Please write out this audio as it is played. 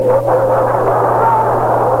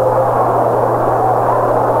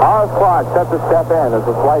Horace Clark sets a step in. There's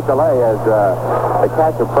a slight delay as the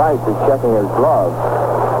catcher Price is checking his glove.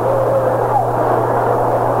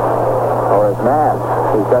 Or his mask.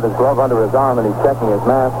 He's got his glove under his arm and he's checking his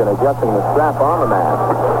mask and adjusting the strap on the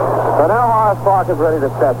mask. So now Horace Clark is ready to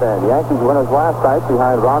step in. Yankees winners last night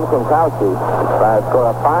behind Ron Klimkowski by a score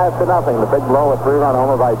of 5-0. The big blow, a 3-run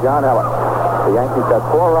homer by John Heller. The Yankees got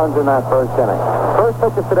 4 runs in that first inning. First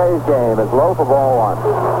pitch of today's game is low for ball 1.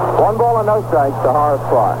 1 ball and no strikes to Horace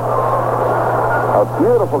Clark. A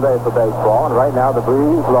beautiful day for baseball, and right now the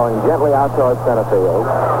breeze blowing gently out towards center field.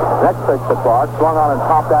 Next pitch to Clark, swung on and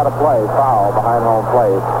popped out of play, foul behind home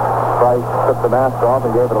plate. Price took the mask off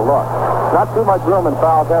and gave it a look. Not too much room in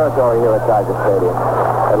foul territory here at Tiger Stadium.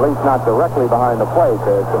 At least not directly behind the plate.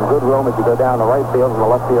 There's some good room as you go down the right field and the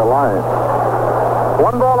left field line.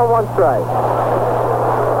 1 ball and 1 strike.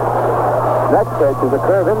 Next pitch is a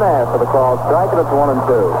curve in there for the called strike, and it's 1-2.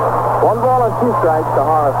 1 ball and 2 strikes to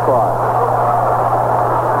Horace Clark.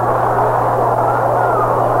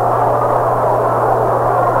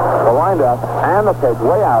 The windup and the pitch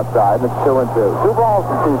way outside, and it's 2-2. 2 balls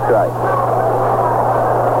and 2 strikes.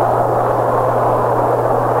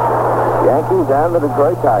 Yankees and the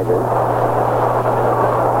Detroit Tigers.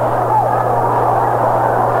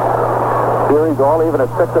 Series all even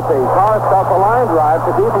at 6 apiece. Horace stops a line drive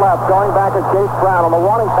to deep left, going back at Chase Brown on the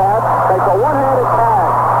warning pass. Takes a one-handed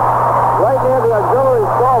tag right near the auxiliary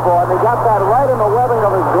scoreboard, and he got that right in the webbing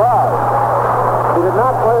of his glove. He did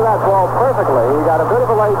not play that ball perfectly. He got a bit of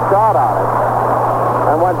a late start on it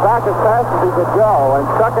and went back as fast as he could go and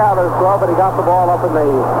stuck out his glove, and he got the ball up in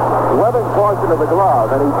the webbing portion of the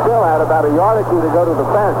glove, and he still had about a yard or 2 to go to the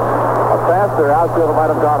fence. A faster outfielder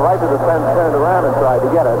might have gone right to the fence, turned around, and tried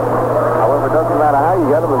to get it. However, it doesn't matter how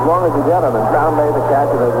you get him as long as you get him, and Brown made the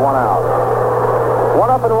catch, and there's 1 out.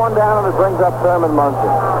 1 up and 1 down, and it brings up Thurman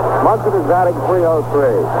Munson. Munson is batting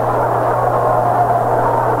 .303.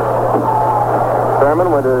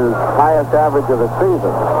 Thurman with his highest average of the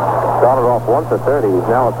season. Started off 1 for 30. He's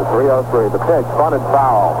now at the .303. The pitch, bunted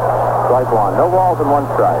foul. Strike 1. No balls and 1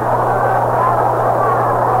 strike.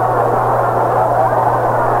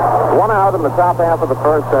 1 out in the top half of the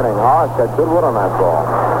first inning. Horace got good wood on that ball.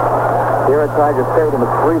 Here at Tiger Stadium,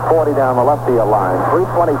 it's 340 down the left field line,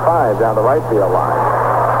 325 down the right field line,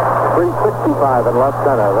 365 in left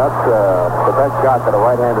center. That's the best shot that a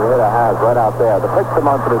right-handed hitter has right out there. The pitch to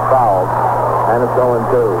Munson is fouled, and it's 0-2.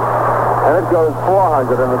 And it goes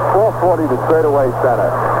 400, and it's 440 to straightaway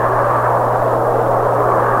center.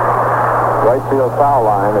 Right field foul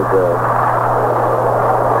line is a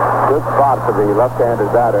good spot for the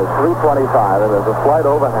left-handed batter. 325, and there's a slight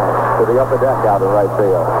overhang to the upper deck out in right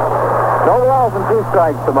field. No balls and 2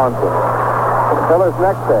 strikes to Munson. Miller's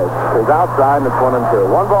next pitch is outside, and it's 1-2.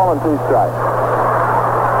 1 ball and 2 strikes.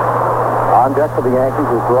 On deck for the Yankees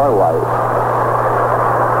is Roy White.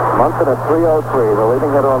 Munson at .303, the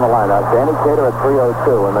leading hitter on the lineup. Danny Cater at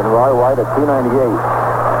 .302, and then Roy White at .298.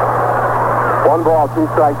 1 ball, 2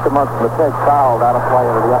 strikes to Munson. The pitch fouled out of play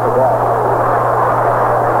into the upper deck.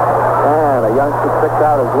 And a youngster sticks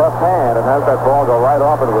out his left hand and has that ball go right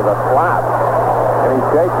off it with a slap. And he's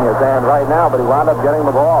shaking his hand right now, but he wound up getting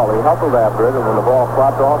the ball. He hustled after it, and when the ball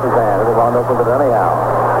flopped off his hand, he wound up with it anyhow.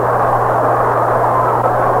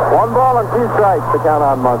 1 ball and 2 strikes to count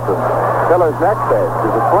on Munson. Miller's next pitch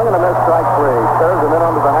is a swing and a miss, strike 3. Serves him in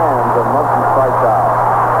under the hands, and Munson strikes out.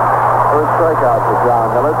 First strikeout for John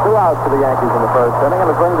Miller. 2 outs for the Yankees in the first inning, and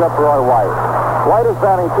it brings up Roy White. White is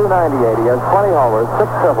batting .298. He has 20 homers, 6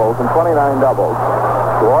 triples, and 29 doubles.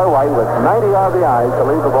 Roy White with 90 RBIs to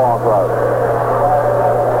lead the ball club.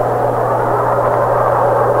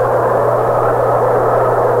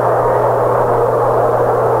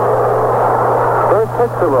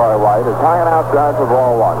 Pitch to Roy White is high and outside for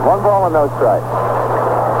ball 1. 1 ball and no strike.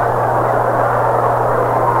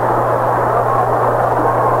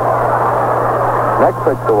 Next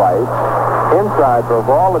pitch to White. Inside for a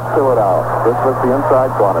ball. It's 2-0. This was the inside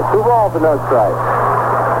corner. 2 balls and no strike.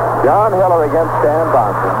 John Hiller against Stan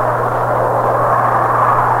Bonson.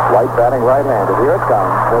 White batting right-handed. Here it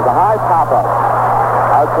comes. There's a high pop-up.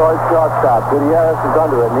 Out towards shortstop. Gutierrez is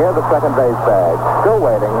under it near the second base bag. Still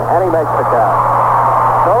waiting, and he makes the catch.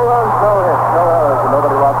 No runs, no hits, no errors, and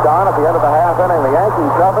nobody left on at the end of the half inning. The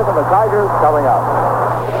Yankees jumping and the Tigers coming up.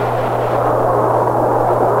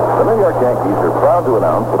 The New York Yankees are proud to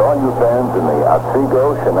announce that all you fans in the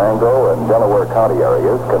Otsego, Shenango, and Delaware County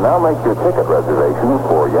areas can now make your ticket reservations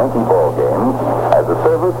for Yankee ball games as a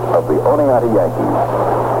service of the Oneonta Yankees.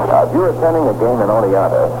 Now, if you're attending a game in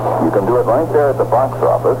Oneonta, you can do it right there at the box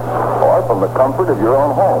office or from the comfort of your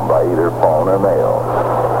own home by either phone or mail.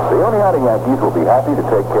 Oneonta Yankees will be happy to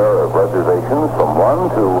take care of reservations from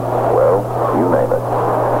 1 to, well, you name it.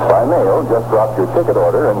 By mail, just drop your ticket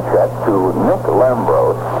order and check to Nick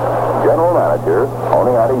Lambros, General Manager,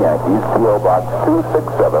 Oneonta Yankees, P.O. Box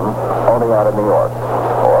 267, Oneonta, New York.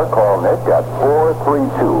 Or call Nick at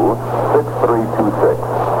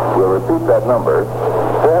 432-6326. We'll repeat that number,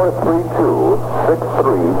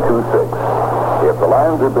 432-6326. If the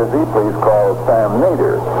lines are busy, please call Sam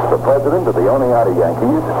Nader, the president of the Oneonta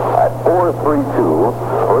Yankees, at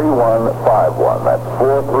 432-3151. That's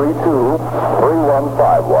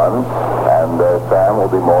 432-3151, and Sam will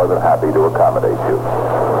be more than happy to accommodate you.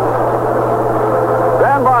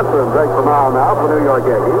 Dan Bonson takes the mound now for the New York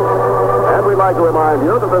Yankees. And we'd like to remind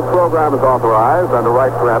you that this program is authorized under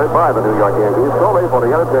rights granted by the New York Yankees solely for the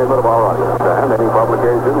entertainment of our audience. And any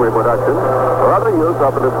publication, reproduction, or other use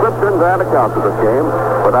of the descriptions and accounts of this game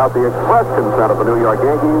without the express consent of the New York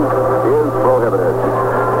Yankees is prohibited.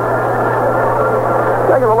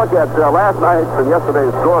 Taking a look at last night's and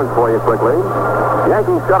yesterday's scores for you quickly.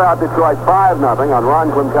 Yankees shut out Detroit 5-0 on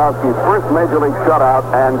Ron Klinkowski's first Major League shutout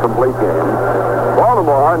and complete game.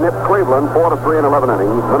 Baltimore nipped Cleveland 4-3 in 11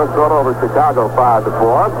 innings. Minnesota over Chicago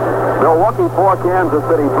 5-4. Milwaukee 4, Kansas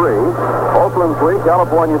City 3. Oakland 3,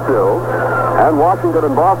 California 2. And Washington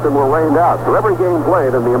and Boston were rained out. So every game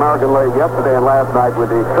played in the American League yesterday and last night, with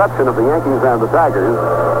the exception of the Yankees and the Tigers,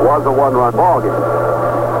 was a one-run ball game.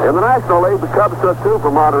 In the National League, the Cubs took 2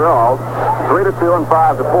 from Montreal, 3-2 and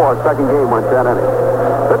 5-4. Second game went 10 innings.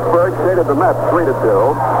 Pittsburgh shaded the Mets 3-2.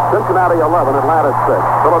 Cincinnati 11, Atlanta 6.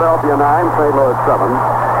 Philadelphia 9, St. Louis 7.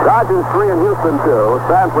 Dodgers 3 and Houston 2.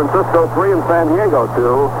 San Francisco 3 and San Diego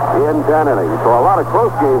 2 in 10 innings. So a lot of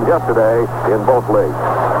close games yesterday in both leagues.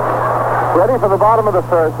 Ready for the bottom of the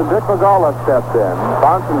first, and Dick McGaugh steps in.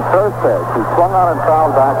 Bonson's first pitch. He swung on and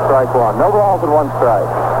fouled back, strike one. No balls and 1 strike.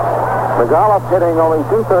 McGaugh hitting only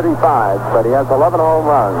 .235, but he has 11 home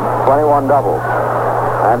runs, 21 doubles,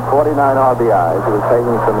 and 49 RBIs. He was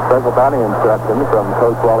taking some special batting instructions from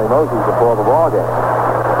Coach Wally Moses before the ball game.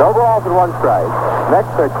 No balls and 1 strike. Next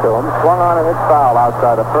pitch to him, swung on and hit foul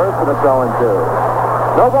outside of first, and it's 0-2.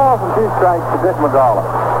 No balls and 2 strikes to Dick McGaugh.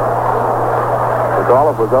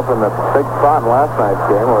 McAuliffe was up in the big spot in last night's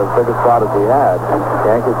game, or as big a spot as he had.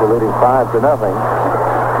 The Yankees were leading 5-0.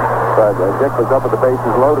 But Dick was up with the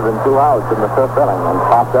bases loaded and 2 outs in the 5th inning and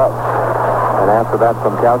popped up. And after that,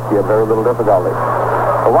 Klinkowski had very little difficulty.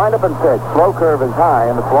 The windup and pitch. Slow curve is high,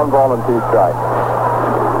 and it's 1 ball and 2 strikes.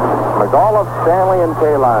 McAuliffe, Stanley, and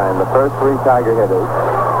K-Line, the first 3 Tiger hitters.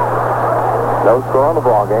 No score in the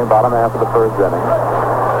ball game, bottom half of the 1st inning.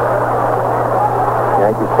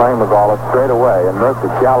 Yankees playing McAuliffe straight away, and Murphy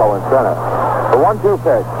shallow in center. The 1-2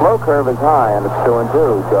 pitch. Slow curve is high, and it's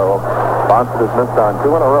 2-2, so Bonson has missed on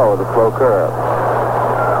 2 in a row with a slow curve.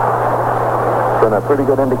 It's been a pretty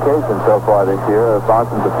good indication so far this year of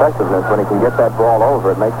Bonson's effectiveness. When he can get that ball over,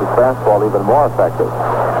 it makes his fastball even more effective.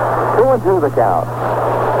 2-2 the count.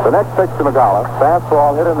 The next pitch to McAuliffe.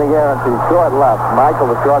 Fastball hit in the air into short left. Michael,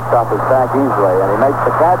 the shortstop, is back easily, and he makes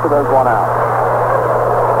the catch, and there's 1 out.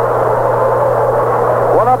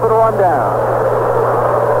 1 up and 1 down.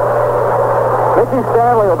 Mickey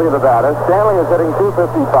Stanley will be the batter. Stanley is hitting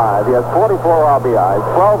 .255. He has 44 RBIs,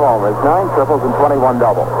 12 homers, 9 triples, and 21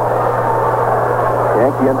 doubles.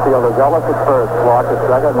 Yankee infielders Ellis at first, Clark at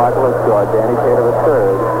second, Michael at short, Danny Cater at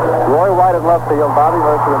third. Roy White at left field, Bobby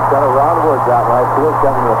Mercer in center, Ron Woods out right field,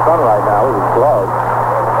 getting the sun right now with his glove.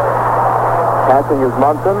 Catching is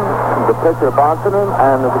Munson, the pitcher Bonson,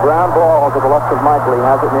 and the ground ball to the left of Michael. He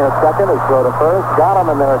has it near second, his throw to first, got him,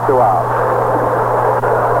 and there are 2 outs.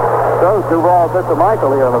 So 2 balls hit to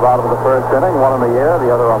Michael here in the bottom of the 1st inning, 1 in the air, the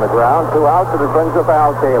other on the ground, 2 outs, and it brings up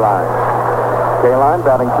Al K-Line. K-Line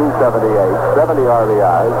batting .278, 70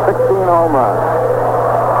 RBIs, 16 home runs.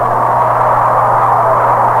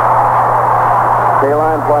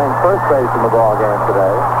 K-Line playing first base in the ball game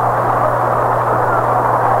today.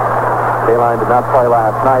 K-Line did not play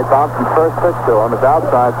last night. Bonson's first pitch to him is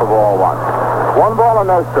outside for ball 1. 1 ball and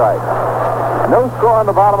no strike. No score in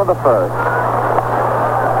the bottom of the 1st.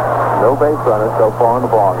 No base runners so far in the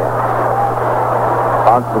ball game.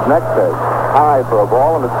 Bonson's next pitch, high for a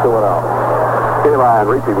ball, and it's 2-0. K-Line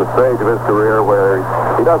reaching the stage of his career where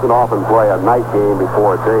he doesn't often play a night game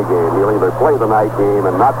before a day game. He'll either play the night game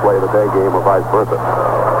and not play the day game, or vice versa.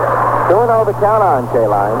 2-0 the count on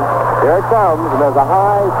K-Line. Here it comes, and there's a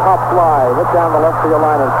high top fly hit down the left field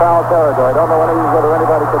line in foul territory. I don't know whether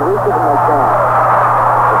anybody could reach it, and they can't.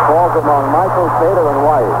 It falls among Michael, Cater, and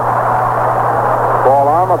White. Ball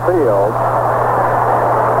on the field,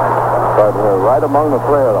 but right among the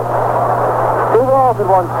 3 of them. 2 balls and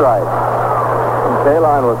 1 strike. and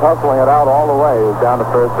Kaline was hustling it out all the way. He was down to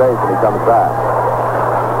first base, and he comes back.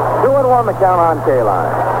 2-1 the count on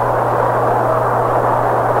Kaline.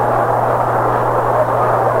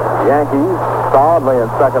 The Yankees solidly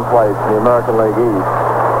in second place in the American League East.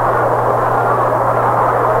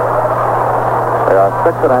 They are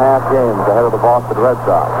 6.5 games ahead of the Boston Red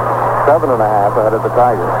Sox. 7.5 ahead of the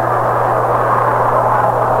Tigers.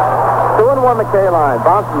 2-1 the Kaline.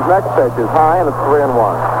 Boston's next pitch is high, and it's 3-1.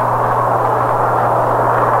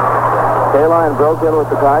 Kaline broke in with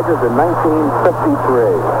the Tigers in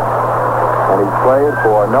 1953, and he's played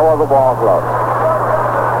for no other ball club.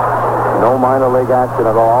 No minor league action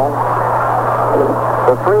at all.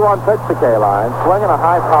 The 3-1 pitch to Kaline, swinging a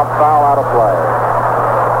high pop foul out of play.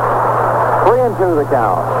 3-2 the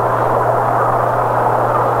count.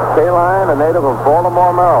 Kaline, a native of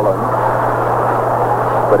Baltimore, Maryland,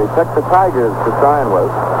 but he picked the Tigers to sign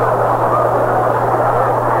with.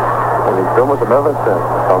 And he's been with them ever since,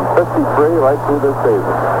 from 53 right through this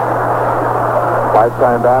season.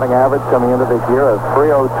 Lifetime batting average coming into this year is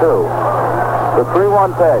 .302. The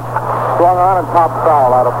 3-1 pitch, swung on and popped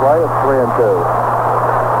foul out of play. It's 3-2.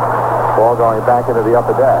 Ball going back into the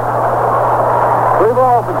upper deck. 3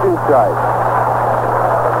 balls and 2 strikes.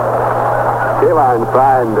 Kaline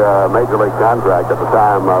signed a major league contract at the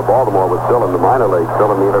time Baltimore was still in the minor league,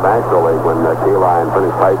 still in the International League when Kaline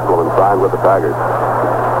finished high school and signed with the Tigers.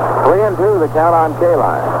 3-2 the count on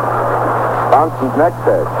Kaline. Bonson's next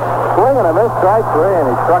pitch. Swing and a miss, strike 3,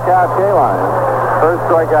 and he struck out Kaline. First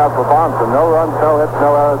strikeout for Bonson. No runs, no hits,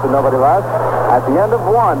 no errors, and nobody left. At the end of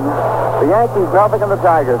 1, the Yankees nothing and the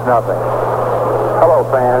Tigers nothing. Hello,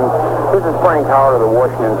 fans. This is Frank Howard of the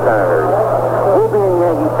Washington Senators. We'll be in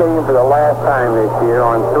Yankee Stadium for the last time this year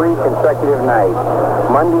on 3 consecutive nights,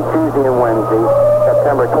 Monday, Tuesday, and Wednesday,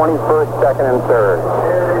 September 21st, 2nd, and 3rd.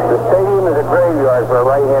 The stadium is a graveyard for a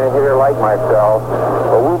right-handed hitter like myself,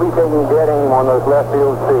 but we'll be taking dead aim on those left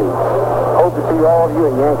field seats. Hope to see all of you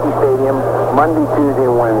at Yankee Stadium Monday, Tuesday,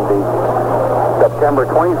 and Wednesday, September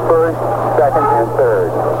 21st, 2nd, and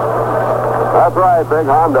 3rd. That's right, Big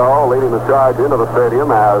Hondo leading the charge into the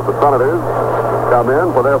stadium as the Senators come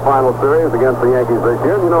in for their final series against the Yankees this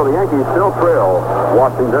year. You know, the Yankees still trail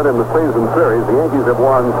Washington in the season series. The Yankees have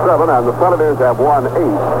won 7, and the Senators have won 8.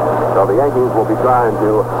 So the Yankees will be trying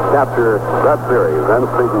to capture that series. And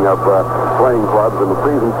speaking of playing clubs in the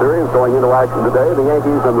season series, going into action today, the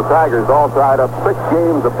Yankees and the Tigers all tied up 6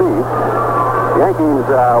 games apiece. The Yankees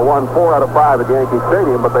won 4 out of 5 at Yankee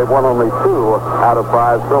Stadium, but they've won only 2 out of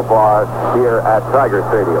 5 so far here at Tiger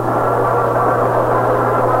Stadium.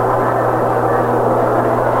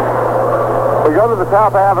 We go to the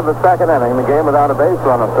top half of the second inning. The game without a base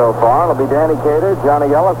runner so far. It'll be Danny Cater,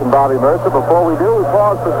 Johnny Ellis, and Bobby Mercer. Before we do, we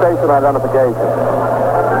pause for station identification.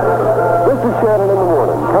 This is Shannon in the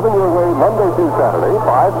morning, coming your way Monday through Saturday,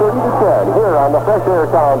 5:30 to 10, here on the fresh air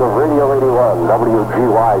sound of Radio 81,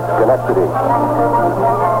 WGY Schenectady.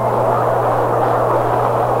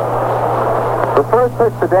 The first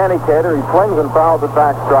pitch to Danny Cater. He swings and fouls it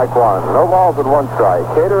back, strike 1. No balls and 1 strike.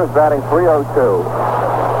 Cater is batting .302.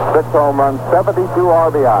 6 home runs, 72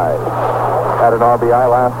 RBIs. Had an RBI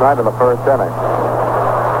last night in the first inning.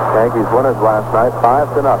 Yankees winners last night,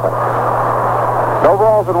 5-0. No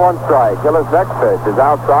balls and 1 strike. Hiller's next pitch is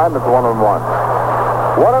outside, and it's 1-1.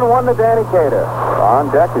 1-1 to Danny Cater.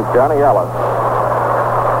 On deck is Johnny Ellis.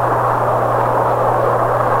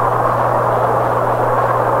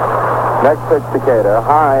 Next pitch to Cater,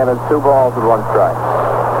 high, and it's 2 balls and 1 strike.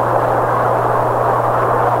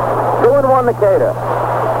 2-1 to Cater.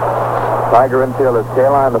 Tiger infield is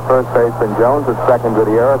Kaline, the first baseman. Jones at second,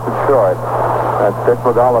 Gutierrez at short. That's Dick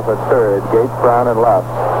McAuliffe at third, Gates, Brown at left.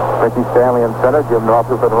 Ricky Stanley in center, Jim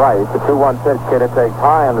Northrup at right. The 2-1 pitch, Cater takes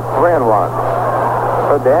high, and it's 3-1.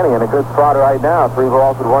 So Danny in a good spot right now, 3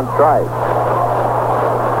 balls and 1 strike.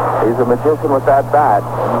 He's a magician with that bat.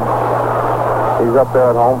 He's up there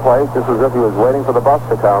at home plate, just as if he was waiting for the bus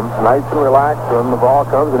to come. Nice and relaxed, and the ball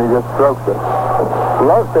comes, and he just strokes it.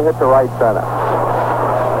 Loves to hit the right center.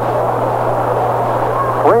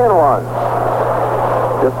 3-1.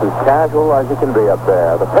 Just as casual as you can be up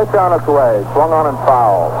there. The pitch on its way. Swung on and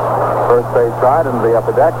fouled. First base side into the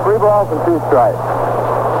upper deck. 3 balls and 2 strikes.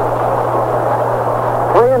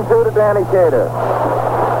 3-2 to Danny Cater.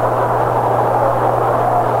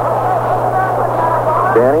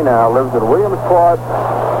 Danny now lives in Williamsport,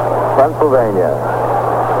 Pennsylvania.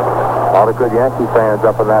 A lot of good Yankee fans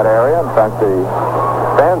up in that area. In fact, the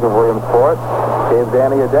fans of Williamsport gave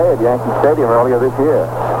Danny a day at Yankee Stadium earlier this year.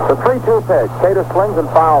 The 3-2 pitch. Cater swings and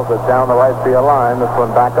fouls it down the right field line. This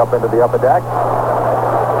one back up into the upper deck.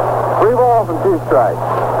 3 balls and 2 strikes.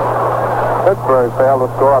 Pittsburgh failed to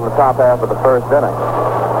score on the top half of the first inning.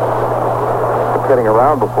 Kidding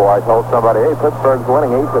around before, I told somebody, hey, Pittsburgh's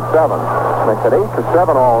winning 8-7. And they said,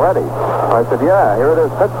 8-7 already? I said, yeah, here it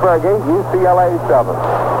is. Pittsburgh 8, UCLA 7.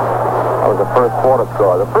 That was the first quarter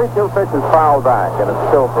score. The 3-2 pitch is fouled back, and it's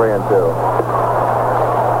still 3-2.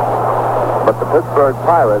 But the Pittsburgh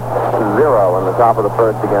Pirates 0 in the top of the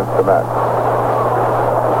first against the Mets.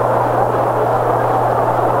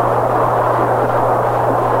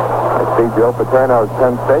 Joe Paterno's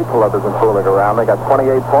Penn State club isn't fooling around. They got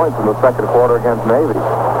 28 points in the second quarter against Navy.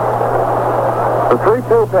 The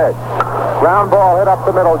 3-2 pitch. Ground ball hit up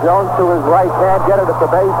the middle. Jones to his right. Can't get it at the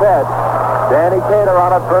base head. Danny Cater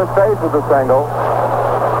on at first base with a single.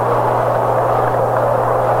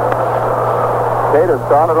 Cater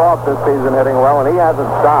started off this season hitting well, and he hasn't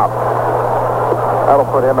stopped. That'll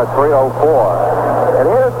put him at 304. And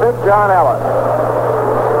here's Big John Ellis.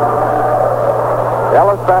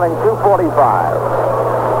 Ellis batting .245.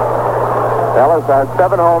 Ellis has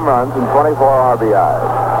 7 home runs and 24 RBIs.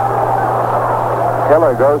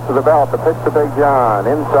 Hiller goes to the belt to pitch to Big John.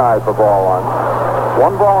 Inside for ball 1.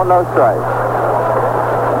 1 ball and no strikes.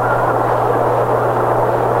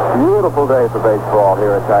 Beautiful day for baseball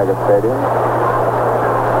here at Tiger Stadium.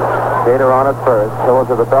 Cater on at first. Hiller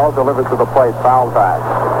to the belt, delivers to the plate, fouled back.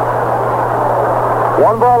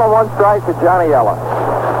 1 ball and 1 strike to Johnny Ellis.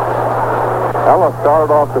 Ellis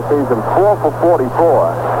started off the season 4 for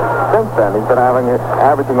 44. Since then, he's been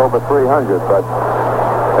averaging over 300, but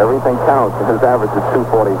everything counts, and his average is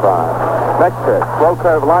 245. Next pitch, slow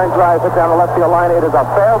curve, line drive, hit down the left field line. It is a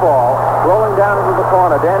fair ball, rolling down into the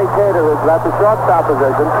corner. Danny Cater is at the shortstop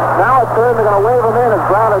position. Now at third, they're going to wave him in as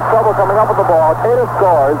Brown has trouble coming up with the ball. Cater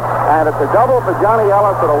scores, and it's a double for Johnny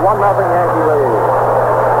Ellis with a 1-0 Yankee lead.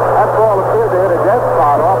 That ball appeared to hit a dead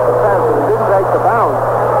spot off the fence, and it didn't take the bounce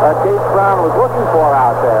that Gates Brown was looking for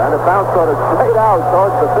out there, and it bounced sort of straight out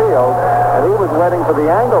towards the field, and he was waiting for the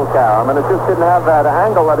angle, Carom, and it just didn't have that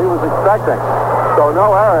angle that he was expecting. So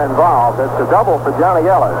no error involved. It's a double for Johnny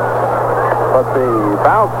Ellis. But the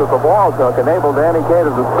bounce that the ball took enabled Danny Cater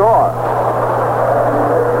to score.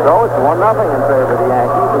 So it's 1-0 in favor of the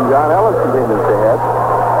Yankees, and John Ellis continues to hit.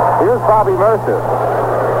 Here's Bobby Mercer.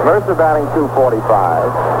 Mercer batting .245,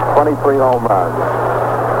 23 home runs.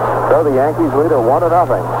 So the Yankees lead at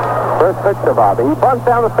 1-0. First pitch to Bobby. He bunts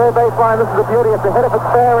down the third baseline. This is a beauty. It's a hit if it's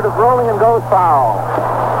fair. It is rolling and goes foul.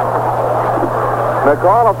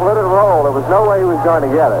 McAuliffe let it roll. There was no way he was going to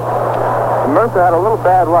get it. Mercer had a little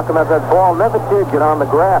bad luck in that ball never did get on the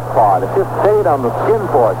grass part. It just stayed on the skin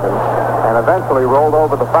portion and eventually rolled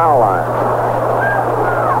over the foul line.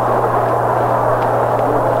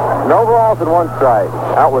 No balls and 1 strike.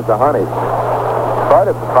 That was the honey. But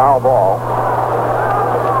it's a foul ball.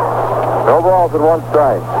 No balls and 1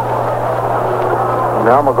 strike.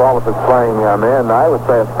 Now McAuliffe is playing in, I would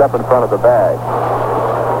say, a step in front of the bag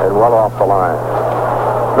and well off the line.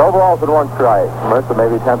 No balls and 1 strike. Mercer may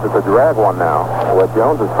be tempted to drag one now, where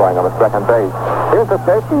Jones is playing on the second base. Here's the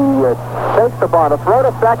pitch. He takes the bunt. A throw to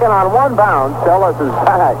second on 1 bounce. Ellis is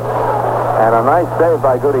back. And a nice save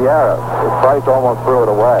by Gutierrez. His Price almost threw it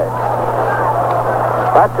away.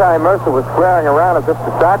 That time Mercer was squaring around as if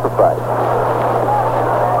to sacrifice.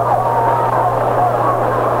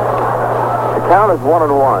 Count is 1-1.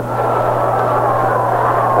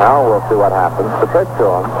 Now we'll see what happens. The pitch to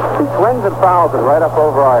him. He swings and fouls it right up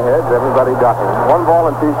over our heads. Everybody ducking. 1 ball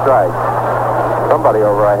and 2 strikes. Somebody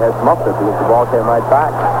over our heads muffed it because the ball came right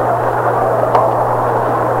back.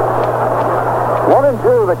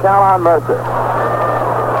 1-2, the count on Mercer.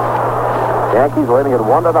 Yankees leading at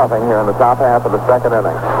 1-0 here in the top half of the second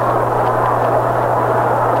inning.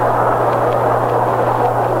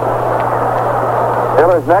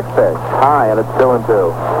 Hiller's next pitch, high, and it's 2-2.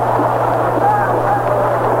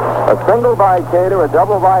 A single by Cater, a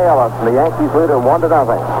double by Ellis, and the Yankees lead at 1-0.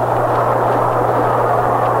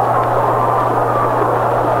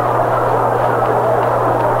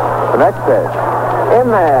 The next pitch, in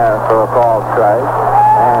there for a called strike,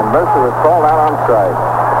 and Mercer is called out on strike.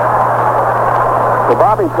 So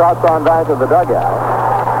Bobby trots on back to the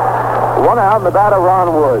dugout. 1 out, and the batter Ron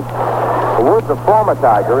Woods. Woods, a former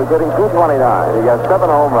Tiger, is hitting .229. He has 7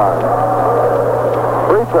 home runs,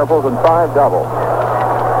 3 triples, and 5 doubles.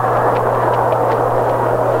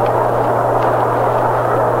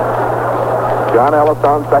 John Ellis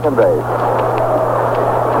on second base.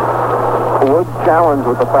 Woods challenged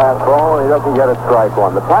with the fastball, and he doesn't get a strike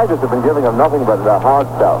one. The Tigers have been giving him nothing but hard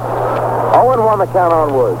stuff. 0-1 the count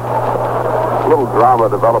on Woods. little drama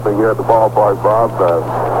developing here at the ballpark, Bob.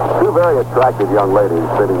 Two very attractive young ladies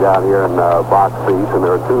sitting down here in box seats, and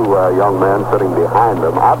there are two young men sitting behind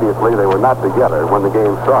them. Obviously, they were not together when the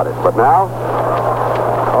game started, but now...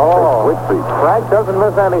 Oh, switch seats. Frank doesn't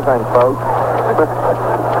miss anything, folks.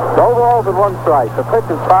 No balls and one strike. The pitch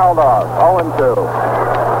is fouled off. 0-2.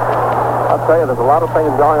 I'll tell you, there's a lot of things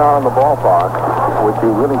going on in the ballpark, which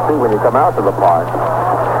you really see when you come out to the park.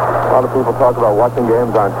 A lot of people talk about watching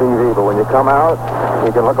games on TV, but when you come out,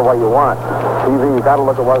 you can look at what you want. TV, you got to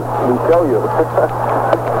look at what we show you.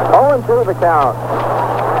 0-2 the count.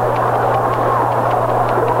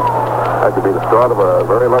 That could be the start of a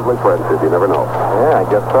very lovely friendship. You never know. Yeah, I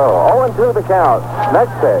guess so. 0-2 the count.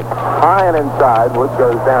 Next pitch. High and inside. Woods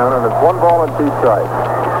goes down, and it's 1 ball and 2 strikes.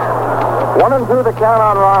 1-2 the count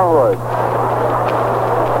on Ron Woods.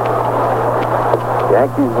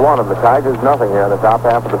 Yankees 1 and the Tigers nothing here in the top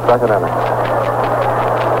half of the second inning.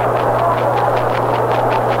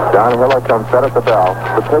 John Hiller comes set at the bell.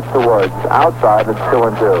 The pitch to Woods. Outside, it's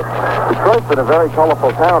 2-2. Detroit's been a very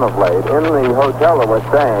colorful town of late. In the hotel that we're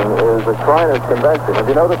staying is a Shriners convention. Have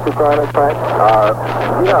you noticed the Shriners, Frank?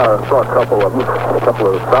 Yeah, I saw a couple of them. A couple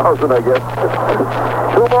of thousand, I guess.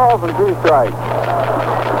 2 balls and 2 strikes.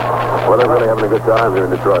 Well, they're really having a good time here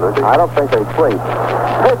in Detroit, aren't they? I don't think they sleep.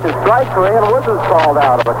 Pitch is strike 3, and Woods is called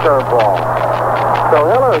out of a curveball.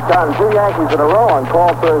 So Hiller has gotten 2 Yankees in a row on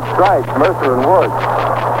called third strikes, Mercer and Woods.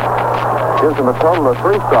 Gives him a total of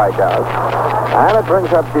 3 strikeouts. And it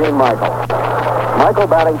brings up Gene Michael. Michael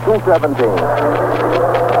batting .217.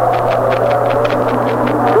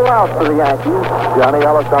 2 outs for the Yankees. Johnny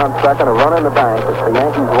Ellis on second, a run in the bank. It's the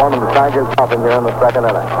Yankees 1 and the Tigers nothing here in the second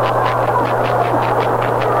inning.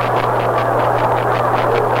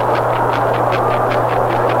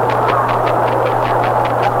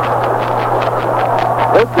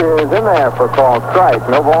 Pitch is in there for a called strike.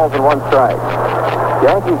 No balls and 1 strike.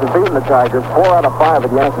 Yankees have beaten the Tigers 4 out of 5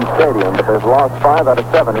 at Yankee Stadium, but they've lost 5 out of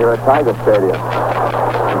 7 here at Tiger Stadium.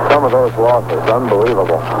 And some of those losses,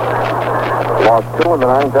 unbelievable. Lost 2 in the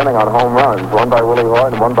 9th inning on home runs, one by Willie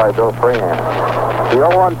Hoyt and one by Bill Freehan. The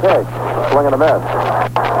 0-1 pitch, swing and a miss.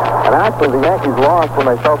 And actually, the Yankees lost when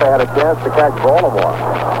they felt they had a chance to catch Baltimore.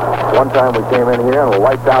 One time we came in here and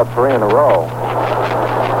wiped out 3 in a row.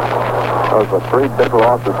 Those were 3 big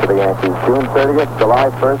losses for the Yankees. June 30th, July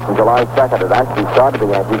 1st, and July 2nd. It actually started the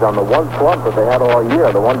Yankees on the one slump that they had all year,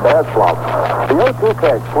 the one bad slump. The 0-2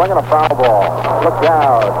 pitch, swinging a foul ball. Look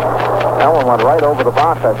out. That one went right over the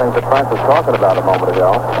box, I think, that Frank was talking about a moment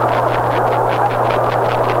ago.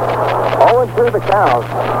 0-2 the count.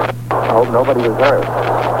 I hope nobody was hurt.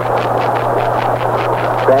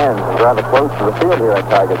 Stands rather close to the field here at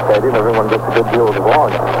Tiger Stadium. Everyone gets a good deal of the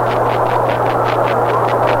volume.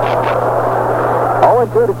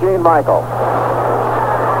 0-2 to Gene Michael.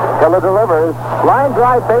 Hiller delivers. Line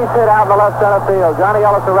drive, base hit out in the left center field. Johnny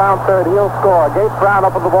Ellis around third. He'll score. Gates Brown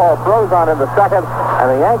up with the ball. Throws on into second.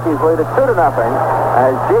 And the Yankees lead it 2-0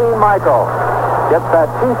 as Gene Michael gets that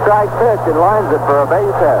 2-strike pitch and lines it for a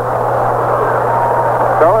base hit.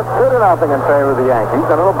 So it's 2-0 in favor of the Yankees.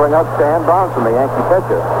 And it'll bring up Stan Bonson, the Yankee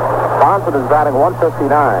pitcher. Bonson is batting .159.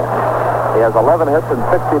 He has 11 hits and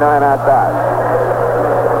 69 at-bats.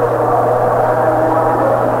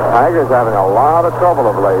 Tigers having a lot of trouble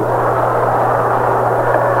of late.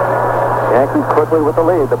 Yankees quickly with the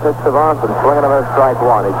lead. The pitch to Bonson, swinging him at strike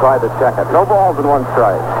 1. He tried to check it. No balls and 1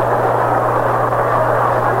 strike.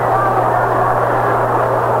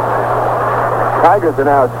 Tigers are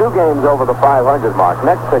now 2 games over the 500 mark.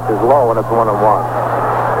 Next pitch is low, and it's 1-1.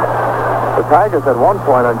 The Tigers at one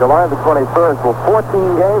point on July the 21st were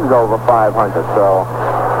 14 games over 500, so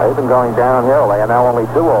they've been going downhill. They are now only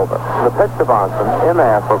 2 over. The pitch to Bonson in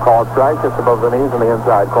there for a called strike just above the knees in the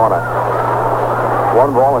inside corner.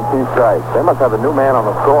 1 ball and 2 strikes. They must have a new man on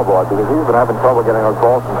the scoreboard because he's been having trouble getting those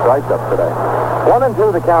balls and strikes up today. 1-2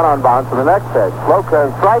 the count on Bonson. The next pitch, slow curve,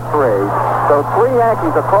 strike 3. So 3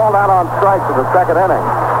 Yankees are called out on strikes in the second inning.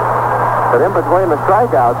 But in between the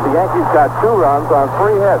strikeouts, the Yankees got 2 runs on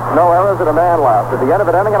 3 hits. No errors and a man left. At the end of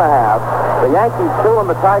an inning and a half, the Yankees 2 and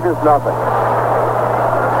the Tigers nothing.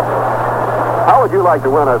 How would you like to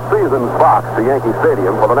win a season's box to Yankee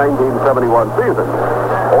Stadium for the 1971 season?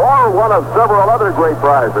 Or one of several other great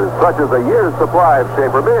prizes, such as a year's supply of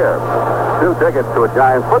Schaefer beer, 2 tickets to a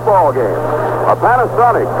Giants football game, a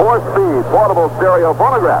Panasonic 4-speed portable stereo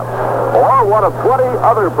phonograph, or one of 20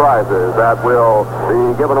 other prizes that will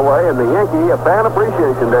be given away in the Yankee Fan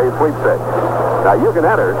Appreciation Day sweepstakes. Now, you can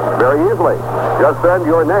enter very easily. Just send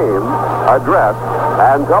your name, address,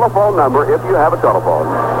 and telephone number, if you have a telephone,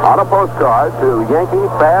 on a postcard to Yankee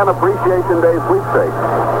Fan Appreciation Day sweepstakes.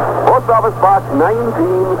 Post Office Box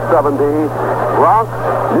 1970, Bronx,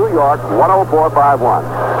 New York 10451.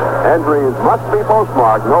 Entries must be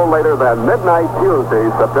postmarked no later than midnight Tuesday,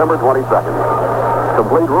 September 22nd.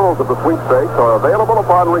 Complete rules of the sweepstakes are available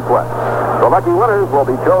upon request. The lucky winners will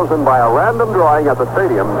be chosen by a random drawing at the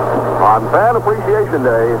stadium on Fan Appreciation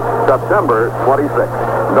Day, September 26th.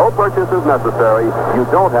 No purchase is necessary. You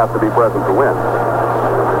don't have to be present to win.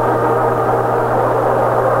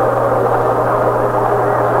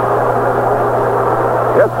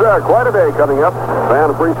 Yes, sir. Quite a day coming up. Fan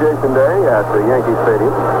Appreciation Day at the Yankee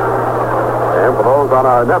Stadium. And for those on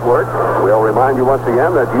our network, we'll remind you once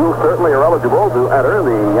again that you certainly are eligible to enter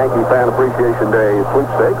the Yankee Fan Appreciation Day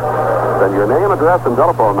sweepstakes. Send your name, address, and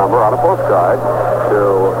telephone number on a postcard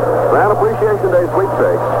to Fan Appreciation Day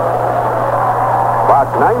sweepstakes, Box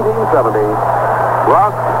 1970,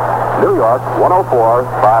 Bronx, New York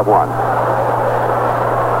 10451.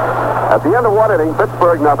 At the end of one inning,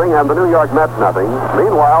 Pittsburgh nothing and the New York Mets nothing.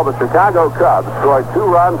 Meanwhile, the Chicago Cubs scored 2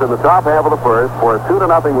 runs in the top half of the first for a 2-0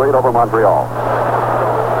 lead over Montreal.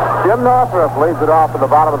 Jim Northrup leads it off in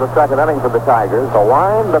the bottom of the second inning for the Tigers. The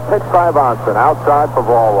line, the pitch by Bonson, outside for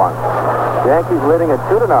ball 1. Yankees leading at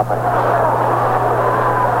 2-0.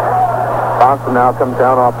 Bonson now comes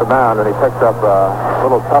down off the mound, and he picks up a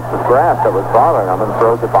little tuft of grass that was bothering him and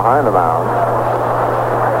throws it behind the mound.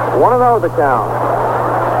 1-0 the count.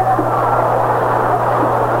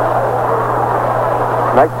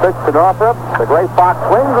 Next pitch to Northrup. The Gray Fox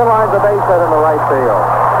swings and lines a base hit in the right field.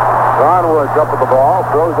 Ron Woods up with the ball,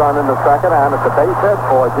 throws on into second, and it's a base hit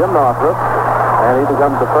for Jim Northrup, and he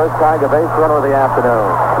becomes the first Tiger base runner of the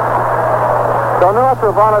afternoon. So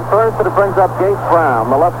Northrup on at first, and it brings up Gates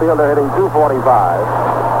Brown, the left fielder, hitting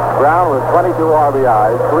 .245. Brown with 22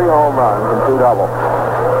 RBIs, 3 home runs, and 2 doubles.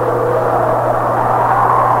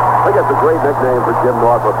 I think it's a great nickname for Jim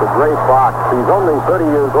Northrup, the Gray Fox. He's only 30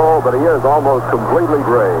 years old, but he is almost completely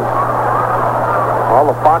gray. Well,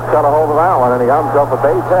 the Fox got a hold of that one, and he comes up a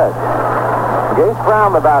base hit. Gates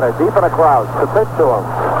Brown, the batter, deep in a crouch. The pitch to him.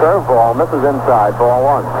 Curveball, misses inside, ball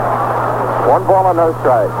 1. 1 ball and no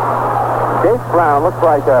strike. Gates Brown looks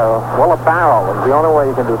like a barrel is the only way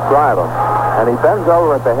you can describe him. And he bends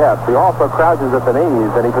over at the hips. He also crouches at the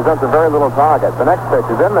knees, and he presents a very little target. The next pitch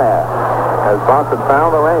is in there, as Bonson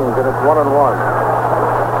found the range, and it's 1-1.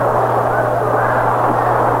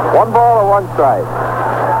 1 ball and 1 strike.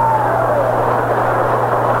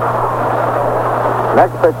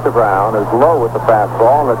 Next pitch to Brown is low with the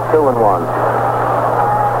fastball, and it's 2-1.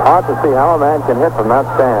 Hard to see how a man can hit from that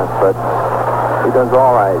stance, but he does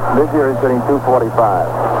all right. This year he's hitting .245.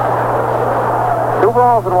 2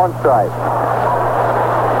 balls and 1 strike.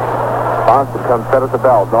 Bonson comes set at the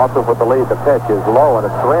belt. Northrup with the lead. The pitch is low, and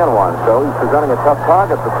it's 3-1. So he's presenting a tough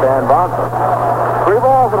target to Stan Bonson. 3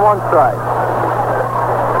 balls and 1 strike.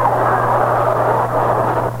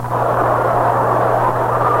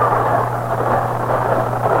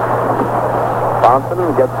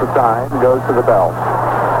 Bonson gets the sign, goes to the belt.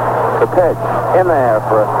 The pitch in there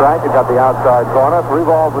for a strike. It got the outside corner. 3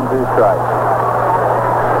 balls and 2 strikes.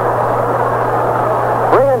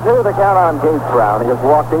 3-2 the count on Gates Brown. He has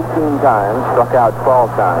walked 18 times, struck out 12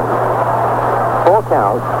 times. 4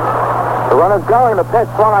 counts. The runner's going. The pitch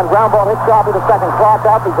swung on ground ball. Hits Sharpie to second. Clark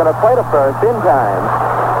up. He's going to play to first in time.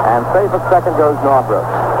 And safe at second goes Northrup.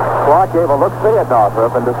 Clark gave a look-see at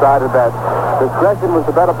Northrup and decided that discretion was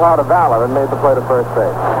the better part of valor and made the play to first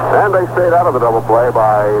base. And they stayed out of the double play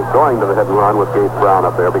by going to the hit and run with Gates Brown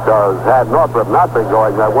up there, because had Northrup not been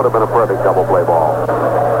going, that would have been a perfect double play ball.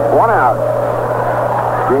 1 out.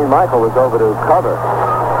 Gene Michael was over to cover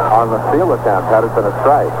on the steal attempt had it been a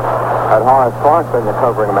strike. Had Horace Clark been the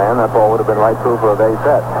covering man, that ball would have been right through for a base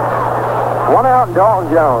hit. 1 out, and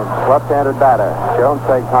Dalton Jones, left-handed batter. Jones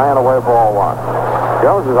takes high and away, ball 1.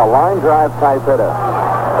 Jones is a line drive type hitter,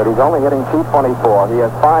 but he's only hitting .224. He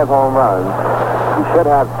has 5 home runs. He should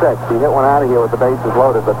have 6. He hit one out of here with the bases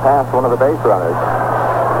loaded, but passed one of the base runners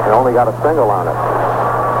and only got a single on it.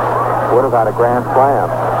 Would have had a grand slam.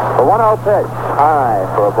 The 1-0 pitch, high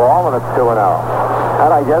for a ball, and it's 2-0. That,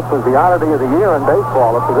 I guess, was the oddity of the year in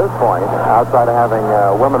baseball up to this point, outside of having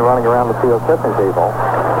women running around the field kissing people.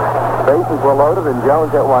 Bases were loaded, and Jones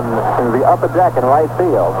hit one into the upper deck in right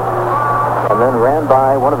field, and then ran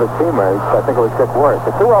by one of his teammates. I think it was Dick Wirth.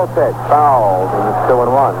 The 2-0 pitch, fouled, and it's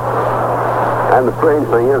 2-1. And the strange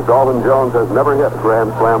thing is, Dalton Jones has never hit a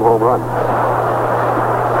grand slam home run.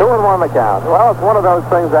 2-1 the count. Well, it's one of those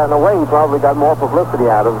things that, in a way, he probably got more publicity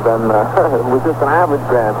out of than it was just an average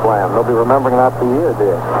grand slam. They'll be remembering that for years,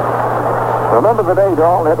 dear. Remember the day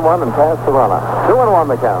Dalton hit one and passed the runner. 2-1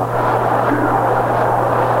 the count.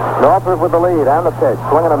 Northrup with the lead and the pitch,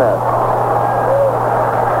 swing and a miss.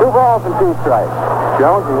 2 balls and 2 strikes.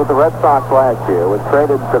 Jones was with the Red Sox last year, was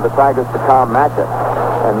traded to the Tigers to Tom Magic.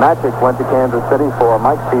 And Magic went to Kansas City for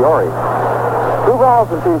Mike Fiore. 2 balls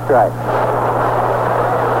and 2 strikes.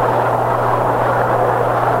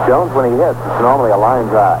 Jones, when he hits, it's normally a line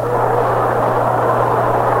drive.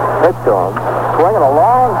 Pitch to him. Swinging a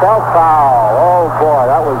long belt foul. Oh, boy,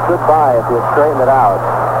 that was goodbye if you straighten it out.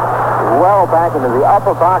 Well back into the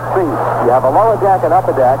upper box seat. You have a lower deck and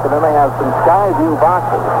upper deck, and then they have some sky view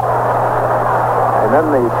boxes. And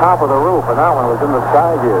then the top of the roof, and that one was in the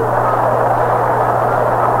sky view.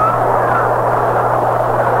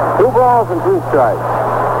 2 balls and 2 strikes.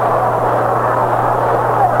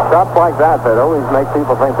 Stuff like that always make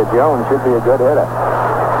people think that Jones should be a good hitter.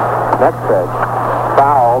 Next pitch.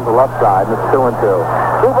 Foul to left side, and it's 2-2.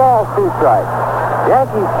 2 balls, 2 strikes.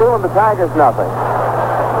 Yankees 2 and the Tigers nothing.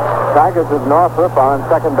 Tigers with Northrop on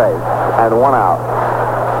second base, and 1 out.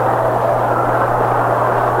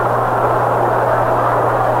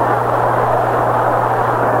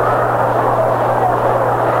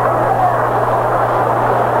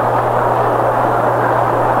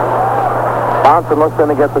 Bonson looks in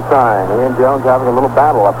to get the sign. He and Jones having a little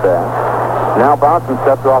battle up there. Now Bonson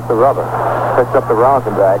steps off the rubber, picks up the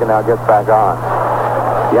rosin bag, and now gets back on.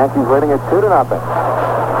 Yankees leading it 2-0.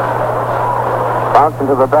 Bonson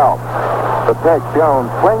to the belt. The pitch,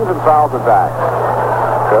 Jones swings and fouls it back.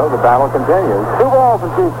 So the battle continues. 2 balls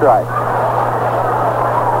and 2 strikes.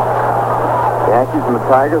 The Yankees and the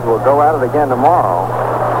Tigers will go at it again tomorrow.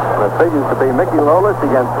 And it figures to be Mickey Lolis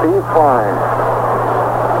against Steve Klein.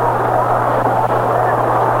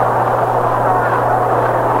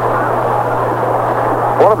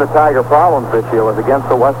 One of the Tiger problems this year was against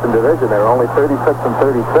the Western Division. They were only 36 and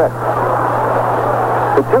 36.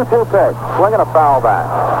 The 2-2 pitch, swinging a foul back.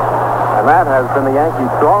 And that has been the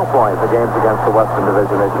Yankees' strong point in the games against the Western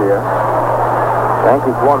Division this year.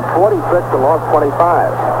 Yankees won 46 and lost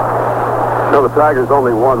 25. No, the Tigers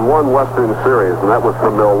only won 1 Western Series, and that was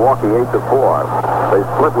from Milwaukee 8-4. They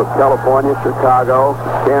split with California, Chicago,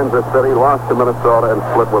 Kansas City, lost to Minnesota, and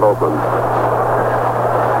split with Oakland.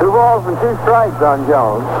 2 balls and 2 strikes on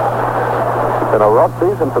Jones. It's been a rough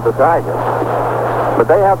season for the Tigers. But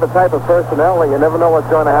they have the type of personnel that you never know what's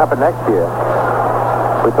going to happen next year.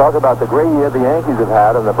 We talk about the great year the Yankees have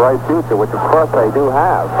had and the bright future, which of course they do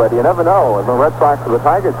have. But you never know. And the Red Sox or the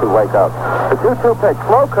Tigers could wake up. The 2-2 pitch,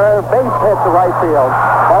 slow curve, base hit to right field.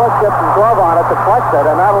 Ellis gets his glove on it, deflects it,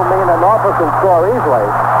 and that'll mean that Norfolk can score easily.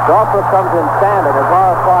 Norfolk comes in standing as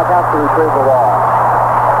Lawrence Clark has to retrieve the ball.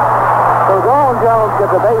 So Dolan Jones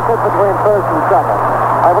gets a base hit between first and second.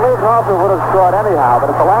 I believe Norfolk would have scored anyhow,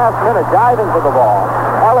 but at the last minute, diving for the ball,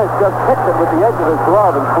 Ellis just picked it with the edge of his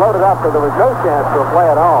glove and floated up, so there was no chance to a play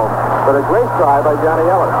at home. But a great try by Johnny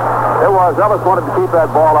Ellis. It was. Ellis wanted to keep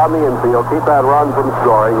that ball on the infield, keep that run from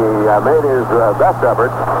scoring. He made his best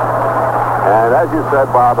effort. And as you said,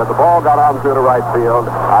 Bob, if the ball got on through the right field,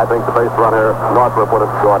 I think the base runner, Northrop, would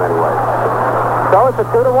have scored anyway. So it's a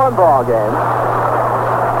 2-1 ball game.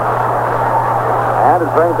 And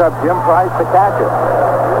it brings up Jim Price to catch it.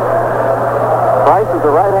 Price is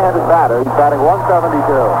a right-handed batter. He's batting 172.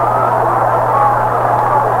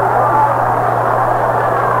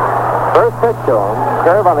 First pitch to him,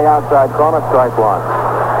 curve on the outside corner, strike 1.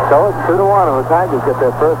 So it's 2-1, and the Tigers get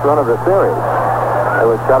their first run of the series. They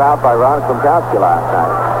were shut out by Ron Klimkowski last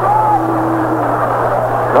night.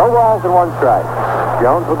 No balls and 1 strike.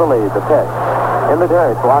 Jones with the lead, the pitch. In the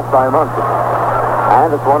dirt, blocked by Munson.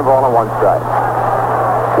 And it's 1 ball and 1 strike.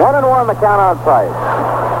 1-1, the count on Price.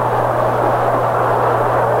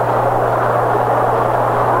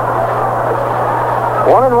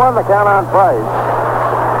 1-1, the count on Price.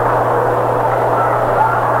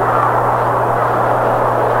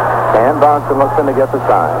 Dan Bonson looks in to get the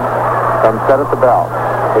sign. Comes set at the belt.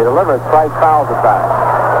 He delivers. Price fouls it back.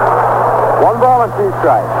 1 ball and 2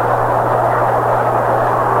 strikes.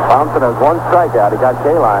 Bonson has 1 strikeout. He got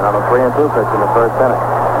K-line on a 3-2 pitch in the first inning.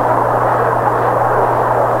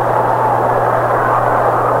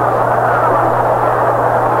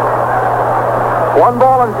 One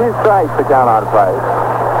ball and 2 strikes to count on Price.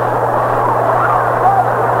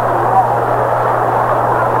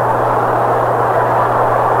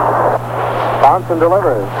 Bonson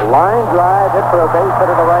delivers. Line drive, hit for a base hit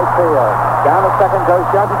in the right field. Down to second goes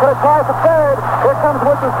Jones. He's going to try for third. Here comes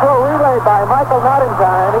Woods' throw, relayed by Michael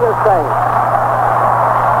Nottington. He is safe.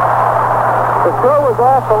 The throw was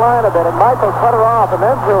off the line a bit, and Michael cut her off and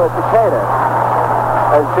then threw it to Cater.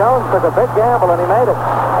 As Jones took a big gamble, and he made it.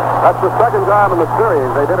 That's the second time in the series.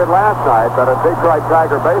 They did it last night that a Detroit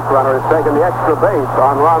Tiger base runner has taken the extra base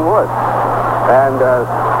on Ron Wood. And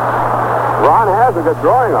Ron has a good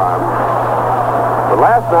throwing arm. But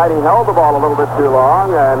last night he held the ball a little bit too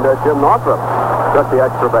long, and Jim Northrup took the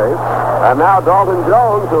extra base. And now Dalton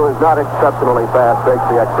Jones, who is not exceptionally fast, takes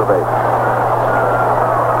the extra base.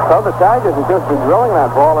 So the Tigers have just been drilling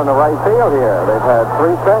that ball in the right field here. They've had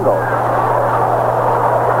 3 singles.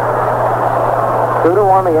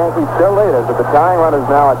 2-1, the Yankees still lead it, but the tying run is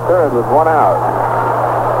now at third with 1 out.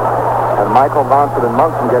 And Michael Monson and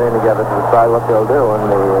Munson getting together to decide what they'll do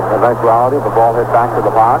in the eventuality of the ball hit back to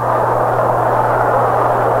the box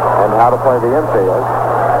and how to play the infield.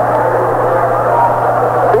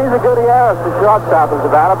 Cesar Gutierrez, the shortstop, is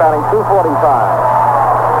about batting .245.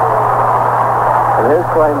 And his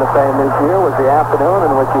claim to fame this year was the afternoon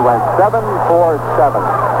in which he went 7 for 7.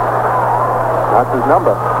 That's his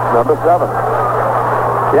number 7.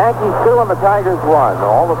 Yankees 2 and the Tigers 1.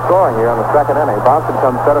 All the scoring here in the second inning. Boston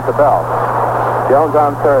comes set at the belt. Jones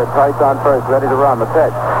on third, Price on first, ready to run. The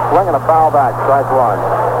pitch, swinging a foul back, strike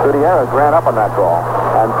 1. Gutierrez ran up on that ball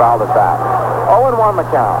and fouled it back. 0-1 the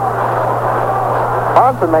count.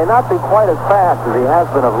 Boston may not be quite as fast as he has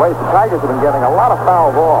been of late. The Tigers have been getting a lot of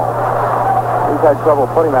foul balls. He's had trouble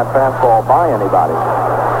putting that fastball by anybody.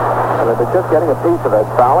 And if they're just getting a piece of it,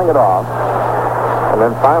 fouling it off, and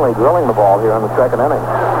then finally drilling the ball here in the second inning.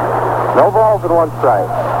 No balls and 1 strike.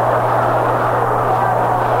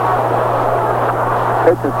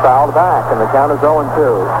 Pitch is fouled back, and the count is 0-2.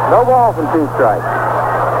 No balls and 2 strikes.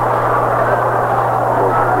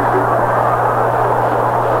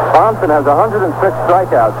 Thompson has 106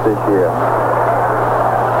 strikeouts this year.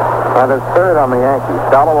 And is third on the Yankees.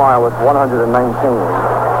 Stottlemyre with 119.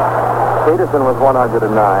 Peterson with 109.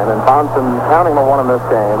 And Thompson, counting the one in this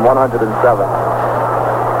game, 107.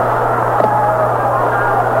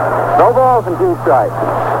 No balls and 2 strikes.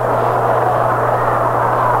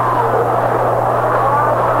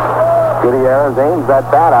 Gutierrez aims that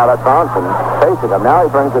bat out at Bronson, facing him. Now he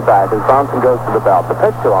brings it back as Bronson goes to the belt. The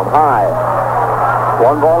pitch to him, high.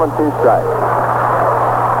 1 ball and 2 strikes.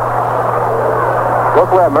 Look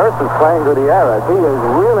where Mercer's playing Gutierrez. He is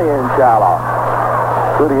really in shallow.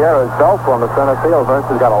 Gutierrez belts on the center field.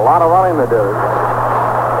 Mercer's got a lot of running to do.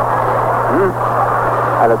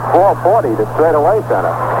 And it's 440 to straightaway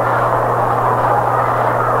center.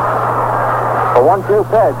 A 1-2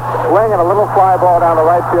 pitch, swing and a little fly ball down the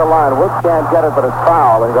right field line. Woods can't get it, but it's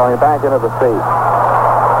foul and going back into the seat.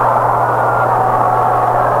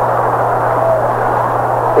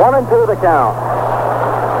 1-2 the count.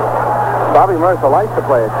 Bobby Mercer likes to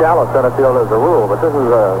play a shallow center field as a rule, but this is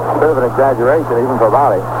a bit of an exaggeration even for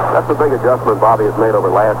Bobby. That's a big adjustment Bobby has made over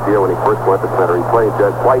last year when he first went to center. He played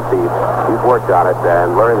quite deep. He's worked on it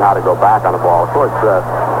and learned how to go back on the ball. Of course,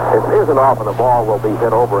 it isn't often the ball will be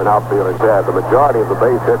hit over an outfielder's head. The majority of the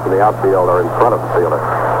base hits in the outfield are in front of the fielder.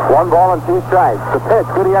 1 ball and 2 strikes. The pitch,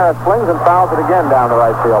 Gutierrez swings and fouls it again down the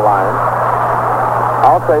right field line.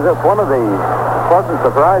 I'll say this, one of the pleasant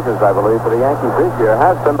surprises, I believe, for the Yankees this year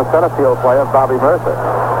has been the center field play of Bobby Mercer,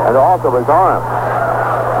 and also his arm.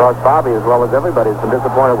 Of course, Bobby, as well as everybody, has been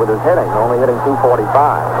disappointed with his hitting, only hitting .245.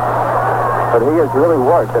 But he has really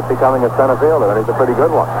worked at becoming a center fielder, and he's a pretty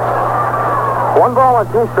good one. 1 ball and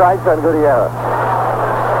 2 strikes on Gutierrez.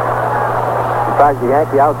 In fact, the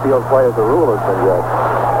Yankee outfield play as a rule has been good.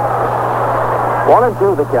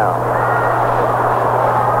 1-2 the count.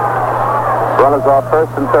 Runners off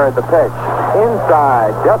first and third. The pitch.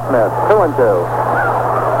 Inside. Just missed. 2-2.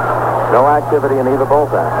 No activity in either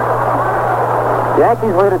bullpen. The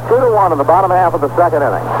Yankees lead it 2-1 in the bottom half of the second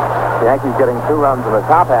inning. The Yankees getting 2 runs in the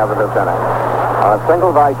top half of this inning. A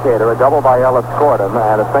single by Cater, a double by Ellis scored him,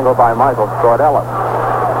 and a single by Michael scored Ellis.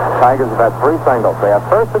 Tigers have had 3 singles. They have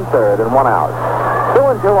first and third and 1 out.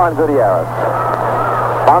 2-2 on Gutierrez.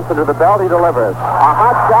 Johnson to the belt, he delivers. A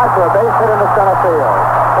hot shot for a base hit in the center field.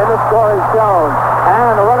 In the score is Jones.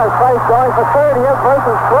 And the runner's Price going for third. He is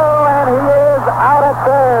versus throw, and he is out at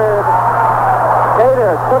third.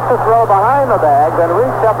 Cater took the throw behind the bag, then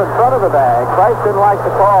reached up in front of the bag. Price didn't like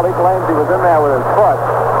the call. He claims he was in there with his foot.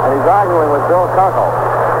 And he's arguing with Bill Kunkel.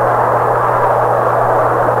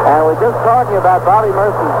 And we're just talking about Bobby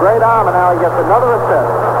Mercer's great arm, and now he gets another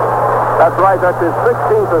assist. That's right. That's his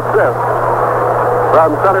 16th assist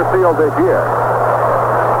from center field this year.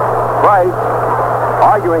 Price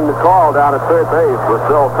arguing the call down at third base with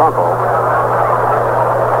Bill Kunkel.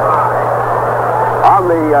 On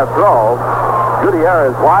the throw,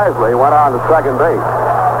 Gutierrez wisely went on to second base.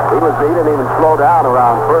 He didn't even slow down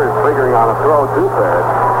around first, figuring on a throw to third.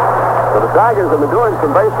 So the Tigers have been doing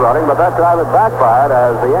some base running, but that time it backfired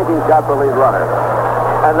as the Yankees got the lead runner.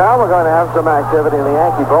 And now we're going to have some activity in the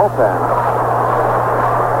Yankee bullpen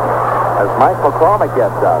as Mike McCormick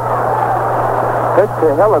gets up. Pitch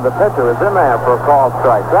to Hiller, the pitcher, is in there for a called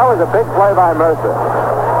strike. That was a big play by Mercer.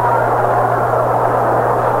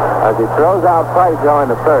 As he throws out Price going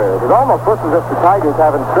to third. It almost looks as if the Tigers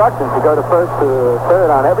have instructions to go to first to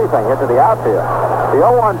third on everything, hit to the outfield. The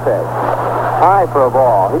 0-1 pitch. High for a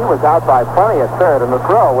ball. He was out by plenty at third, and the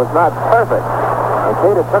throw was not perfect. And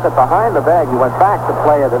Cater took it behind the bag. He went back to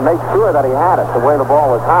play it and make sure that he had it the way the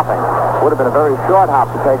ball was hopping. Would have been a very short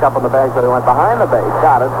hop to take up on the bag, but he went behind the base,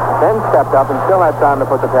 got it, then stepped up and still had time to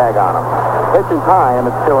put the tag on him. Pitch is high, and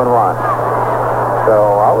it's 2-1. So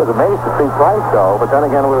I was amazed to see Price go, but then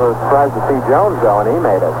again we were surprised to see Jones go, and he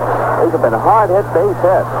made it. These have been hard hit base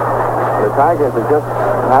hits. The Tigers have just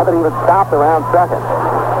haven't even stopped around second.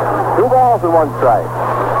 2 balls and 1 strike.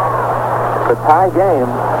 It's a tie game.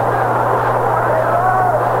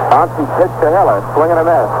 Bouncy pitch to Hiller, swing and a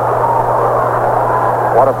miss.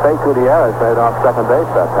 What a fake Gutierrez made off second base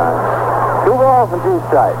that time. 2 balls and 2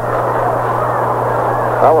 strikes.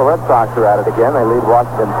 Well, the Red Sox are at it again. They lead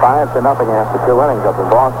Washington 5-0 after 2 innings up in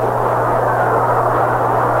Boston.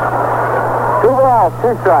 2 balls,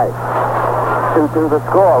 2 strikes. 2-2 the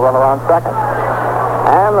score, runner on second.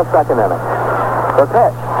 And the second inning. The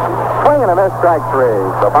pitch. Swing and a miss, strike 3.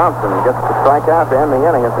 So Bonson gets the strikeout to end the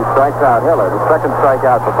inning as he strikes out Hiller. The second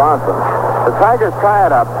strikeout for Bonson. The Tigers tie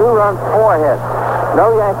it up. 2 runs, 4 hits.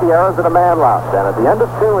 No Yankee errors and a man left. And at the end of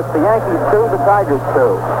 2, it's the Yankees 2, the Tigers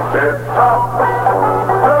 2.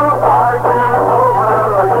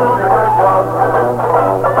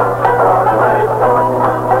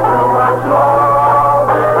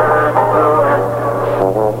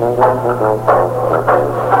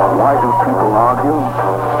 Why do people argue?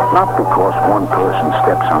 Not because one person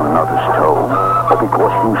steps on another's toe, or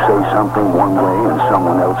because you say something one way and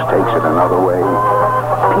someone else takes it another way.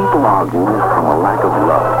 People argue from a lack of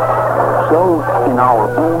love. So, in our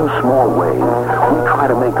own small way, we try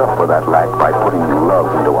to make up for that lack by putting love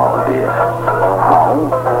into our beer. How?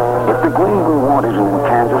 If the grain we want isn't in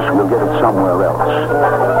Kansas, we'll get it somewhere else.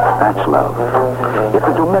 That's love. If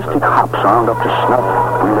the domestic hops aren't up to snuff,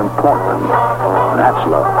 we'll import them. That's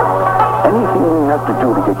love. Anything we have to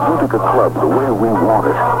do to get Utica Club the way we want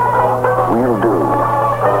it, we'll do.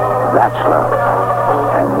 That's love.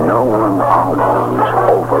 And no one argues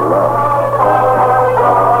over love.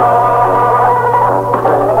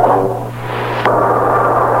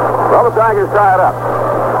 Well, the Tigers tie it up.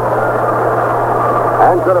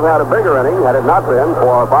 And could have had a bigger inning had it not been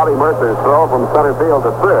for Bobby Mercer's throw from center field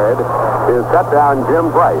to third. His cut down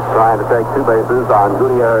Jim Price trying to take 2 bases on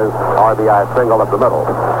Gutierrez's RBI single up the middle.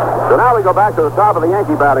 So now we go back to the top of the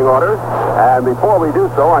Yankee batting order. And before we do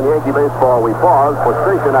so on Yankee baseball, we pause for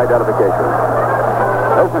station identification.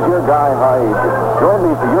 This is your guy, Hyde. Join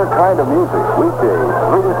me for your kind of music, weekdays,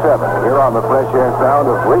 3 to 7, here on the fresh air sound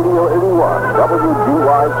of Radio 81,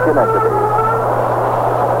 WGY Schenectady.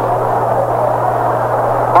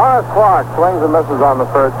 Horace Clark swings and misses on the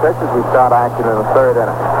first pitch as we start action in the third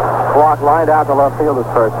inning. Clark lined out to left field his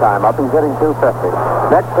first time up. He's hitting 250.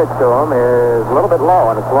 Next pitch to him is a little bit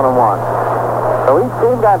low, and it's 1-1. So each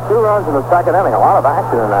team got 2 runs in the second inning. A lot of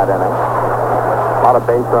action in that inning. A lot of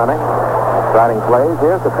base running. Exciting plays.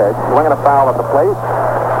 Here's the pitch. Swinging a foul at the plate.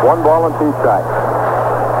 1 ball and 2 strikes.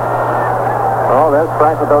 Oh, there's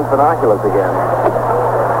Frank with those binoculars again.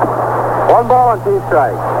 1 ball and 2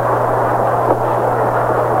 strikes.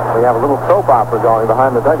 We have a little soap opera going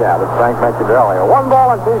behind the dugout, as Frank mentioned earlier. 1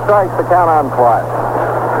 ball and 2 strikes to count on Clark.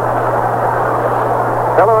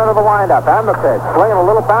 Hiller into the windup and the pitch. Swinging a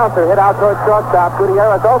little bouncer, hit out towards shortstop.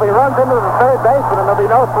 Gutierrez over. He runs into the third baseman, and there'll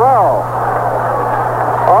be no throw.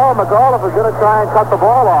 Oh, McAuliffe was going to try and cut the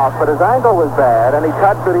ball off, but his angle was bad, and he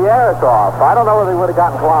cut Gutierrez off. I don't know whether he would have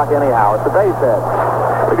gotten Clark anyhow. It's a base hit.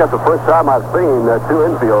 I think that's the first time I've seen 2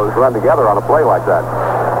 infielders run together on a play like that.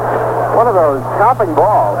 One of those chopping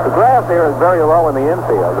balls. The grass here is very low in the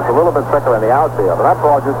infield. It's a little bit thicker in the outfield. And that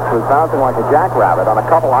ball just was bouncing like a jackrabbit on a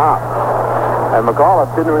couple hops. And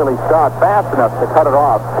McAuliffe didn't really start fast enough to cut it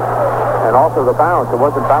off. And also the bounce. It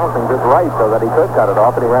wasn't bouncing just right so that he could cut it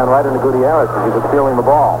off. And he ran right into Gutierrez as he was stealing the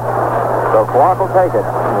ball. So Clark will take it.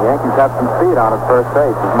 And the Yankees have some speed on at first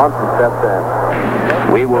base as Munson steps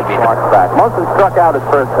in. We will be Clark's back. Munson struck out his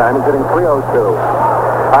first time. He's hitting 302.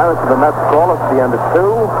 Pirates of the Mets scoreless at the end of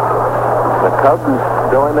 2. The Cubs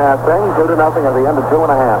doing their thing, 2-0 at the end of 2.5.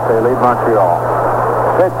 They lead Montreal.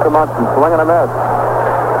 Pitch to Munson, swing and a miss.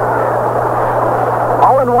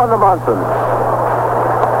 0-1 to Munson.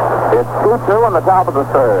 It's 2-2 on the top of the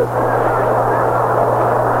third.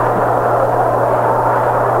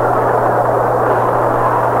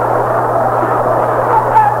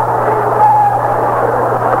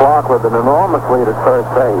 Clark with an enormous lead at first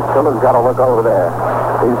base. Hiller's got to look over there.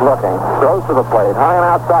 He's looking. Throws to the plate. High and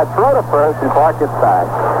outside. Throw to first, and Clark gets back.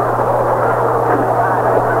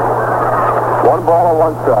 1 ball and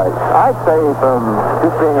 1 strike. I'd say from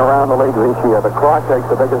just being around the league this year, that Clark takes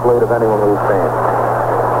the biggest lead of anyone we've seen.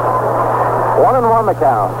 1-1 the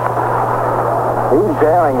count. He's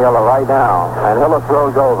daring Hiller right now, and Hiller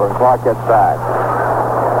throws over, and Clark gets back.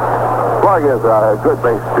 Clark is a good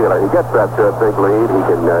base stealer. He gets that big lead. He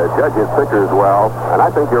can judge his pitchers well. And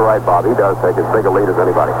I think you're right, Bob. He does take as big a lead as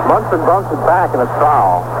anybody. Munson bumps it back, and it's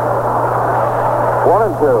foul.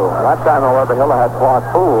 1-2. That time, however, Hiller had Clark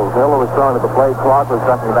fooled. Hiller was throwing to the plate. Clark was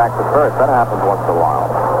ducking back to first. That happens once in a while.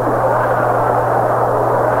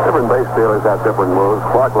 Different base stealers have different moves.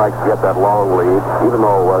 Clark likes to get that long lead, even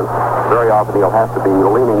though very often he'll have to be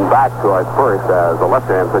leaning back towards first as a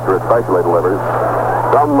left-hand pitcher especially delivers.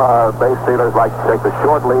 Some base stealers like to take the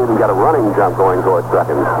short lead and get a running jump going towards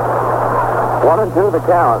second. 1-2 the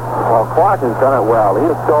count. Well, Clark has done it well. He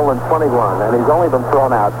has stolen 21, and he's only been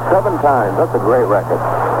thrown out 7 times. That's a great record.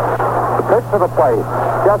 The pitch to the plate,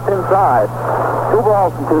 just inside. 2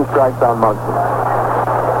 balls and 2 strikes on Munson.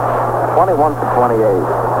 21 for 28.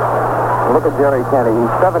 And look at Jerry Kennedy.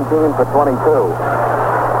 He's 17 for 22.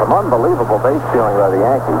 Some unbelievable base stealing by the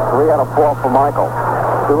Yankees. 3 out of 4 for Michael.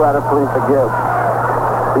 2 out of 3 for Gibbs.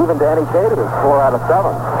 Even Danny Cater is 4 out of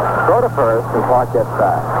 7. Throw to first, and Clark gets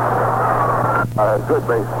back. A good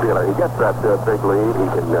base stealer. He gets that big lead. He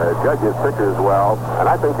can judge his pitchers well. And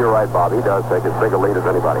I think you're right, Bob. He does take as big a lead as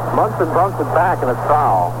anybody. Munson bumps it back, and it's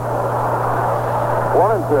foul.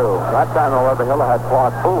 1-2. That time, however, Hiller had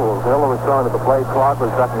Clark fooled. Hiller was throwing to the plate. Clark was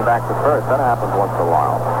ducking back to first. That happens once in a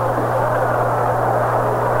while.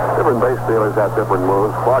 Different base stealers have different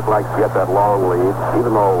moves. Clark likes to get that long lead,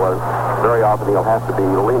 even though very often he'll have to be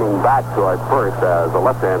leaning back towards first as a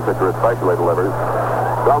left-hand pitcher especially delivers.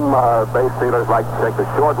 Some base stealers like to take the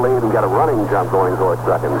short lead and get a running jump going towards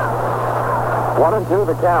second. 1-2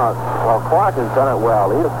 the count. Well, Clark has done it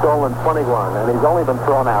well. He has stolen 21, and he's only been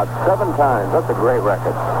thrown out 7 times. That's a great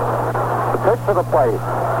record. The pitch to the plate,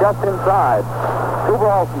 just inside. 2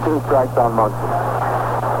 balls and 2 strikes on Munson.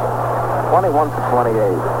 21 for 28.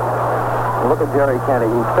 And look at Jerry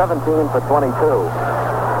Kennedy. He's 17 for 22.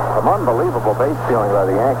 Some unbelievable base stealing by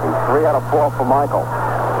the Yankees. 3 out of 4 for Michael.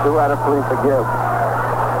 2 out of 3 for Gibbs.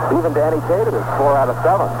 Even Danny Cater is 4 out of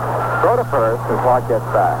 7. Throw to first, and Clark gets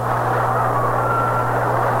back.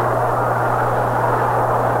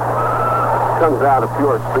 Comes down to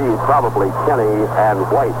pure speed. Probably Kenny and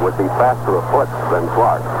White would be faster afoot than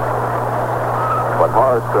Clark. But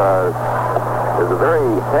Horace is a very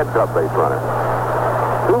heads-up base runner.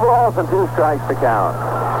 2 balls and 2 strikes to count.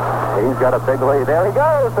 He's got a big lead. There he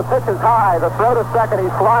goes. The pitch is high. The throw to second. He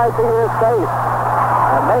slides to his base.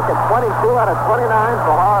 And make it 22 out of 29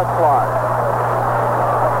 for Horace Clark.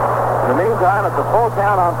 In the meantime, it's a full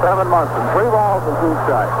count on 7 Munson. 3 balls and 2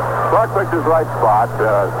 strikes. Clark picked his right spot.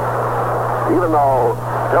 Even though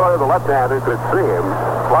Hiller, the left-hander, could see him,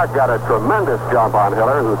 Clark got a tremendous jump on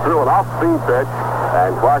Hiller, who threw an off-speed pitch,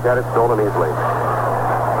 and Clark had it stolen easily.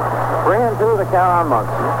 3-2 the count on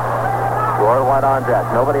Munson. Roy White on deck.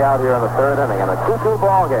 Nobody out here in the 3rd inning, and a 2-2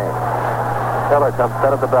 ball game. Hiller comes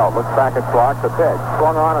set at the belt, looks back at Clark, the pitch,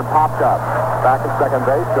 swung on and popped up. Back at second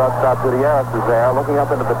base, shortstop Gutierrez is there, looking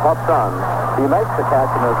up into the tough sun. He makes the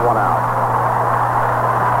catch, and there's 1 out.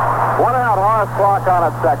 1 out, Horace Clark on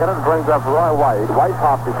at second, and brings up Roy White. White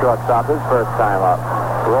popped to shortstop his first time up.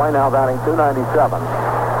 Roy now batting .297.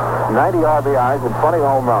 90 RBIs and 20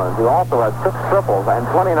 home runs. He also has 6 triples and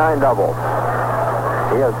 29 doubles.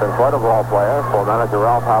 He has been quite a ball player for manager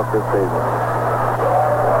Ralph House this season.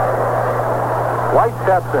 White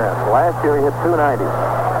steps in. Last year he hit .290.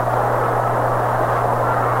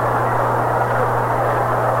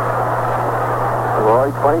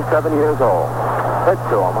 Roy, 27 years old. Pitch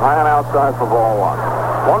to him. High and outside for ball 1.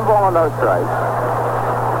 1 ball and no strikes.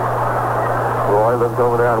 Roy lives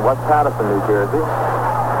over there in West Patterson, New Jersey.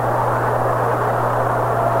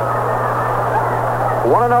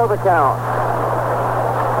 1-0 the count.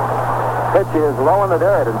 Pitch is low in the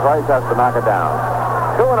dirt, and Price has to knock it down.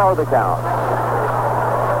 2-0 the count.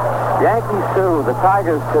 Yankees 2, the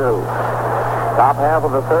Tigers 2. Top half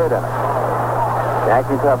of the 3rd inning.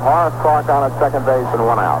 Yankees have Horace Clark on at second base and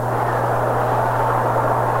 1 out.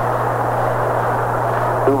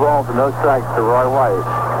 2 balls and no strikes to Roy White.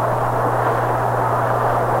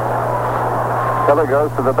 Hiller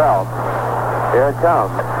goes to the belt. Here it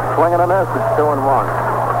comes. Swing and a miss. It's 2-1.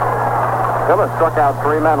 Hiller struck out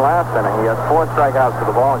 3 men last inning. He has 4 strikeouts for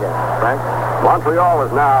the ball game. Frank? Montreal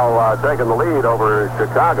has now taken the lead over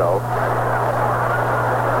Chicago.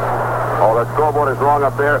 Oh, the scoreboard is wrong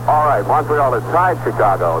up there. All right, Montreal has tied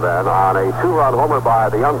Chicago then on a 2-run homer by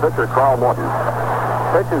the young pitcher, Carl Morton.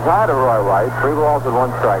 Pitch is high to Roy White. 3 balls and 1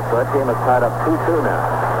 strike. So that game is tied up 2-2 now.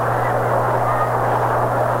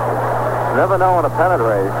 Never know in a pennant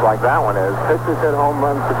race like that one is. Pitchers hit home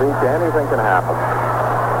runs to beat you. Anything can happen.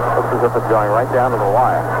 Looks as if it's going right down to the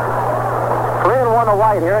wire. 3-1 to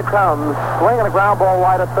White. Here it comes. Swinging a ground ball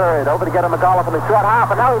wide at third. Over to get a McAuliffe in the short half.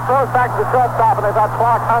 And now he throws back to the shortstop. And they've got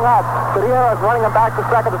Clark hung up. Gutierrez running him back to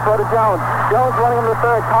second to throw to Jones. Jones running him to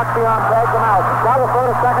third. Cox beyond, drags him out. Now the throw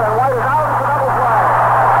to second. And White is out. It's a double play.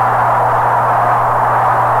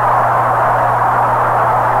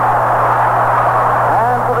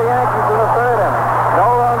 And for the Yankees in the third inning. No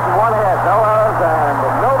runs, 1 hit. No errors, and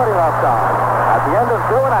nobody left on. At the end of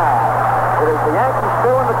 2 1/2. It is the Yankees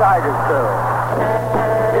 2 and the Tigers 2.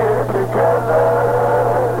 Get together,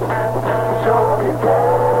 show me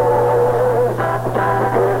care.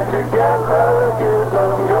 Get together, give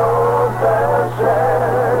them your best share.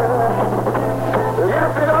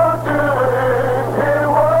 If you don't do it, it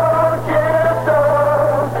won't get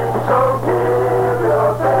done. So give your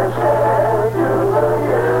best share to the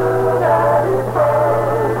United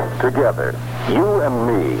Front. Together, you and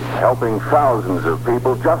me, helping thousands of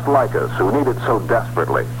people just like us who need it so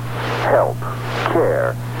desperately. Help,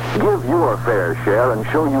 care, give your fair share and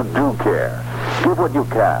show you do care. Give what you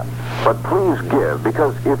can, but please give,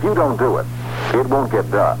 because if you don't do it, it won't get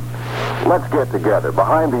done. Let's get together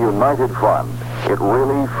behind the United Fund. It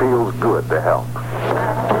really feels good to help.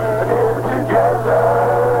 Get together,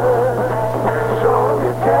 show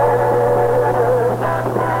you care.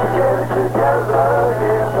 Get together,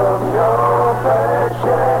 give them your fair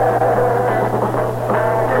share.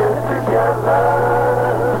 Get together,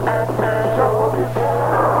 show you care.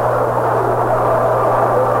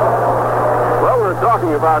 Well, we're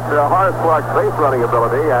talking about Horace Clark's base running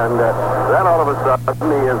ability, and then all of a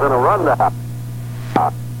sudden he is in a rundown.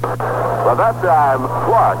 But that time,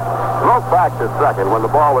 Clark broke back to second when the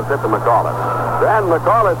ball was hit to McAuliffe. Then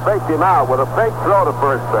McAuliffe faked him out with a fake throw to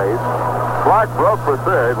first base. Clark broke for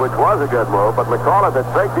third, which was a good move, but McAuliffe had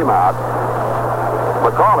faked him out.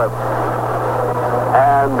 McAuliffe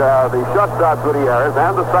and the shortstop Gutierrez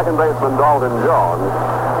and the second baseman Dalton Jones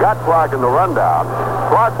got Clark in the rundown.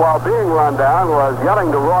 Clark, while being run down, was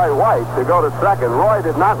yelling to Roy White to go to second. Roy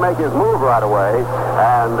did not make his move right away,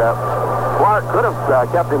 and Clark could have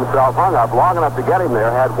kept himself hung up long enough to get him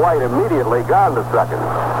there had White immediately gone to second.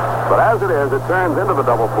 But as it is, it turns into the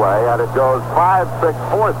double play, and it goes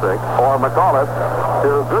 5-6-4-6 for McAuliffe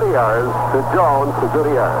to Gutierrez to Jones to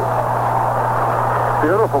Gutierrez.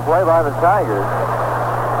 Beautiful play by the Tigers.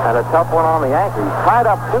 And a tough one on the Yankees. Tied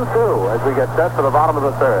up 2-2 as we get set for the bottom of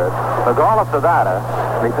the third. McAuliffe to batter,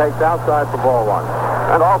 and he takes outside for ball 1.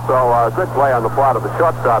 And also a good play on the part of the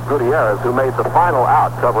shortstop Gutierrez, who made the final out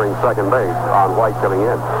covering second base on White coming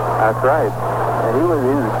in. That's right. And he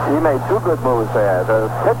made 2 good moves there. The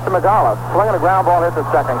pitch to McAuliffe, swinging a ground ball hit to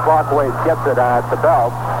second. Clark waits, gets it at the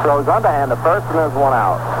belt, throws underhand to first, and there's 1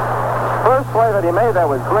 out. First play that he made there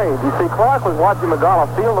was great. You see, Clark was watching McAuliffe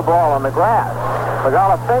field the ball on the grass.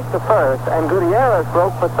 McAuliffe faked to first, and Gutierrez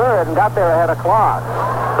broke for third and got there ahead of Clark.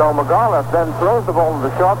 So McAuliffe then throws the ball to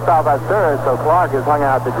the shortstop at third, so Clark is hung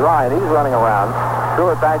out to dry, and he's running around.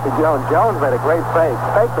 Threw it back to Jones. Jones made a great fake.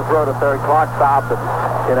 Faked the throw to third. Clark stopped, and,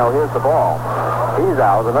 here's the ball. He's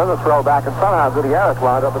out. Another throw back, and somehow Gutierrez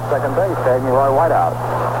wound up at second base, taking Roy White out.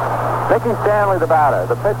 Mickey Stanley, the batter.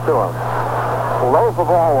 The pitch to him. Low for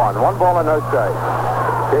ball 1. 1 ball and no strike.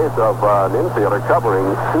 Case of an infielder covering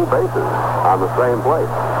 2 bases on the same place.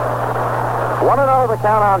 1-0 the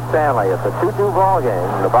count on Stanley. It's a 2-2 ball game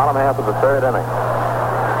in the bottom half of the third inning.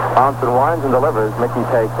 Thompson winds and delivers. Mickey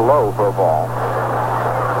takes low for a ball.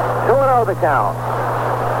 2-0 the count.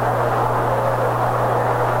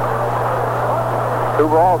 2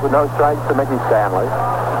 balls with no strikes to Mickey Stanley.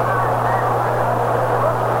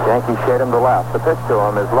 Yankees shade him to left. The pitch to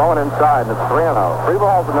him is low and inside, and it's 3-0. 3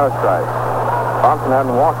 balls with no strikes. Thompson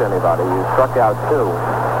hadn't walked anybody. He struck out 2.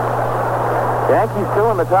 Yankees 2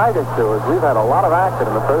 and the Tigers 2, as we've had a lot of action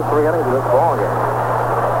in the first 3 innings of this ball game.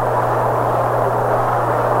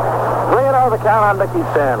 3-0 the count on Mickey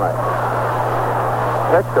Stanley.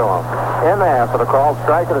 Pitch to him. In there for the called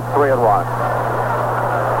strike, and it's 3-1.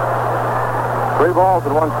 3 balls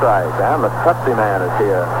and 1 strike, and the Pepsi man is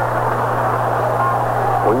here.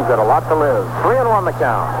 We've got a lot to live. 3-1 the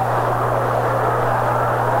count.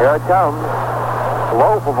 Here it comes.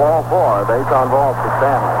 Low for ball 4. Base on balls for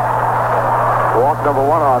Stanley. Walk number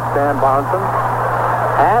 1 off Stan Bonson.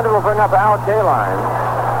 And it'll bring up Al Kaline,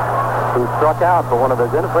 who struck out for one of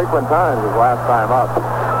his infrequent times his last time up.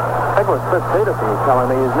 think it was Chris Peterson was telling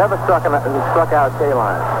me he's never struck out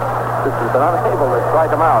K-Line. This has been unable to strike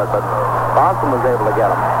him out, but Bonson was able to get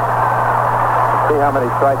him. See how many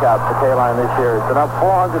strikeouts for K-Line this year. He's been up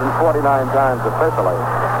 449 times officially.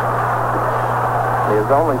 He has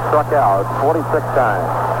only struck out 46 times.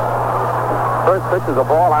 First pitch is a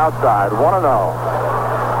ball outside, 1-0.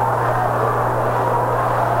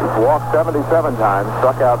 He's walked 77 times,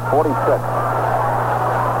 struck out 46.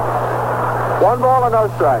 1 ball and no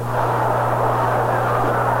strike.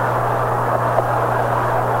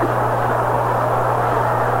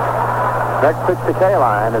 Next pitch to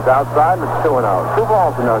K-Line is outside, and it's 2-0. 2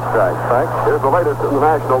 balls and no strikes, Frank. Here's the latest in the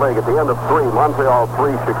National League. At the end of 3, Montreal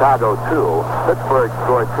 3, Chicago 2. Pittsburgh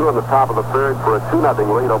scored 2 in the top of the third for a 2-0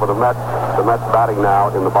 lead over the Mets. The Mets batting now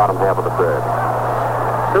in the bottom half of the third.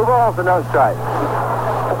 2 balls and no strikes.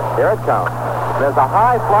 Here it comes. There's a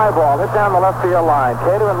high fly ball hit down the left field line.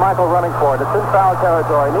 Cater and Michael running for it. It's in foul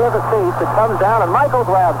territory. Near the seats, it comes down, and Michael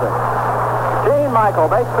grabs it. Gene Michael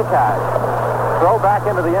makes the catch. Throw back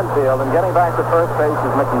into the infield, and getting back to first base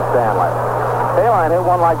is Mickey Stanley. K-Line hit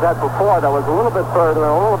one like that before that was a little bit further and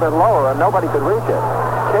a little bit lower, and nobody could reach it.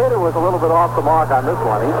 Cater was a little bit off the mark on this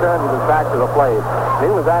one. He turned with his back to the plate. He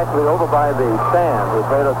was actually over by the stand, which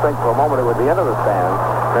made us think for a moment it would be into the stand.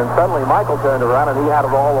 And suddenly Michael turned around, and he had it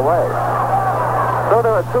all the way. So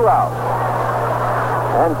there are 2 outs.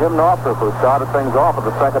 And Jim Northrup, who started things off in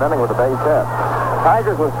the second inning with a base hit.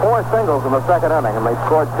 Tigers with 4 singles in the second inning, and they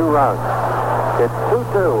scored 2 runs. It's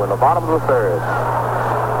 2-2 in the bottom of the third.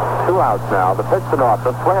 2 outs now. The pitch to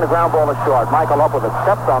Northrup. Swinging a ground ball to short. Michael up with it.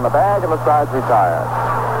 Steps on the bag, and the side's retired.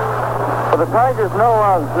 For the Tigers, no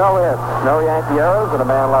runs, no hits, no Yankee errors, and a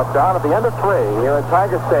man left on at the end of 3 here at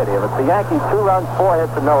Tiger Stadium. It's the Yankees, 2 runs, 4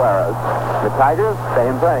 hits, and no errors. The Tigers,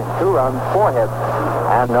 same thing. 2 runs, 4 hits,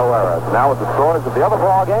 and no errors. Now with the scores of the other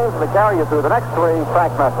ball games, and to carry you through the next 3,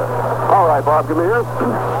 Frank Messer. All right, Bob, give me here.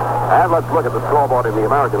 And let's look at the scoreboard in the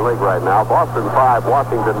American League right now. Boston 5,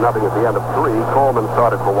 Washington nothing at the end of 3. Coleman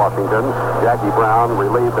started for Washington. Jackie Brown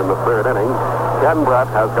relieved in the third inning. Ken Brett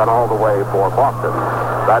has gone all the way for Boston.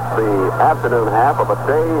 That's the afternoon half of a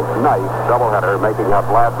day-night doubleheader, making up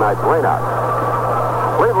last night's rainout.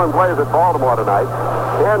 Cleveland plays at Baltimore tonight.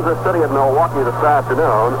 Kansas City and Milwaukee this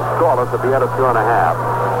afternoon. Scoreless at the end of 2.5.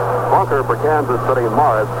 Bunker for Kansas City,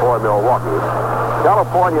 Morris for Milwaukee.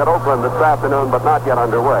 California at Oakland this afternoon, but not yet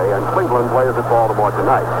underway, and Cleveland plays at Baltimore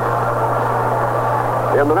tonight.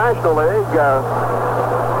 In the National League,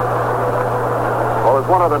 there's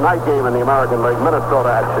one other night game in the American League,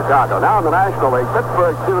 Minnesota at Chicago. Now in the National League,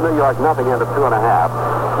 Pittsburgh 2, New York nothing, end of 2.5.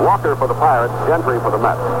 Walker for the Pirates, Gentry for the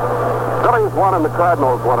Mets. Phillies 1 and the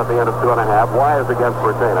Cardinals 1 at the end of 2.5. Wires against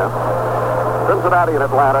Virginia. Cincinnati and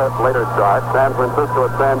Atlanta later start. San Francisco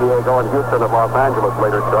at San Diego, and Houston at Los Angeles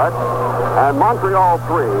later start. And Montreal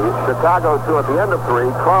 3, Chicago 2 at the end of 3.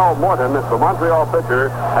 Carl Morton, the Montreal pitcher,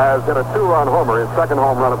 has hit a 2-run homer, his second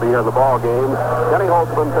home run of the year in the ball game. Kenny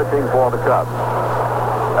Holtzman pitching for the Cubs.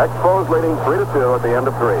 Expos leading 3-2 at the end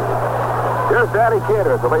of 3. Here's Danny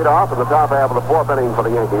Cater to lead off in the top half of the 4th inning for the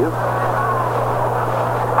Yankees.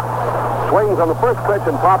 Swings on the first pitch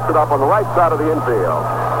and pops it up on the right side of the infield.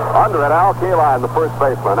 Under it, Al Kaline, the first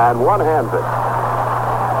baseman, and one-hands it.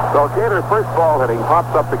 So Cater's first ball hitting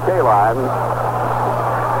pops up to Kaline.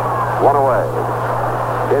 1 away.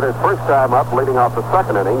 Cater's first time up, leading off the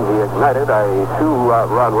second inning, he ignited a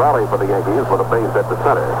 2-run rally for the Yankees with a base hit to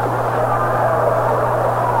center.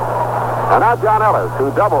 And now John Ellis, who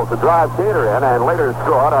doubled to drive Cater in and later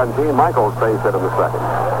scored on Gene Michael's base hit in the second.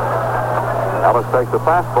 Ellis takes a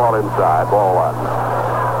fastball inside, ball 1.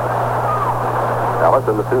 Ellis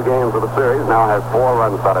in the 2 games of the series now has 4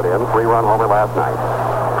 runs batted in, 3-run homer last night.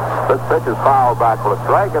 This pitch is fouled back for a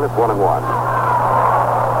strike, and it's 1-1.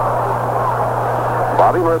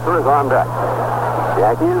 Bobby Mercer is on deck.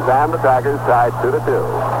 Yankees and the Tigers tied 2-2.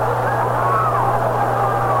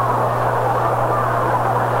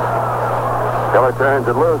 Keller turns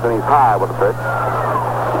it loose, and he's high with the pitch.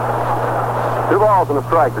 2 balls and a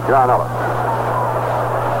strike to John Ellis.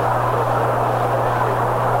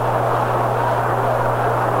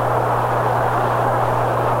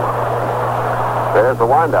 There's the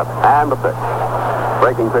windup and the pitch.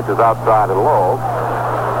 Breaking pitches outside and low.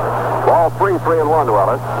 Ball 3-1 to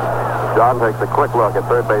Ellis. John takes a quick look at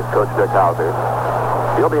third base coach Dick Hauser.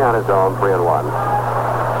 He'll be on his own, 3-1.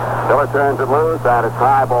 Miller turns it loose, and it's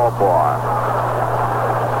high, ball 4.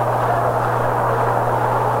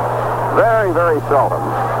 Very, very seldom,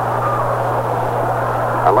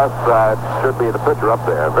 unless it should be the pitcher up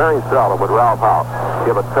there, very seldom would Ralph House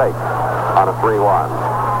give a take on a 3-1.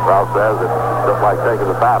 Ralph says it's just like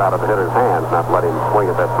taking the bat out of the hitter's hands, not let him swing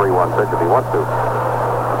at that 3-1 pitch if he wants to.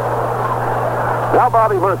 Now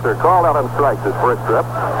Bobby Mercer called out on strikes his first trip.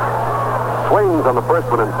 Swings on the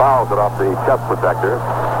first one and fouls it off the chest protector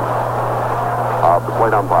of the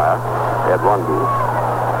plate umpire, Ed Runge.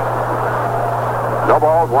 No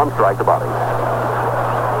balls, one strike to Bobby.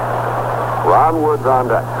 Ron Woods on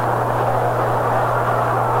deck.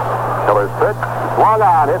 Hiller's pitch. Swung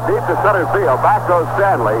on, hit deep to center field. Back goes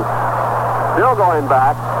Stanley. Still going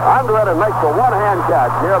back. Under it and makes a one-hand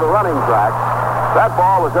catch near the running track. That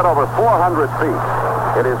ball was hit over 400 feet.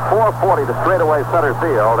 It is 440 to straightaway center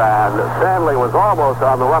field, and Stanley was almost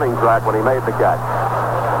on the running track when he made the catch.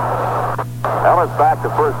 Ellis back to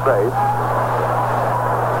first base.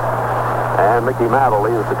 And Mickey Mantle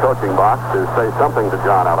leaves the coaching box to say something to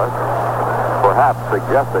John Ellis, perhaps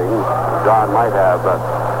suggesting John might have...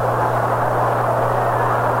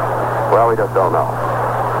 well, we just don't know.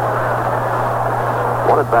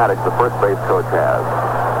 One advantage the first base coach has.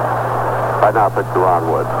 Right now, pitch to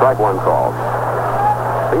Ron Woods. Strike one called.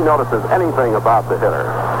 He notices anything about the hitter,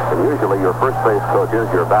 and usually your first base coach is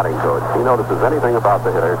your batting coach. He notices anything about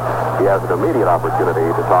the hitter, he has an immediate opportunity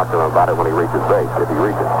to talk to him about it when he reaches base, if he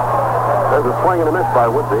reaches. There's a swing and a miss by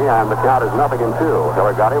Woodsy, and the count is 0-2.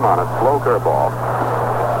 Hiller got him on a slow curveball.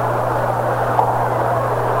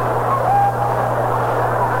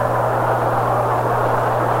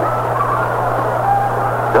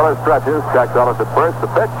 Hiller stretches, checks Ellis at first. The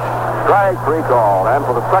pitch, strike three called, and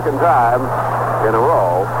for the second time in a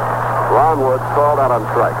row, Ron Woods called out on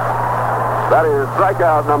strikes. That is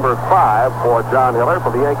strikeout number 5 for John Hiller.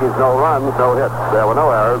 For the Yankees, no runs, no hits. There were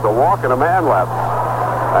no errors, a walk and a man left.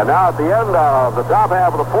 And now at the end of the top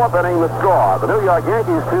half of the fourth inning, the score. The New York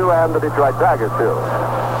Yankees 2 and the Detroit Tigers 2.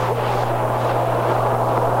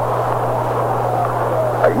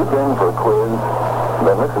 Are you game for a quiz?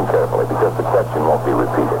 Then listen carefully because the question won't be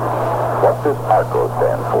repeated. What does ARCO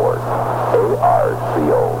stand for?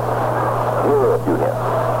 A-R-C-O. Here are a few hints.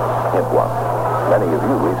 Hint 1. Many of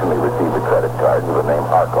you recently received a credit card with the name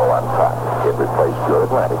ARCO on top. It replaced your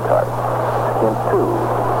Atlantic card. Hint 2.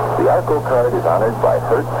 The ARCO card is honored by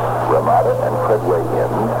Hertz, Ramada, and Treadway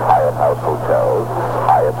Inns, Hyatt House Hotels,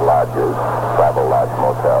 Hyatt Lodges, Travel Lodge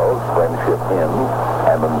Motels, Friendship Inns,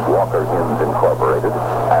 Hammond's Walker Inns Incorporated,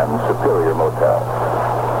 and Superior Motel.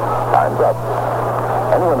 Time's up.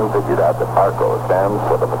 Anyone who figured out that ARCO stands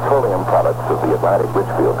for the petroleum products of the Atlantic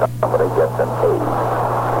Richfield Company gets an A.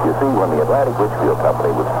 You see, when the Atlantic Richfield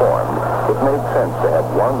Company was formed, it made sense to have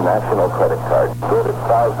one national credit card good at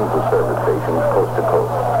thousands of service stations coast to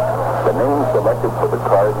coast. The name selected for the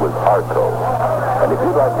card was ARCO. And if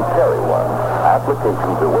you'd like to carry one,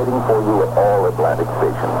 applications are waiting for you at all Atlantic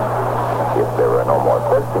stations. If there are no more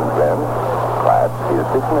questions, then class is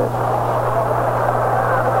dismissed.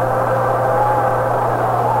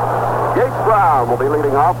 Gates Brown will be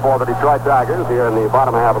leading off for the Detroit Tigers here in the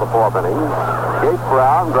bottom half of the fourth inning. Gates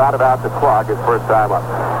Brown grounded out to Clark his first time up.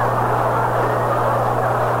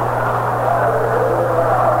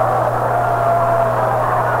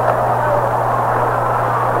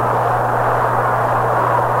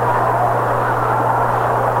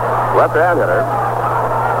 Left-hand hitter.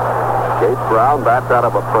 Gates Brown bats out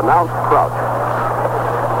of a pronounced crouch.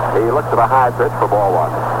 He looks at a high pitch for ball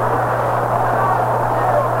one.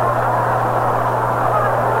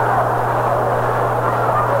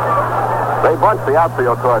 They bunch the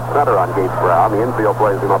outfield towards center on Gates Brown. The infield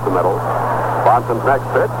plays him up the middle. Bonson's next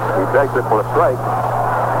pitch. He takes it for a strike.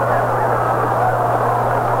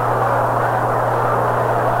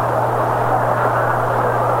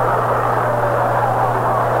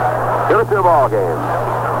 Here are 2 ball games.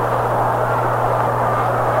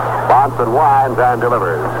 Bonson winds and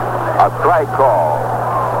delivers. A strike call.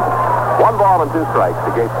 1 ball and 2 strikes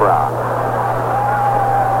to Gates Brown.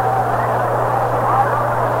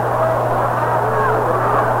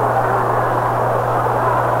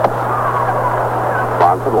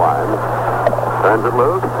 Bonson winds. Turns it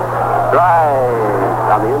loose.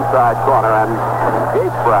 Strike on the inside corner, and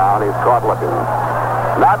Gates Brown is caught looking.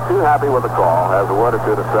 Not too happy with the call. Has a word or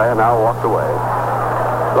two to say, and now walks away.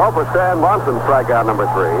 So for Stan Monson, strikeout number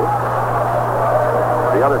 3.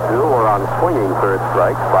 The other 2 were on swinging third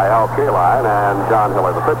strikes by Al Kaline and John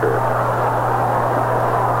Hiller, the pitcher.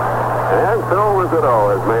 And Phil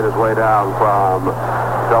Rizzuto has made his way down from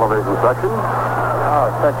television section.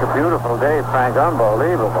 Oh, it's such a beautiful day, Frank.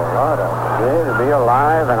 Unbelievable. What a day to be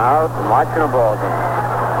alive and out and watching a ball game.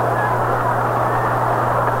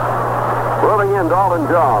 Moving in, Dalton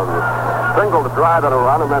Jones. Single to drive in a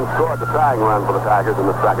run and then scored the tying run for the Tigers in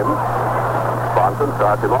the second. Bonson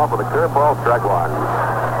starts him off with a curveball, strike 1.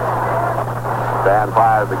 Stan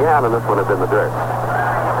fires again, and this one is in the dirt.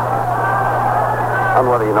 I don't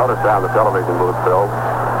know whether you noticed down the television booth, Phil,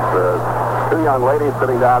 the two young ladies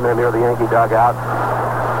sitting down there near the Yankee dugout,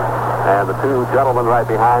 and the two gentlemen right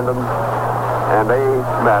behind them, and they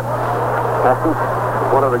met.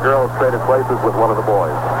 One of the girls traded places with one of the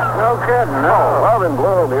boys. No kidding, no. Oh, love and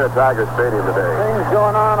bloom here at Tiger Stadium today. Things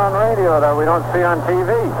going on radio that we don't see on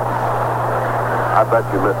TV. I bet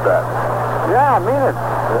you missed that. Yeah, I mean it.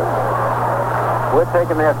 We're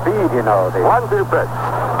taking their feed, you know. 1-2 pitch.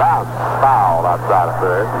 Bounce. Foul outside of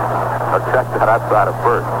third. Or check that outside of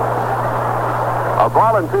first. A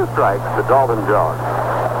ball and 2 strikes to Dalton Jones.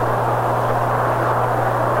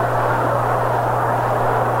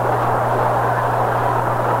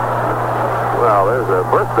 Well, there's a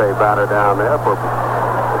birthday banner down there for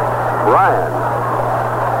Brian.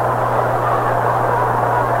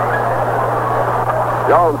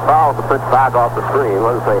 Jones fouls the pitch back off the screen.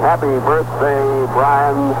 Let's say, happy birthday,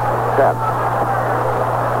 Brian 10th.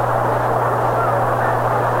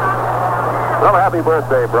 Well, happy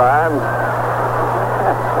birthday, Brian.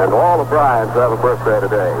 And all the Bryans have a birthday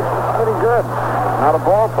today. Pretty good. Not a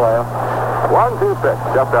ball player. 1-2 pitch,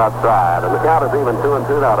 just outside. And the count is even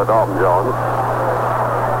 2-2 now to Dalton Jones.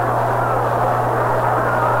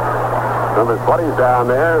 Number 20's down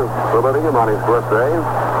there, saluting him on his birthday.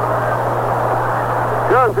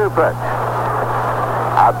 2-2 pitch.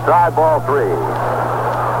 Outside, ball 3.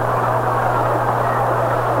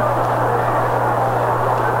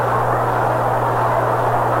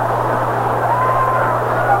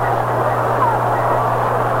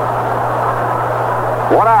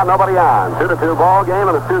 One out, nobody on. 2-2 ball game,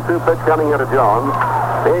 and a 2-2 pitch coming here to Jones.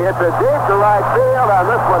 He hits it deep to right field, and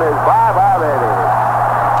this one is bye-bye, baby.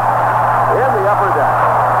 In the upper deck.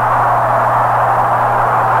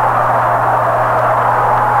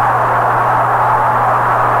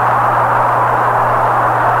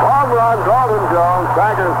 Long run, Dalton Jones.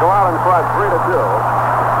 Tigers go out in front, 3-2.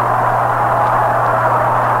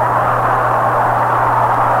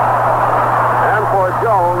 And for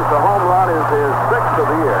Jones, the home run is his 6th of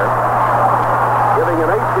the year, giving him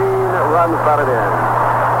 18 runs batted in.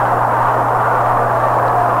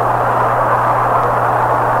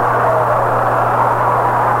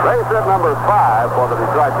 Base hit number 5 for the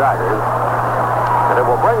Detroit Tigers, and it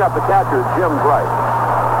will bring up the catcher, Jim Bright.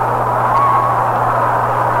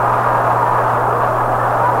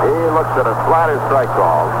 He looks at a slider strike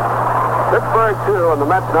call. Pittsburgh 2 and the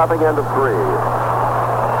Mets nothing, end of 3.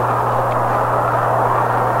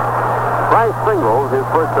 Frank singles his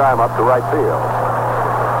first time up to right field.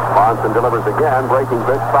 Monson delivers again, breaking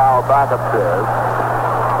pitch, foul back upstairs.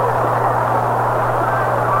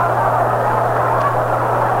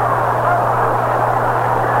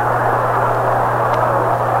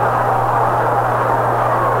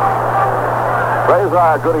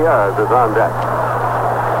 Cesar Gutierrez is on deck.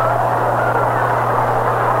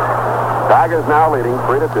 Tigers now leading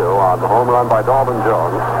 3-2 on the home run by Dalton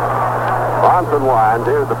Jones. Monson winds.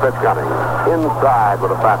 Here's the pitch coming. Inside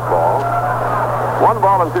with a fastball. 1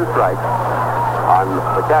 ball and 2 strikes on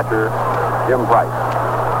the catcher, Jim Price.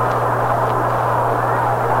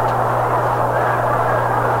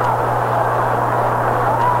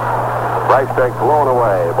 Price takes blown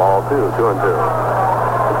away. Ball 2, 2-2.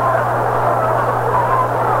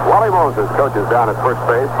 Wally Moses coaches down at first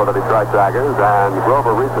base for the Detroit Tigers, and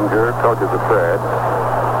Grover Riesinger coaches at third.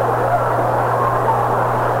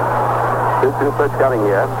 2-2 pitch coming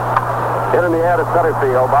here. Hit in the air to center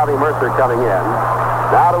field. Bobby Mercer coming in.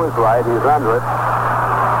 Now to his right. He's under it.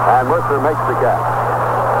 And Mercer makes the catch.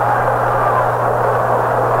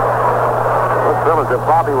 Looks as if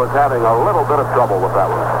Bobby was having a little bit of trouble with that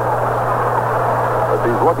one. But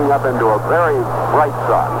he's looking up into a very bright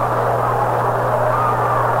sun.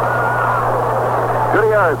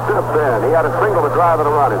 Gutierrez steps in. He had a single to drive and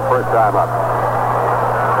a run his first time up.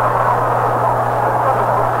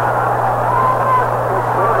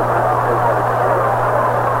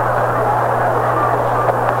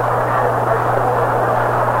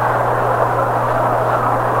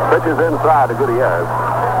 Pitches inside to Gutierrez.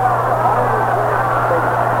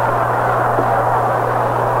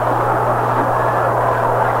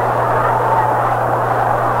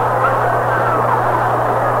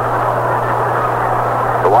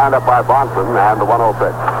 Wind up by Bonson and the 1-0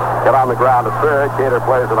 pitch. Get on the ground at third. Cater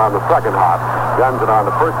plays it on the second hop. Guns it on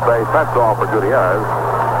the first base. That's all for Gutierrez.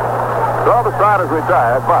 So the side is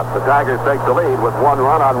retired, but the Tigers take the lead with 1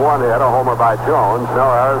 run on 1 hit. A homer by Jones. No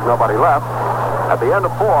errors, nobody left. At the end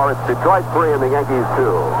of 4, it's Detroit 3 and the Yankees 2.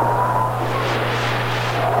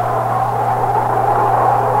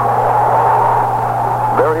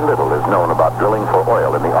 Very little is known about drilling for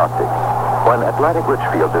oil in the Arctic. When Atlantic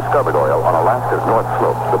Richfield discovered oil on Alaska's North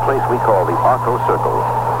Slopes, the place we call the Arco Circle,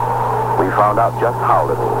 we found out just how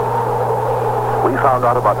little. We found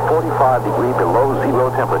out about 45-degree below zero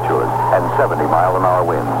temperatures and 70-mile-an-hour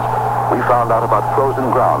winds. We found out about frozen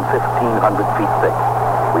ground 1,500 feet thick.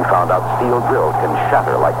 We found out steel drills can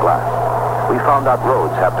shatter like glass. We found out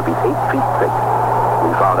roads have to be 8 feet thick.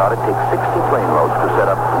 We found out it takes 60 plane loads to set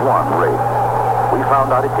up one rig. We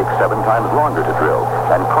found out it takes 7 times longer to drill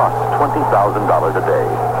and costs $20,000 a day.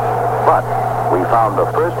 But we found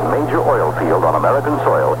the first major oil field on American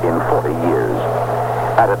soil in 40 years.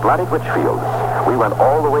 At Atlantic Richfield, we went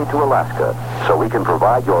all the way to Alaska so we can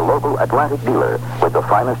provide your local Atlantic dealer with the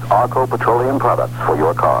finest Arco petroleum products for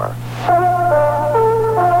your car.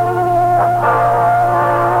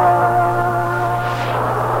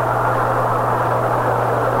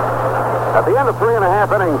 At the end of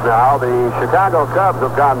 3.5 innings now, the Chicago Cubs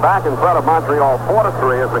have gone back in front of Montreal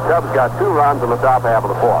 4-3 as the Cubs got 2 runs in the top half of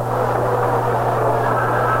the fourth.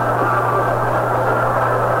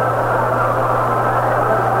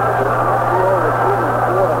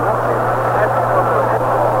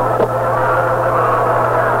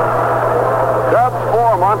 Cubs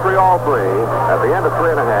 4, Montreal 3 at the end of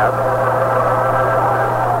 3.5.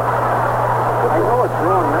 I know it's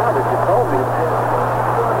wrong now that you told me.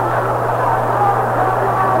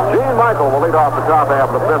 Michael will lead off the top half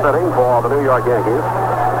of the 5th inning for the New York Yankees.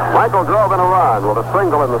 Michael drove in a run with a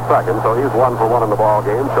single in the second, so he's 1 for 1 in the ball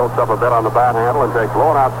game. Chokes up a bit on the bat handle and takes low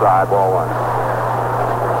and outside, ball 1.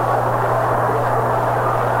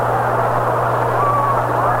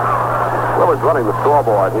 Whoever's running the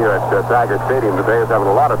scoreboard here at Tiger Stadium today is having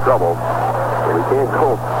a lot of trouble, and he can't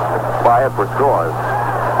go by it for scores.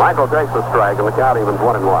 Michael takes the strike, and the count evens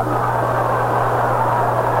 1-1.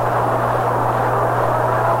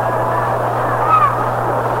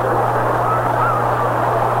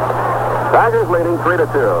 Tigers leading 3-2.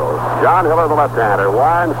 John Hiller, the left-hander,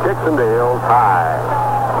 winds, kicks, and deals high.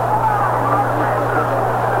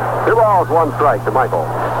 2 balls, 1 strike to Michael.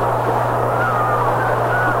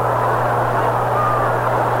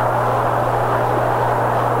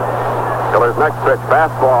 Hiller's next pitch,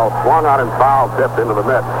 fastball, swung on and foul, tipped into the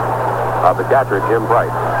mitt of the catcher, Jim Price.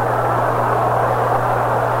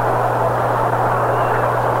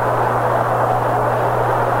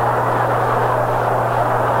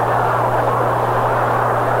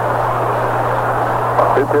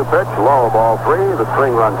 Two pitch, low, ball 3. The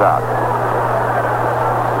string runs out.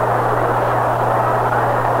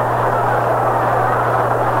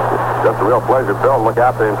 Just a real pleasure, Bill, to look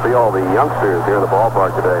out there and see all the youngsters here in the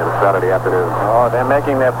ballpark today on a Saturday afternoon. Oh, they're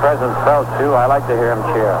making their presence felt, too. I like to hear them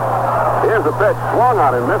cheer. Here's a pitch, swung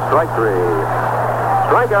on and missed, strike 3.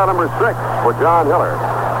 Strikeout number 6 for John Hiller.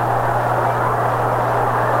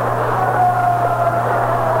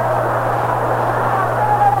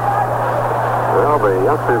 The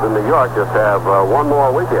youngsters in New York just have one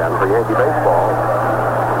more weekend for Yankee baseball.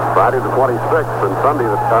 Saturday the 26th and Sunday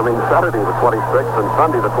the 26th and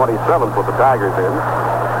Sunday the 27th with the Tigers in.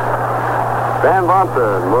 Dan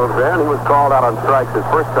Vonson moves in. He was called out on strikes his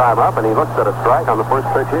first time up, and he looks at a strike on the first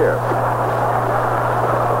pitch here.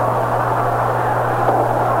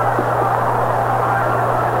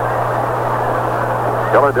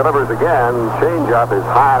 Hiller delivers again. Changeup is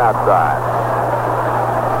high and outside.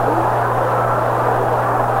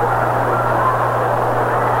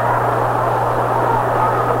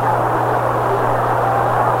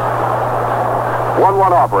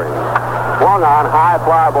 One offering. Swung on, high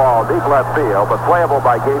fly ball, deep left field, but playable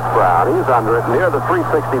by Gates Brown. He's under it near the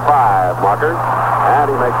 365 marker, and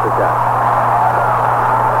he makes the catch.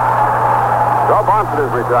 So Bonson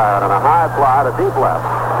is retired on a high fly to deep left.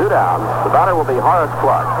 2 down. The batter will be Horace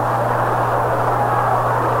Clark.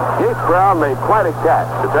 Gates Brown made quite a catch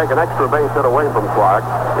to take an extra base hit away from Clark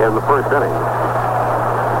in the first inning.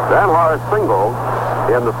 Then Horace singled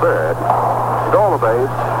in the 3rd, stole the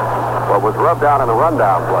base, but was rubbed out in a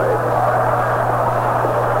rundown play.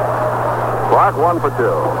 Clark 1 for 2.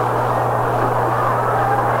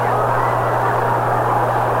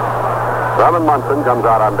 Thurman Munson comes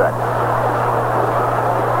out on deck.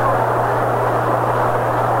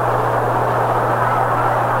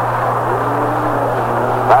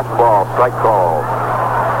 Fastball, strike call.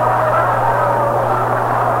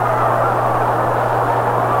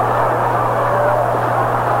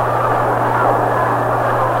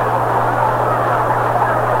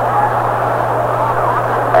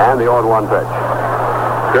 The 0-1 pitch.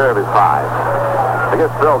 Curve is high. I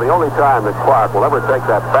guess, Bill, the only time that Clark will ever take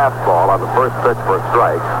that fastball on the first pitch for a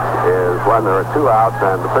strike is when there are 2 outs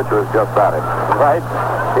and the pitcher is just batting. Right.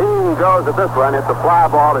 He goes at this one. It's a fly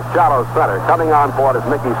ball to shallow center. Coming on for it is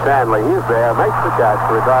Mickey Stanley. He's there, makes the catch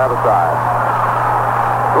to retire the side.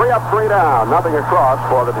 3 up, 3 down, nothing across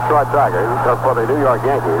for the Detroit Tigers, or for the New York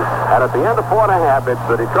Yankees. And at the end of 4.5, it's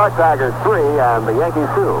the Detroit Tigers 3 and the Yankees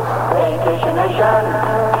 2. Vacation Nation,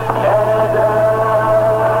 Canada.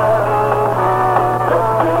 Look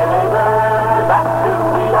to your neighbor, that's who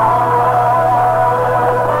we are.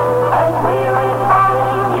 And we're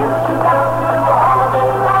inviting you to come to a holiday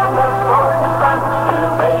land of sport and fun to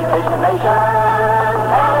Vacation Nation,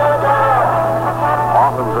 Canada.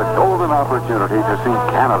 Autumn's a golden opportunity to see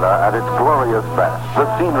Canada at its glorious best. The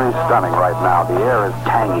scenery's stunning right now. The air is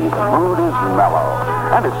tangy. The mood is mellow.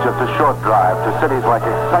 And it's just a short drive to cities like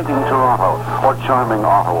exciting Toronto or charming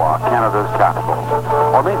Ottawa, Canada's capital.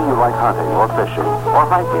 Or maybe you like hunting or fishing or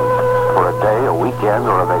hiking. For a day, a weekend,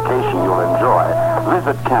 or a vacation you'll enjoy,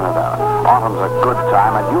 visit Canada. Autumn's a good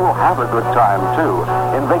time, and you'll have a good time, too,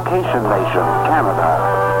 in Vacation Nation,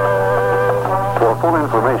 Canada. For full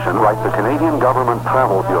information, write the Canadian Government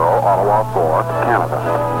Travel Bureau, Ottawa 4, Canada.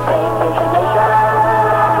 Vacation Nation,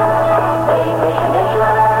 Vacation Nation, Canada.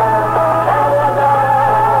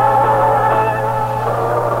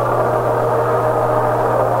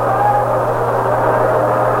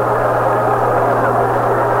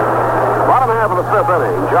 Bottom half of the 5th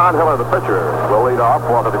inning, John Hiller, the pitcher, will lead off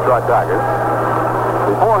for the Detroit Tigers.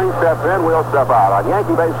 Before he steps in, we'll step out. On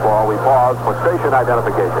Yankee Baseball, we pause for station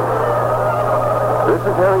identification. This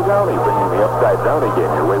is Harry Downey bringing the Upside Down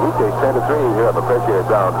game your way weekdays 10 to 3 here on the Fresh Air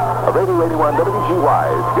Sound of 8081 WGY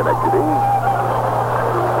Schenectady.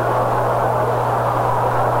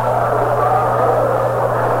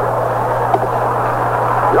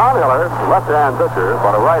 John Hiller, left-hand pitcher,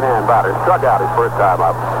 but a right-hand batter, struck out his first time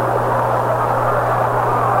up.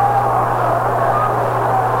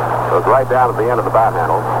 Goes right down at the end of the bat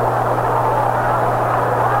handle.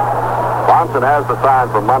 Bonson has the sign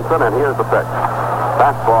from Munson, and here's the pitch.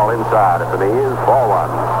 Fastball inside at the knees, ball 1.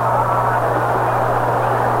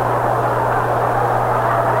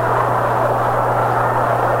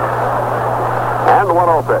 And the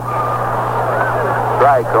 1-0 pitch.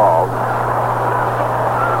 Strike called.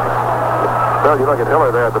 So you look at Hiller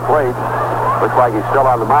there at the plate. Looks like he's still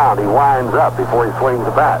on the mound. He winds up before he swings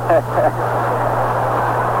the bat.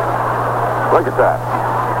 Look at that.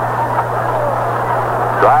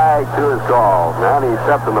 Strike 2 is called. And he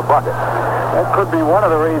steps in the bucket. That could be one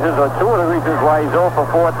of the reasons, or two of the reasons why he's 0 for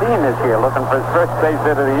 14 this year, looking for his first base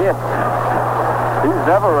hit of the year. He's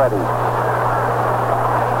never ready.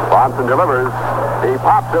 Bonson delivers. He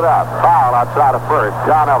pops it up. Foul outside of first.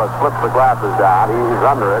 John Ellis flips the glasses down. He's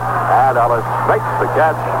under it. And Ellis makes the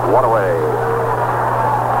catch. 1 away.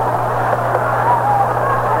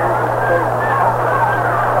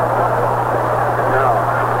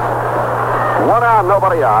 One out,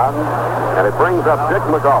 nobody on. And it brings up Dick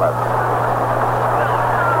McAuliffe.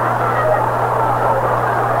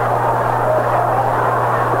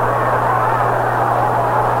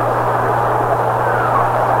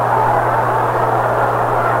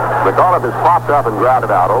 McAuliffe is popped up and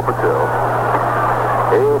grounded out, 0 for 2.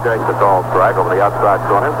 He takes the called strike over the outside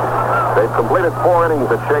corner. They've completed 4 innings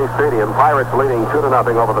at Shea Stadium. Pirates leading 2-0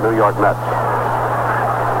 over the New York Mets.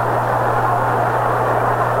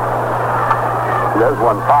 There's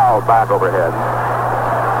one fouled back overhead.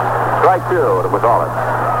 Strike 2 to McAuliffe.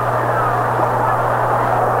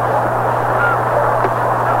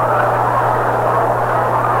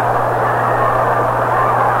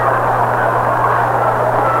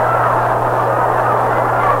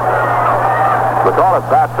 McAuliffe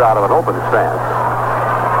bats out of an open stance.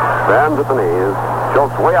 Bends at the knees.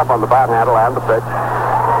 Jolts way up on the bat handle and the pitch.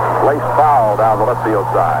 Placed foul down the left field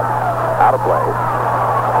side. Out of play.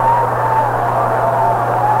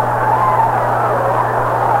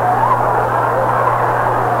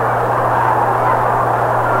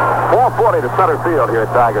 .440 to center field here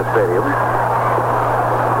at Tiger Stadium.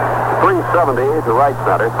 370 to right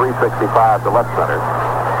center. 365 to left center.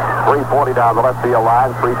 340 down the left field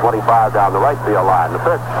line, 325 down the right field line. The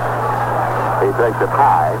pitch, he takes it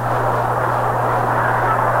high.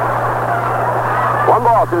 1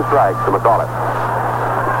 ball, 2 strikes to McAuliffe.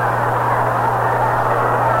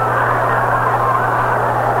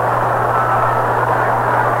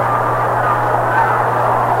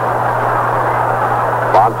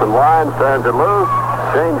 Bonson winds, turns it loose,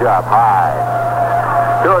 change up high.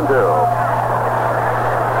 2-2.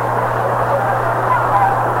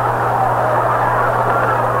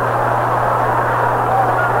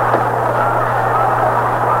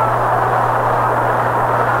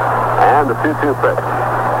 The 2-2 pitch.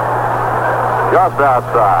 Just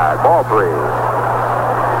outside. Ball 3.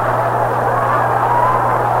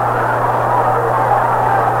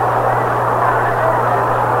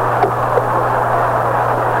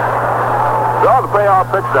 So the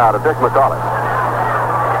payoff pitch now to Dick McCullough.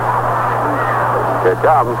 Here it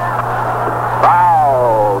comes.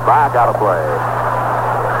 Foul. Back out of play.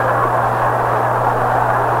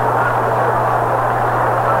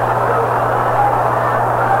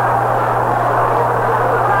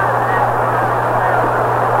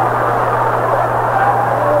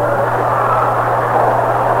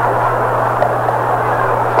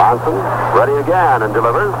 Ready again and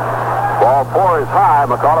delivers. Ball 4 is high.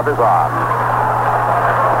 McAuliffe is on.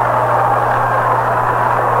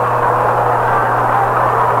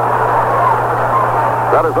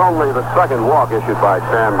 That is only the second walk issued by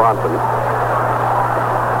Stan Bronson.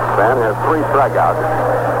 Stan has 3 strikeouts.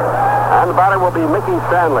 And the batter will be Mickey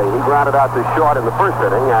Stanley. He grounded out to short in the first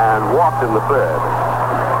inning and walked in the third.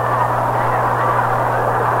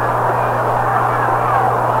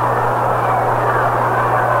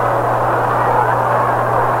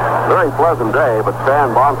 Very pleasant day, but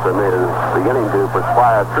Stan Bronson is beginning to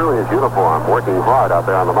perspire through his uniform, working hard out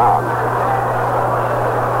there on the mound.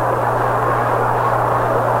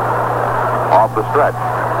 Off the stretch.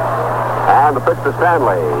 And the pitch to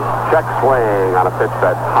Stanley. Check swing on a pitch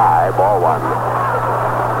that's high, ball 1.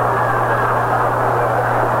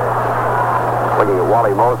 Looking at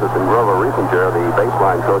Wally Moses and Grover Riesinger, the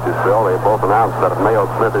baseline coaches, Phil, they both announced that if Mayo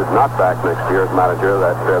Smith is not back next year as manager,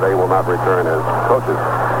 that they will not return as coaches.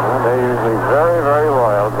 They're usually very, very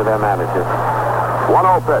loyal to their managers.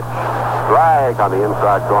 1-0 pitch. Strike on the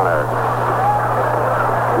inside corner.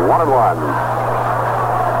 1-1.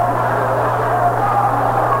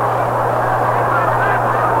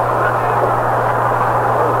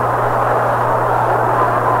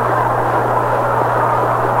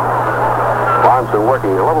 Bronson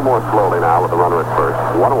working a little more slowly now with the runner at first.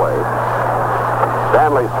 1 away.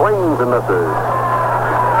 Stanley swings and misses.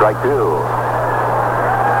 Strike 2.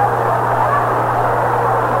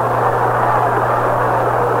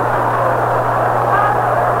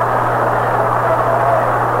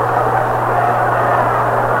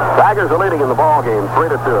 Tigers are leading in the ball game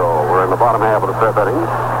 3-2. We're in the bottom half of the 5th inning.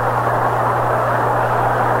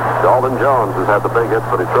 Dalton Jones has had the big hit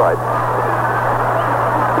for Detroit.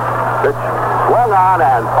 Pitch swung on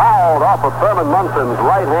and fouled off of Thurman Munson's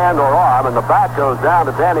right hand or arm, and the bat goes down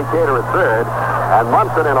to Danny Cater at third. And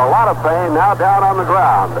Munson in a lot of pain, now down on the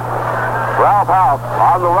ground. Ralph House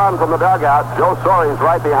on the run from the dugout. Joe Soary's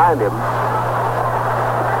right behind him.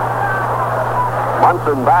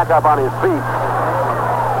 Munson back up on his feet.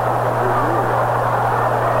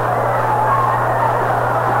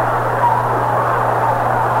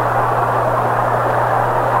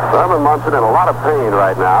 Thurman Munson in a lot of pain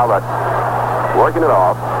right now, but working it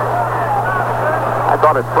off. I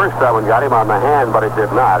thought at first that one got him on the hand, but it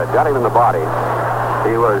did not. It got him in the body.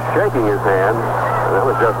 He was shaking his hand, and that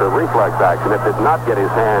was just a reflex action. It did not get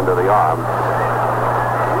his hand to the arm.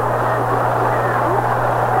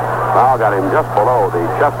 Foul got him just below the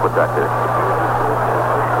chest protector.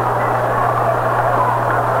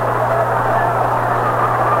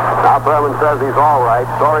 Now Thurman says he's all right.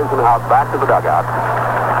 Sorensen out back to the dugout.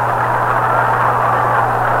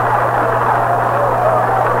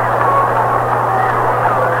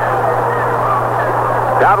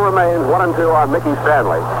 Count remains 1-2 on Mickey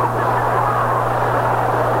Stanley.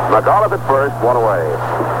 McAuliffe at first, 1 away.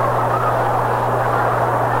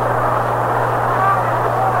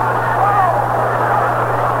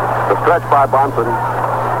 The stretch by Bonson.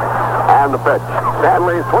 And the pitch.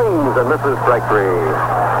 Stanley swings and misses strike 3.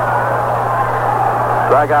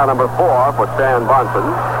 Strikeout number 4 for Stan Bonson.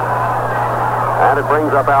 And it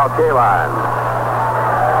brings up Al Kaline.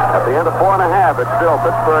 At the end of 4.5, it's still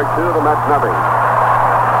Pittsburgh 2, the Mets nothing.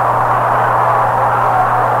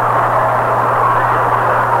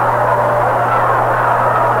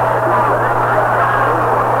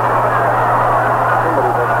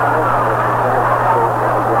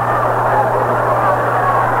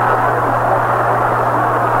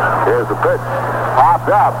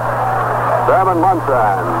 Up. Thurman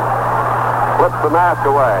Munson flips the mask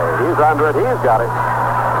away. He's under it. He's got it.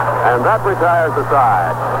 And that retires the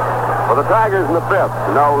side. For the Tigers in the 5th,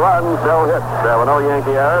 no runs, no hits. There were no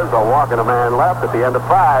Yankee errors, a walk and a man left. At the end of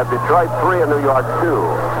 5, Detroit 3 and New York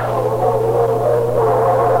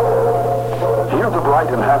 2. Hear the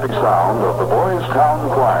bright and happy sound of the Boys Town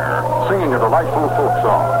Choir singing a delightful folk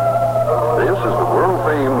song. This is the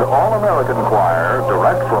world-famed All-American Choir,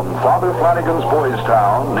 direct from Father Flanagan's Boys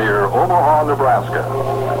Town near Omaha, Nebraska.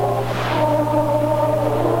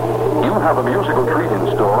 You have a musical treat in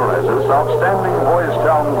store as this outstanding Boys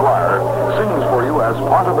Town Choir sings for you as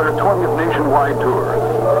part of their 20th nationwide tour.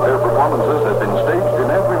 Their performances have been staged in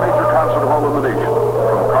every major concert hall in the nation,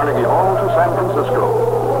 from Carnegie Hall to San Francisco.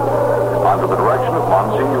 Under the direction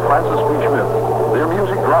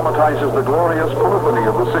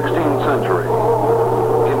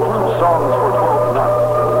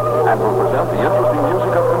present the interesting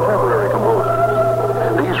music of contemporary composers.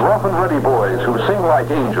 These rough and ready boys who sing like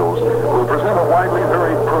angels will present a widely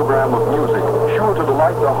varied program of music sure to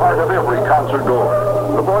delight the heart of every concert goer.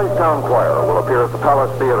 The Boys Town Choir will appear at the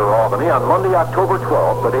Palace Theater, Albany on Monday, October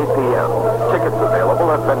 12th at 8 p.m. Tickets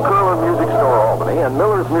available at Van Curlin Music Store, Albany, and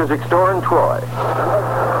Miller's Music Store in Troy.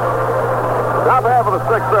 Top half of the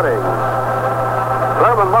sixth inning.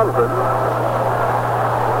 Thurman Munson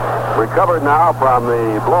recovered now from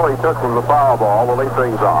the blow he took from the foul ball will lead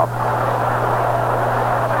things off.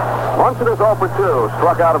 Munson is 0 for 2.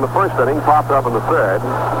 Struck out in the first inning, popped up in the third.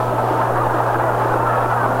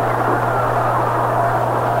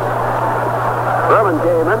 Thurman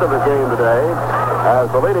came into the game today as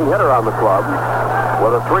the leading hitter on the club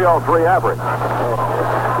with a 303 average.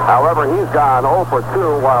 However, he's gone 0 for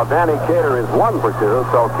 2 while Danny Cater is 1 for 2,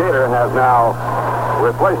 so Cater has now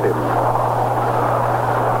replaced him.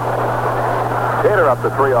 Cater up to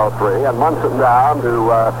 303 and Munson down to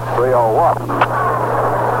 301.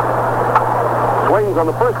 Swings on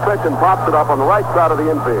the first pitch and pops it up on the right side of the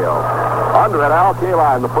infield. Under it, Al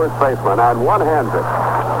Kaline, the first baseman, and one-hands it.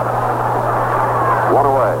 One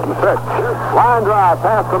away. The pitch. Line drive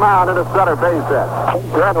past the mound into center, base hit.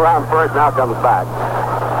 Turned around first, now comes back.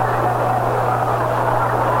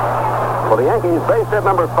 For the Yankees, base hit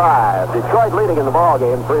number 5. Detroit leading in the ball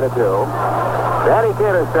game 3-2. Danny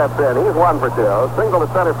Cater steps in. He's 1 for 2. Single to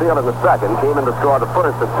center field in the second. Came in to score the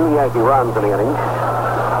first of 2 Yankee runs in the inning.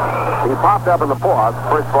 He popped up in the fourth.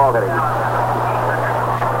 First ball hitting.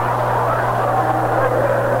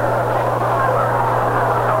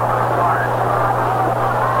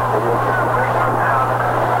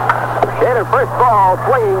 Cater, first ball,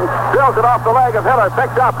 swings, drills it off the leg of Hiller,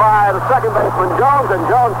 picked up by the second baseman Jones, and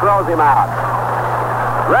Jones throws him out.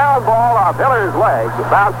 Ground ball off Hiller's leg,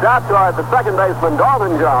 bounced out toward the second baseman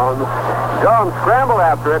Dalton Jones. Jones scrambled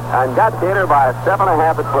after it and got Cater by a step and a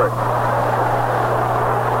half at first.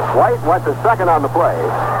 White went to second on the play.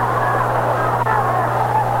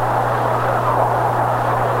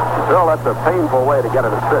 Bill, that's a painful way to get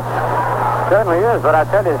an assist. Certainly is, but I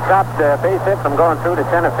tell you, it stopped base hit from going through to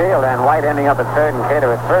center field, and White ending up at third and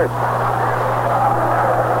Cater at first.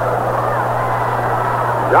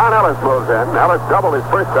 John Ellis moves in. Ellis doubled his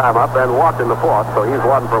first time up and walked in the fourth, so he's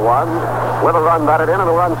 1 for 1. With a run batted in and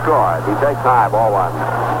a run scored. He takes high, ball 1.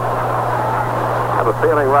 I have a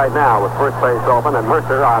feeling right now with first base open and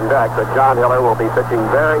Mercer on deck that John Hiller will be pitching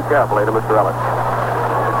very carefully to Mr. Ellis.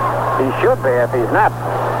 He should be if he's not.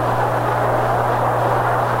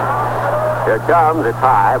 Here it comes. It's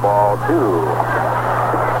high. Ball 2.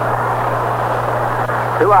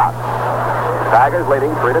 2 out. Tigers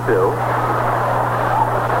leading 3-2.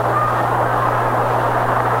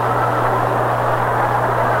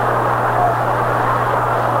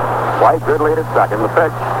 White good lead at second. The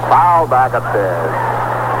pitch. Foul back upstairs.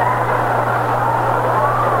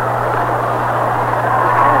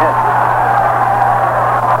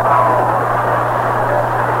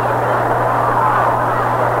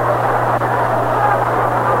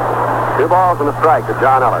 Two balls and a strike to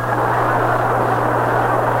John Ellis.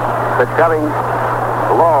 Pitch coming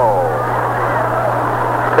low.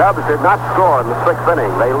 Cubs did not score in the sixth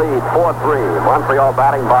inning. They lead 4-3. Montreal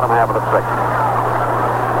batting bottom half of the sixth.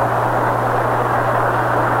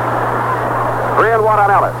 3-1 on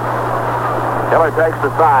Ellis. Hiller takes the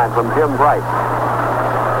sign from Jim Bright.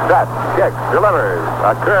 Set, kicks, delivers.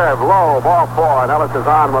 A curve, low, ball 4, and Ellis is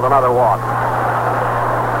on with another walk.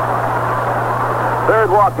 Third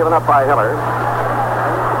walk given up by Hiller.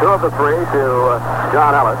 2 of the 3 to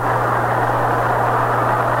John Ellis.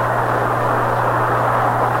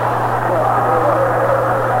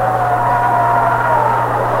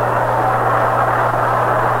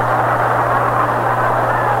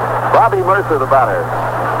 Bobby Mercer, the batter.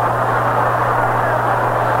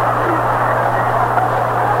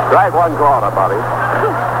 Strike 1 called up, Bobby.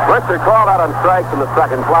 Mercer called out on strikes in the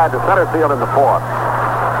second, flied to center field in the fourth.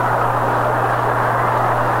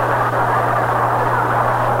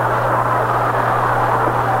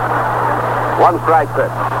 One strike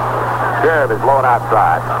pitch. Curve is blown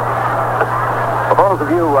outside. For those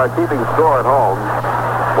of you keeping score at home,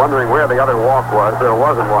 wondering where the other walk was, there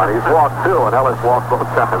wasn't one. He's walked 2, and Ellis walked both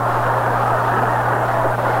times.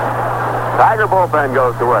 Tiger bullpen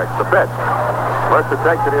goes to work. The pitch. Mercer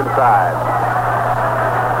takes it inside.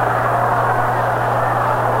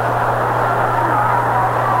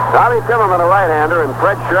 Tommy Timmerman, a right-hander, and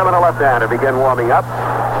Fred Sherman, a left-hander, begin warming up.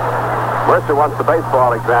 Mercer wants the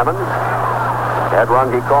baseball examined. Ed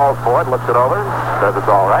Runge calls for it, looks it over, says it's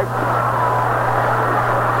all right.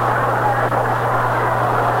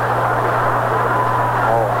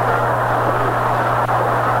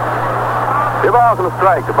 2 balls and a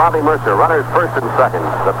strike to Bobby Mercer. Runners first and second.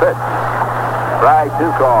 The pitch. Strike 2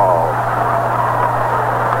 call.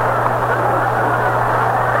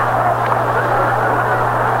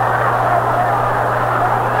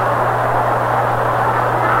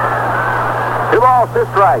 Two balls, 2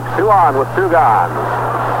 strikes. 2 on with 2 gone.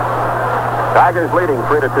 Tigers leading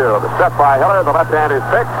 3-2. The set by Hiller. The left-hander's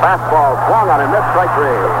pick. Fastball swung on him. Missed, strike 3.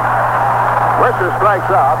 Mercer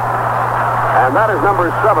strikes out. And that is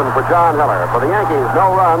number 7 for John Hiller. For the Yankees,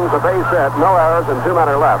 no runs, a base hit, no errors, and 2 men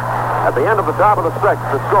are left. At the end of the top of the sixth,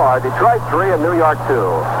 the score, Detroit 3 and New York 2.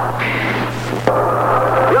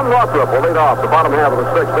 Jim Northrup will lead off the bottom half of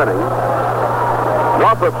the 6th inning.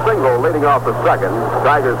 Northrup single leading off the second.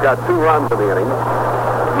 Tigers got 2 runs in the inning.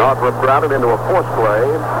 Northrup grounded into a force play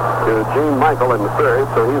to Gene Michael in the third,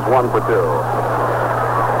 so he's 1 for 2.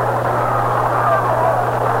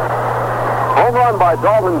 Home run by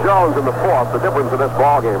Dalton Jones in the fourth, the difference in this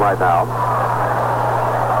ball game right now.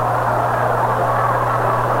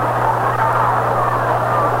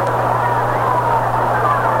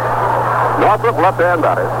 Northrup left-hand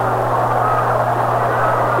batter.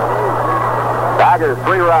 Tigers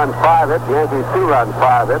 3 runs, 5 hits. Yankees 2 runs,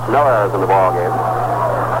 5 hits. No errors in the ball game.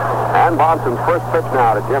 And Bonson's first pitch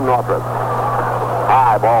now to Jim Northrup.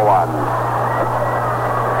 High, ball 1.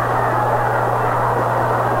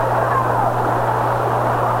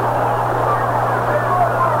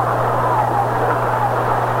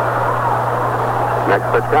 Next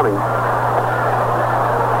pitch coming.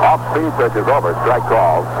 Off-speed pitch is over. Strike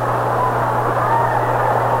called.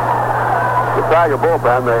 The Tiger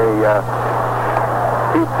bullpen, they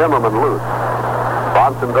keep Timmerman loose.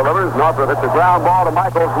 Bonson delivers. Northrup hits a ground ball to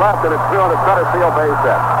Michael's left, and it's through on the center field base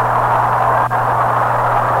hit.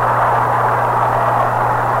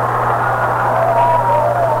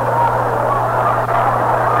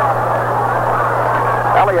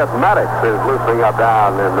 Elliot Maddox is loosening up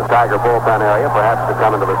down in the Tiger bullpen area, perhaps to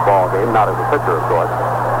come into this ball game, not as a pitcher, of course.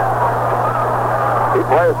 He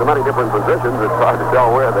plays so many different positions, it's hard to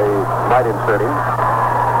tell where they might insert him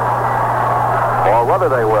or whether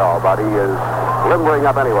they will, but he is limbering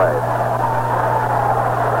up anyway.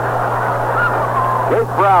 Gates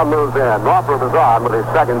Brown moves in. Northrup is on with his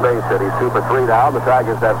second base hit. He's 2 for 3 down. The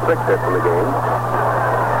Tigers have 6 hits in the game.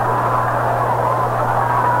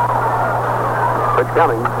 Pitch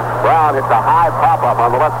coming. Brown hits a high pop-up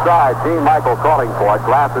on the left side. Gene Michael calling for it.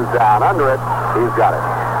 Glasses down. Under it. He's got it.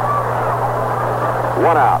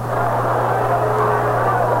 1 out.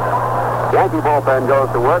 Yankee bullpen goes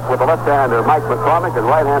to work with the left-hander Mike McCormick and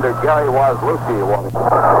right-hander Gary Wozlewski.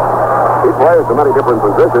 He plays so many different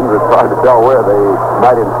positions, it's hard to tell where they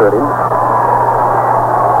might insert him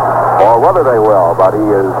or whether they will, but he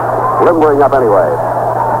is limbering up anyway.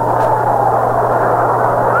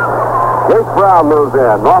 Gates Brown moves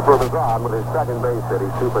in. Northrup is on with his second base hit.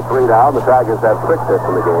 He's 2 for 3 down. The Tigers have 6 hits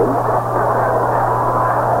in the game.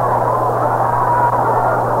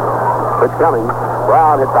 Pitch coming.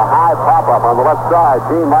 Brown hits a high pop-up on the left side.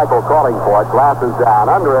 Gene Michael calling for it. Glasses down.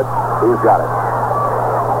 Under it. He's got it.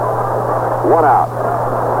 1 out.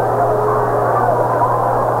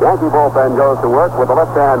 Yankee bullpen goes to work with the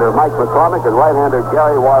left-hander Mike McCormick and right-hander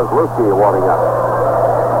Gary Wozlewski warming up.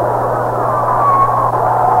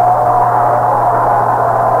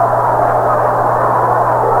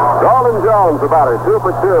 Dalton Jones, the batter, 2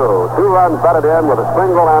 for 2. 2 runs batted in with a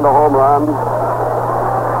single and a home run.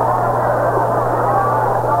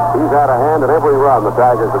 He's had a hand in every run the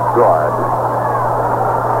Tigers have scored.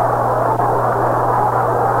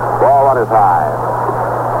 Ball 1 is high.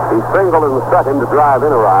 He singled in the second to drive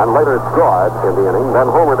in a run, later scored in the inning, then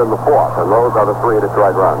homered in the fourth, and those are the 3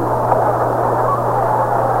 Detroit runs.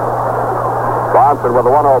 Bronson with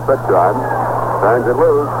a 1-0 pitch to him. Turns it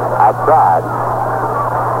loose, outside.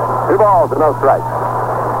 2 balls and no strikes.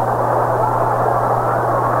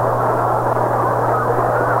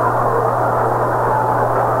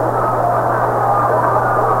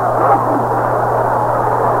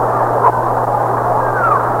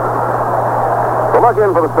 Look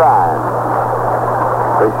in for the sign.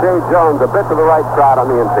 They shade Jones a bit to the right side on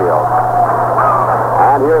the infield.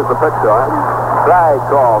 And here's the pitch to him. Strike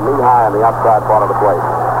call, knee-high on the outside part of the plate.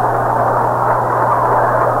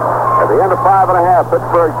 At the end of 5 1/2,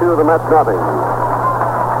 Pittsburgh 2, the Mets nothing.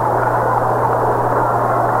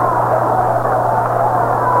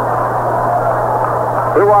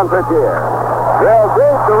 2-1 pitch here. Drill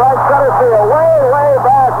deep to right center field. Way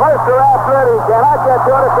back. Mercer after it. He cannot get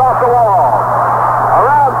to it. It's off the wall.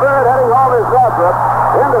 Around third, heading home is Northrup.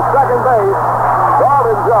 Into second base,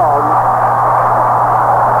 Dalton Jones.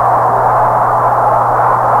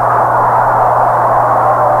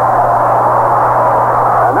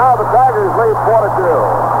 And now the Tigers lead lead 4-2.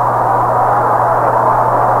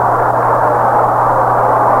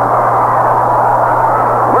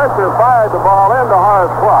 Mercer fired the ball into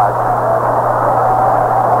Horace Clark.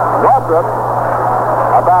 Northrop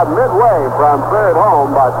about midway from third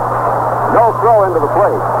home, but no throw into the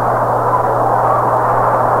plate.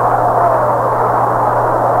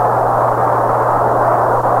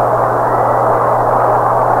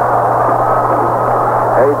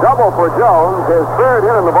 A double for Jones, his third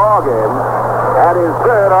hit in the ball game, and his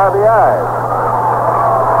third RBI.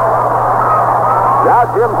 Now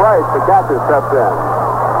Jim Price, the catcher, steps in.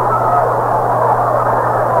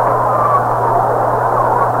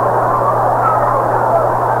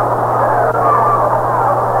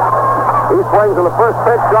 He swings in the first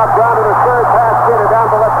pitch, drops down to the third, pass Skinner down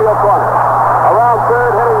to left field corner. Around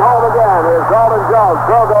third, hitting home again is Dalton Jones.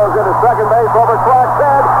 Throw goes into second base over Clark's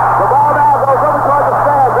head. The ball now goes over toward the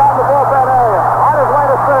stand, down the bullpen area. On his way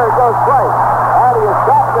to third goes Price. And he is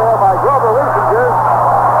stopped there by Grover Riesinger.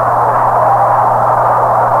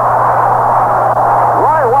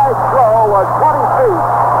 Roy White's throw was 20 feet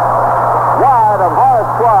wide of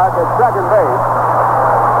Horace Clark at second base.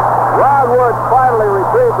 Ron Wood finally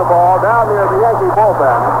retrieved the ball down near the Yankee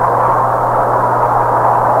bullpen.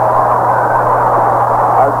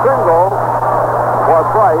 A single for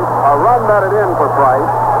Price, a run batted in for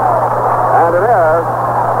Price, and an error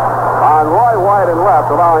on Roy White in left,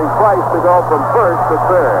 allowing Price to go from first to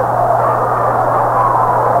third.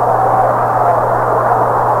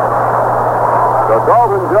 So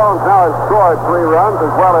Dalton Jones now has scored 3 runs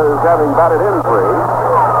as well as having batted in 3,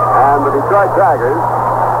 and the Detroit Tigers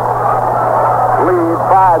lead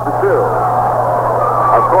 5-2.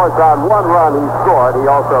 Of course, on 1 run he scored, he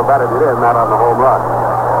also batted it in, not on the home run.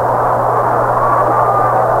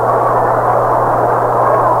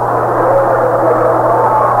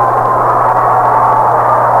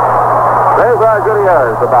 There's our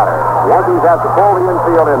Gutierrez, the batter. The Yankees have to pull the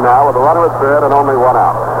infield in now with a runner at third and only 1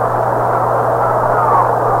 out.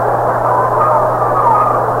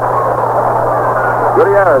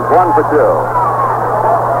 Gutierrez 1 for 2.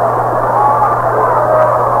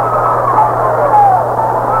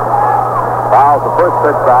 Fouls the first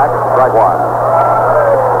pitch back, strike 1.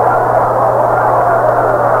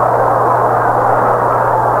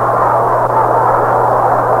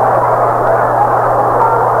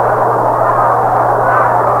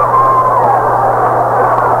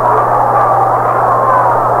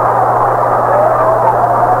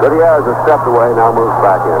 Gutierrez has stepped away, now moves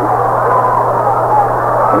back in.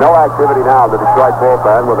 No activity now in the Detroit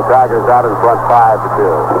bullpen with the Tigers out in front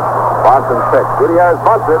 5-2. Bonson pitch. Gutierrez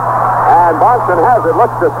bunts it, and Bonson has it.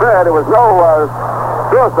 Looks to third. There was no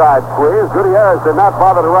suicide squeeze. Gutierrez did not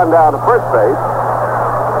bother to run down to first base,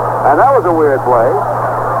 and that was a weird play.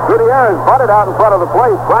 Gutierrez butted out in front of the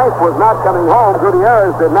plate. Price was not coming home.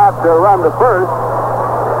 Gutierrez did not run to first.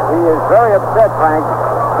 He is very upset, Frank.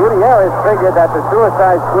 Gutierrez figured that the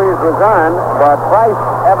suicide squeeze was on, but Price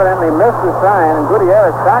evidently missed the sign, and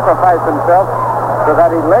Gutierrez sacrificed himself so that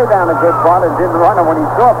he lay down a good bunt and didn't run. And when he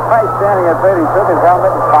saw Price standing at third, he took his helmet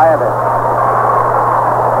and fired it.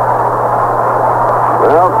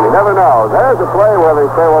 Well, you never know. There's a play where they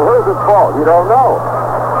say, well, who's at fault? You don't know.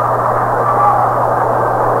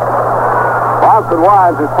 Bonson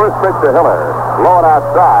winds his first pitch to Hiller. Low and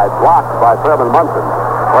outside, blocked by Thurman Munson.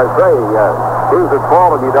 I say, who's at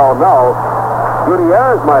fault and you don't know.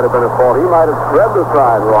 Gutierrez might have been at fault. He might have read the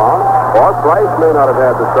sign wrong, or Price may not have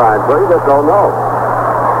had the sign, so you just don't know.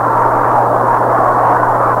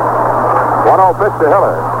 1-0 pitch to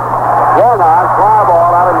Hiller. Swung on, fly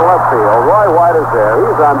ball out in the left field. Roy White is there.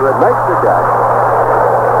 He's under it, makes the catch.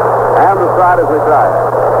 And the side is retired.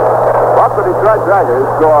 But the Detroit Tigers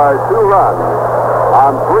scored 2 runs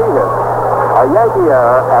on 3 hits, a Yankee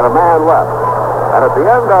error, and a man left. And at the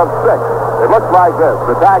end of 6, it looks like this.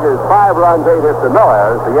 The Tigers 5 runs, 8 hits, and no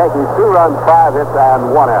errors. The Yankees 2 runs, 5 hits,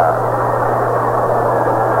 and 1 error.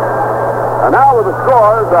 And now with the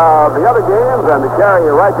scores of the other games, and to carry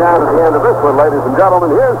you right down to the end of this one, ladies and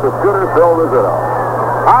gentlemen, here's the Scooter Phil Rizzuto.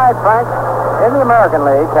 All right, Frank. In the American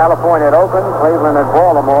League, California at Oakland, Cleveland at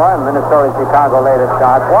Baltimore, and Minnesota, Chicago late at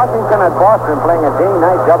start. Washington at Boston playing a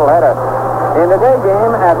day-night doubleheader. In the day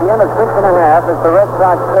game, at the end of 6 1/2, it's the Red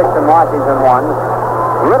Sox 6 and Washington 1.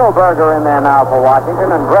 Riddleberger in there now for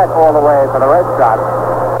Washington, and Brett all the way for the Red Sox.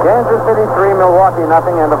 Kansas City 3, Milwaukee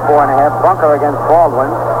nothing, end of 4 1/2. Bunker against Baldwin.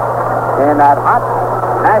 In that hot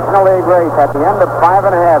National League race at the end of 5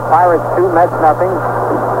 1/2, Pirates 2, Mets nothing.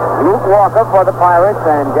 Luke Walker for the Pirates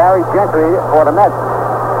and Gary Gentry for the Mets.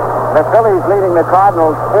 The Phillies leading the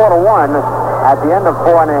Cardinals 4-1 at the end of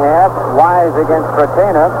 4 1/2. Wise against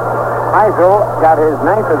Bertena. Heisel got his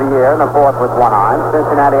 9th of the year in the 4th with one arm.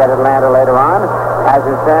 Cincinnati at Atlanta later on, as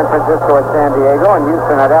in San Francisco at San Diego, and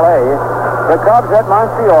Houston at L.A. The Cubs at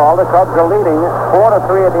Montreal. The Cubs are leading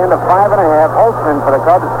 4-3 at the end of 5 1/2. Holtzman for the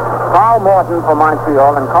Cubs. Carl Morton for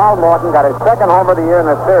Montreal, and Carl Morton got his 2nd home of the year in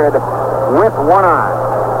the 3rd with one arm.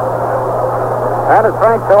 And as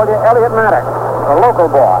Frank told you, Elliot Maddox, a local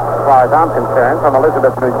boy, as far as I'm concerned, from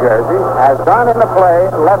Elizabeth, New Jersey, has gone into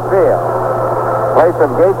play left field, place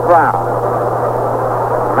of Gates Brown.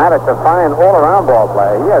 Maddox, a fine all-around ball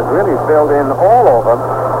player. He has really filled in all over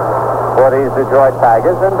for these Detroit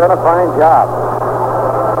Tigers and done a fine job.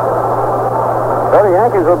 So the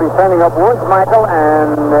Yankees will be sending up Woods, Michael,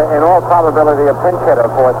 and in all probability a pinch hitter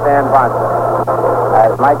for Stan Bronson,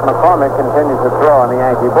 as Mike McCormick continues to throw in the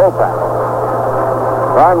Yankee bullpen.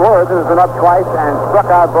 Ron Woods has been up twice and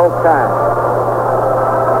struck out both times.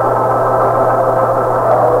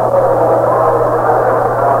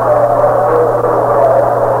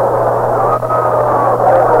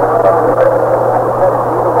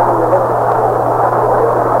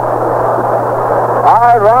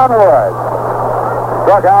 Ron Woods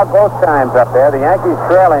struck out both times up there. The Yankees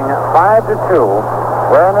trailing 5-2.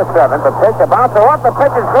 We're in the 7th. The pitch, a bouncer up. The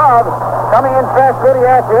pitch is glove. Coming in fast, Goody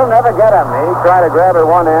Asher. He'll never get him. He tried to grab it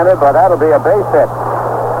one-handed, but that'll be a base hit.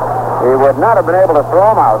 He would not have been able to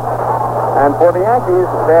throw him out. And for the Yankees,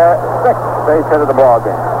 their 6th base hit of the ball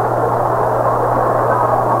game.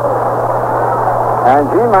 And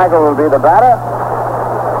Gene Michael will be the batter.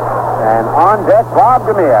 And on deck, Bob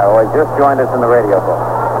Gamia, who has just joined us in the radio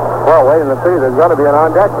booth. Well, waiting to see. There's going to be an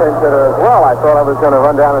on-deck pinch hitter as well. I thought I was going to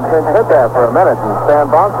run down and pinch hit there for a minute and Stan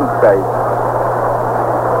Bronson's stage.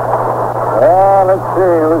 Well, let's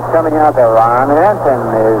see who's coming out there. Ron Hansen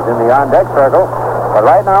is in the on-deck circle. But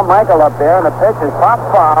right now, Michael up there, and the pitch is popped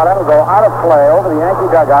foul. That'll go out of play over the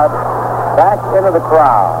Yankee dugout, back into the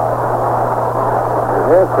crowd.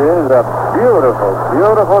 This is a beautiful,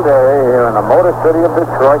 beautiful day here in the Motor City of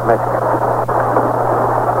Detroit, Michigan.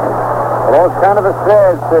 Well, it's kind of a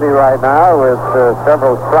sad city right now with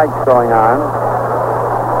several strikes going on.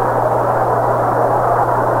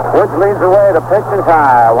 Woods leads the way. The pitch is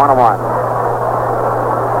high, 1-1.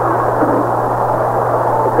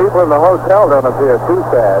 The people in the hotel don't appear too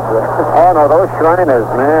sad. Oh, no, those Shriners,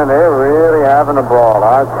 man, they're really having a ball,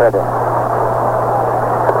 I'll tell you.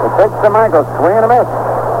 The pitch to Michael, swing and a miss.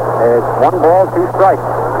 It's 1 ball, 2 strikes.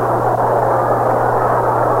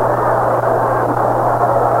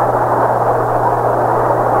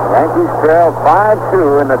 Yankees trail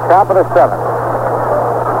 5-2 in the top of the 7th.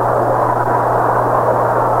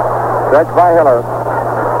 Stretch by Hiller.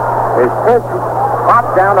 His pitch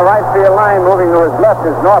popped down the right field line, moving to his left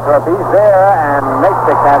is Northrop. He's there and makes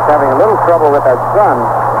the catch, having a little trouble with that sun.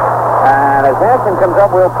 And as Hansen comes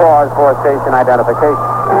up, we'll pause for station identification.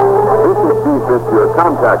 This is Steve Fitz, your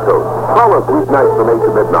contact host. Call us weeknights from 8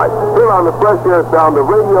 to midnight. Here on the fresh air sound of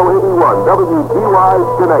Radio 81, WGY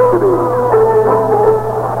Schenectady.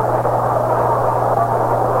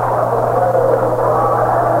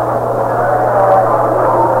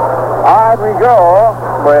 All right, we go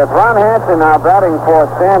with Ron Hansen now batting for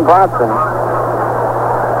Stan Bronson.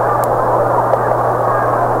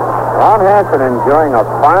 Ron Hansen enjoying a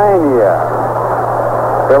fine year.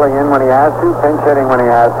 Filling in when he has to, pinch hitting when he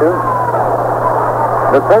has to.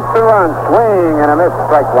 The pitch to run, swing and a miss,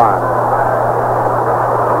 strike 1.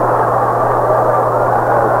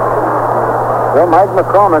 So Mike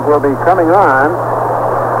McCormick will be coming on.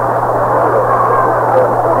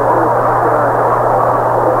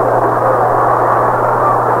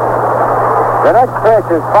 The next pitch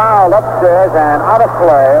is fouled upstairs and out of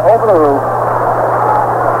play over the roof.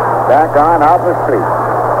 Back on out the street.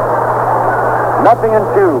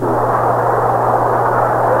 0-2.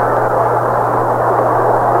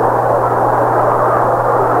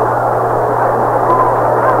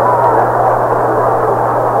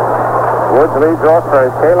 Woods leads off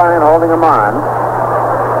first. K-Line holding him on.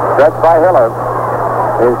 Stretched by Hiller.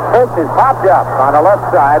 His pitch is popped up on the left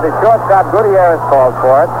side. The shortstop Gutierrez calls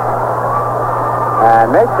for it. And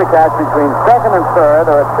makes the catch between 2nd and 3rd.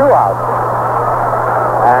 There are 2 outs.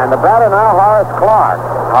 And the batter now, Horace Clark.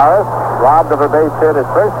 Horace robbed of a base hit his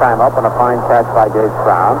first time up on a fine catch by Gates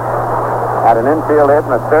Brown. Had an infield hit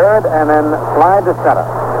in the 3rd and then slide to center.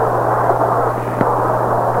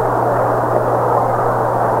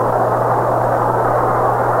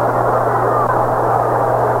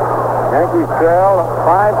 Yankees trail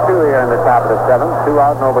 5-2 here in the top of the 7th. 2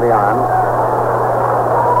 out, nobody on.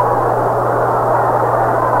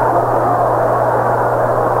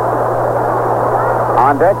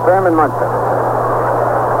 On deck, Thurman Munson.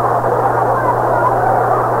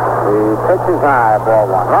 The pitch is high, ball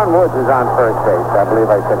one. Ron Woods is on first base. I believe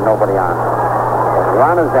I said nobody on.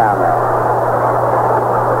 Ron is down there.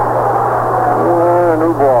 A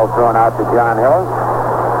new ball thrown out to John Hill.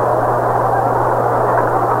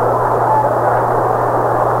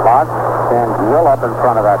 Clark stands well up in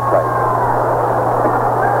front of that plate.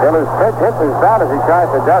 Hiller's pitch hits his bat as he tries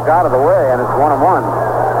to duck out of the way, and it's 1-1.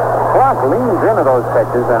 Clark leans into those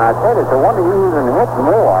pitches, and I tell you, it's a wonder he even hit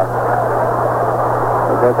more.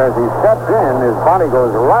 Because as he steps in, his body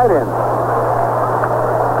goes right in.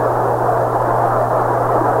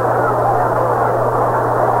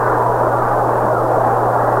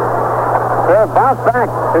 Bounce back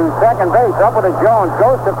to second base, up with a Jones,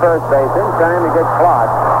 goes to first base, in time to get Clark.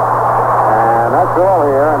 And that's all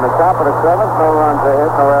here in the top of the seventh. No runs are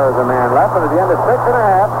hit, no errors, a man left. And at the end of 6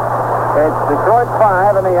 1/2, it's Detroit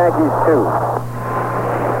 5 and the Yankees 2.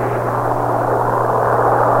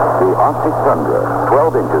 The Arctic tundra,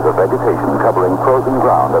 12 inches of vegetation covering frozen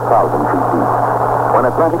ground 1,000 feet deep. When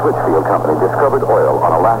Atlantic Richfield Company discovered oil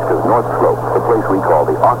on Alaska's North Slope, the place we call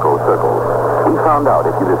the Arco Circle, we found out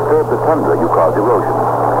if you disturb the tundra, you cause erosion.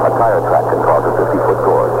 A tire track can cause a 50-foot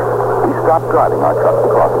gorge. We stopped driving our trucks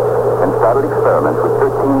across it and started experiments with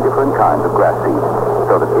 13 different kinds of grass seed,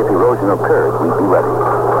 so that if erosion occurs, we'd be ready.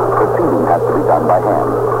 The seeding has to be done by hand.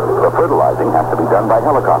 The fertilizing has to be done by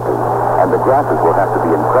helicopters, and the grasses will have to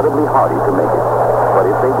be incredibly hardy to make it. But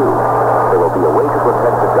if they do, there will be a way to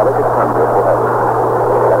protect the delicate tundra forever.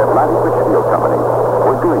 At Atlantic Richfield Company,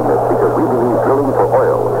 we're doing this because we believe drilling for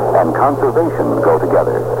oil and conservation go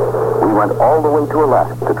together. We went all the way to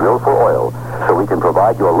Alaska to drill for oil so we can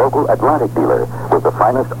provide your local Atlantic dealer with the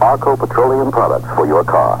finest Arco petroleum products for your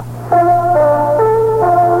car.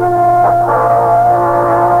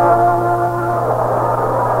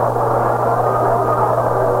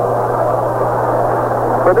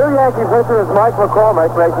 The new Yankee pitcher is Mike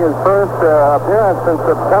McCormick, making his first appearance since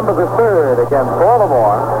September the 3rd against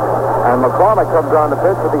Baltimore. And McCormick comes on to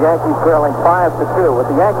pitch with the Yankees trailing 5-2. With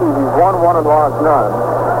the Yankees, he's won 1 and lost none.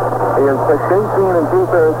 He has pitched 18 and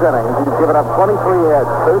 2/3 innings. He's given up 23 hits,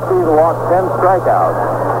 13 walks, 10 strikeouts.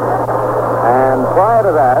 And prior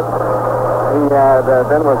to that, he had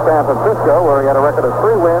been with San Francisco, where he had a record of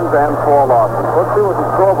 3 wins and 4 losses. Let's see what the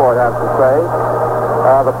scoreboard has to say.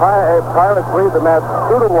 The Pirates lead the Mets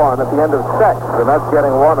 2-1 at the end of 6. The Mets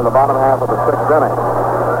getting 1 in the bottom half of the 6th inning.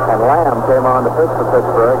 And Lamb came on to pitch for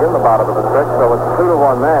Pittsburgh in the bottom of the 6th, so it's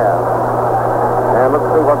 2-1 there. And let's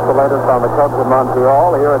see what's the latest on the Cubs in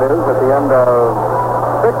Montreal. Here it is at the end of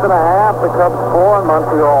 6 1/2. The Cubs 4 and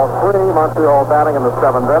Montreal 3. Montreal batting in the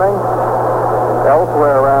 7th inning.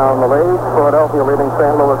 Elsewhere around the league, Philadelphia leading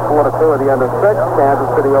St. Louis 4-2 at the end of 6. Kansas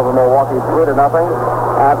City over Milwaukee 3-0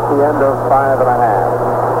 at the end of 5 1/2.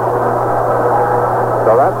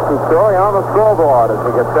 So that's the story on the scoreboard as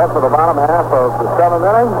we get set for the bottom half of the 7th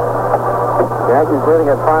inning. Yankees leading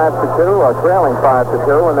at 5-2, or trailing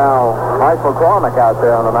 5-2, and now Mike McCormick out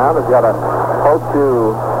there on the mound has got to hope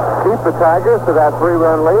to keep the Tigers to that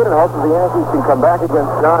 3-run lead and hope that the Yankees can come back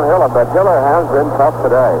against John Hiller. But Hiller has been tough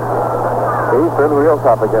today. He's been real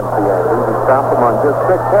tough against the Yankees. He stopped them on just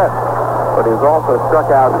 6 hits, but he's also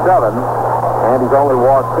struck out 7, and he's only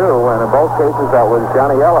walked 2, and in both cases that was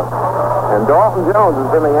Johnny Ellis. And Dalton Jones has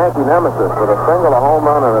been the Yankee nemesis with a single, a home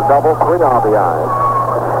run, and a double, 3 RBIs.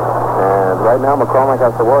 And right now McCormick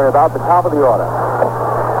has to worry about the top of the order.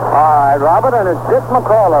 All right, Robert, and it's Dick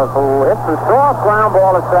McAuliffe who hits the soft ground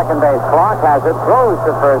ball at second base. Clark has it, throws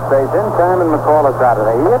to first base in time, and McAuliffe's out of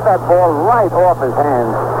there. He hit that ball right off his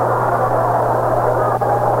hands.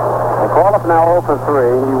 McAuliffe now 0 for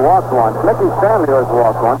 3. He walked once. Mickey Stanley, who has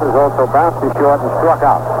walked once, has also bounced to short and struck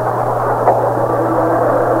out.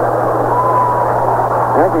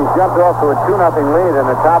 Yankees jumped off to a 2-0 lead in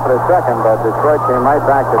the top of the 2nd, but Detroit came right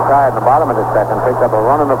back to tie it in the bottom of the 2nd, picked up a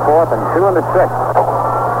run in the 4th and 2 in the 6th.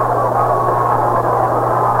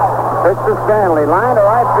 Pitch to Stanley, line to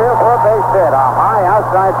right field for a base hit. A high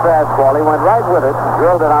outside fastball. He went right with it,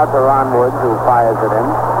 drilled it out to Ron Woods, who fires it in.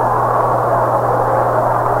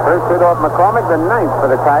 First hit off McCormick, the 9th for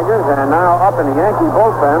the Tigers, and now up in the Yankee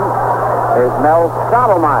bullpen is Mel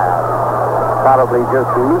Stottlemyre. Probably just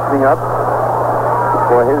loosening up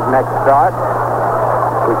for his next start,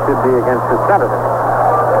 which should be against the Senators.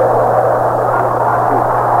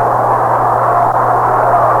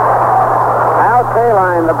 Al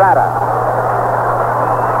Kaline, the batter.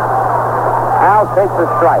 Al takes a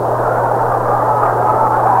strike.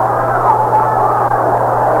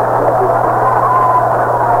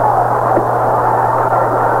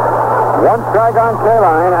 One strike on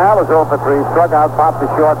Kaline. Al is 0 for 3. Struck out, popped to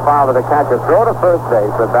short, foul to the catcher. Throw to first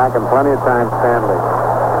base, but back in plenty of time, Stanley.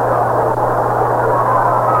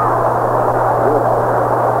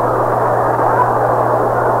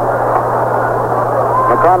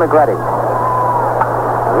 McCormick ready.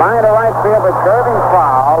 Line to right field, but curving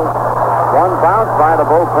foul. One bounced by the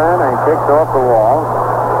bullpen and kicked off the wall.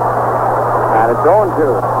 And it's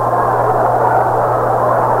 0-2.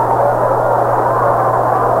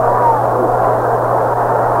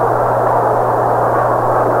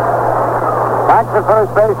 Back to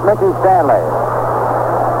first base, Mickey Stanley.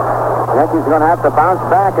 Yankees are going to have to bounce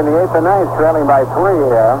back in the 8th and 9th, trailing by 3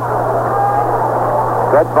 here.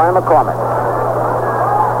 Stretched by McCormick.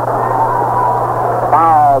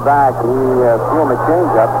 Foul back. He threw him a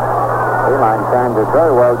changeup. Line timed it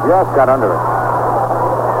very well. Just got under it.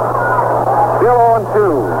 Still 0-2.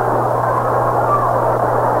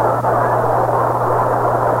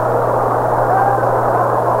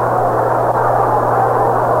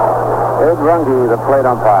 Ed Runge, the plate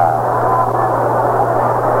umpire.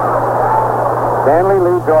 Stanley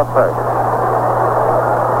leads off first.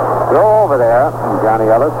 Throw over there. Johnny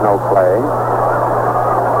Ellis, no play.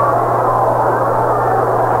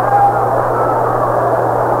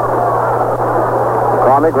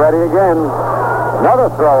 McCormick ready again.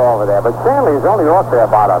 Another throw over there, but Stanley is only off there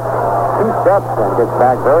about 2 steps and gets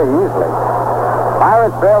back very easily.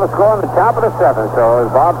 Pirates fail to score in the top of the 7th, so as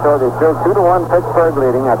Bob told you, still 2-1 Pittsburgh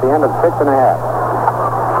leading at the end of 6 1/2.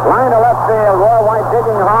 Line to left field, Roy White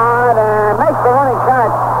digging hard and makes the running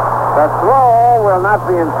catch. The throw will not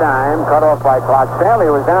be in time, cut off by clock.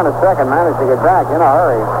 Stanley was down to second, managed to get back in a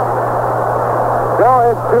hurry. So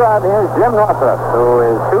it's 2 out. Here's Jim Northrup, who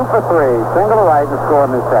is 2 for 3, single to right and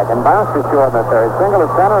scored in the second, bounced to short in the third, single to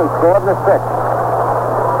center and scored in the 6th.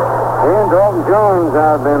 He and Dalton Jones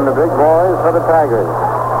have been the big boys for the Tigers.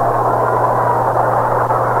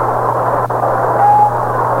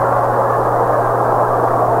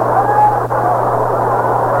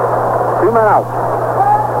 2 men out.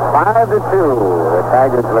 5-2, the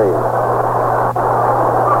Tigers lead.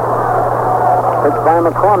 Pitch by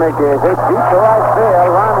McCormick is hit deep to right field.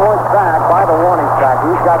 Ron Wood's back by the warning track.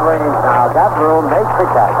 He's got range now. Got room, makes the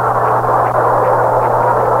catch.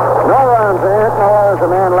 No runs in it, no there's a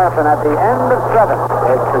man left, and at the end of 7,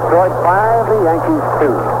 it's Detroit 5, the Yankees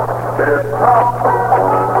 2.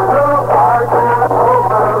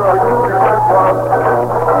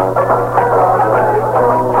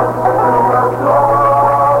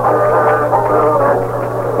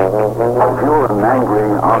 If you're an angry,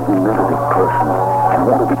 argumentative person and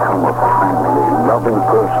want to become a friendly, loving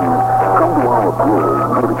person, come to our brewery in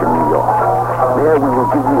Utica, New York. There we will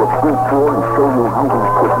give you a free tour and show you how we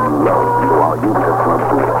put love into our Utica front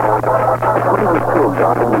door. When we tour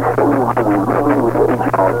guide, we show you how we really would age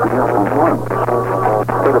our beer for once,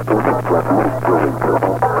 instead of the mix like most breweries do.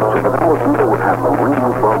 So that our beer would have a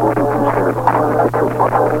real bubble instead of artificial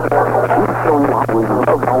bubble. We'll show you how we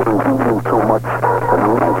love our ingredients so much that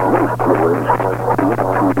unlike most brewers, we need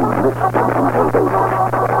to mix them in our label.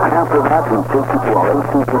 And after that, we'll take you to our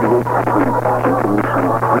 1838 factory and give you some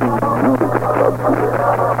free Utica Club beer.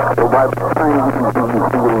 So by the time you can do,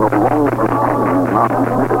 you will no longer be angry,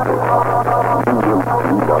 non-humidity. You will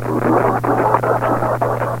lead up in love to the person.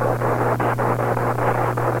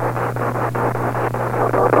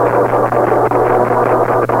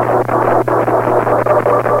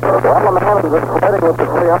 Well, the man has been flirting with the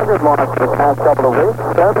 300 mark for the past couple of weeks.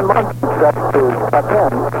 7 months he's got to tuck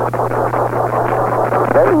in.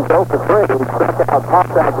 Today he's 0 for 3. He struck out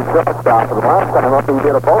popped out to shortstop, and last time up he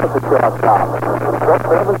did a bonus at shortstop. Struck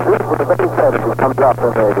 7 shoots with a base hit as he comes up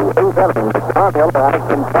in the 8th inning. John Hill has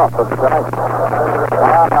been tough at the time.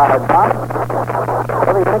 Top.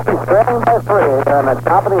 Well, the Yankees trailing by 3 in the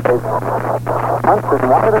top of the 8th. Munson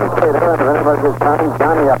wanted him later, and if anybody gets time,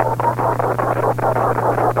 Johnny up.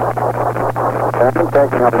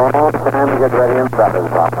 Taking a long time to get ready in batter's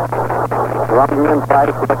box. Runge and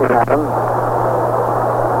Price looking at him.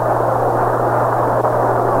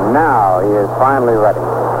 Now he is finally ready.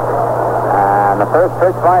 And the first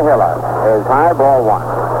pitch by Hiller is high, ball 1.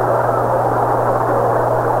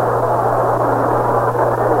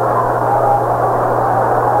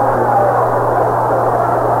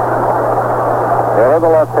 Hiller, the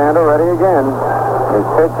left-hander, ready again. His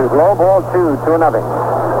pitch is low, ball 2, 2-0.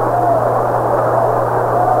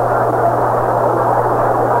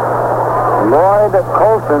 Lloyd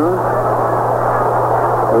Colson,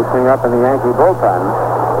 loosening up in the Yankee bullpen,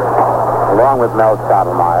 along with Mel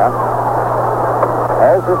Stottlemyre.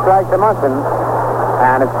 There's the strike to Munson,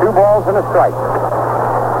 and it's 2 balls and a strike.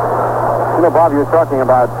 You know, Bob, you were talking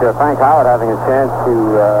about Frank Howard having a chance to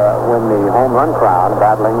win the home run crown,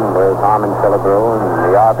 battling with Harmon Killebrew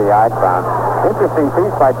and the RBI crown. Interesting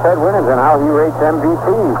piece by Ted Winters on how he rates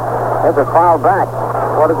MVPs. There's a foul back.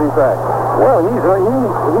 What does he say? Well, he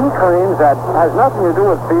claims that has nothing to do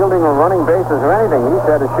with fielding or running bases or anything. He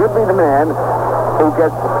said it should be the man who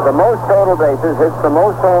gets the most total bases, hits the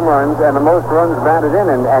most home runs, and the most runs batted in,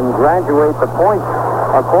 and graduate the points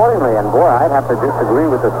accordingly. And boy, I'd have to disagree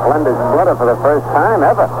with the splendid splitter for the first time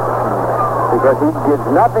ever. Because he gives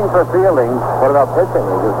nothing for fielding. What about pitching?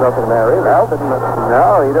 He gives nothing there either.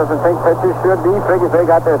 No, he doesn't think pitchers should be. Figures they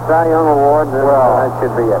got their Cy Young Award, and that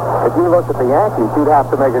should be it. If you looked at the Yankees, you'd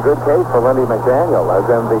have to make a good case for Lindy McDaniel as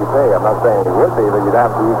MVP. I'm not saying he would be, but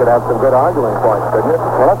you could have some good arguing points, couldn't you?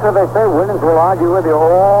 Well, that's what they say. Williams will argue with you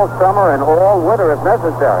all summer and all winter if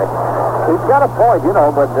necessary. He's got a point,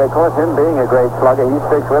 but of course, him being a great slugger, he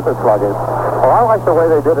sticks with the sluggers. Oh, I like the way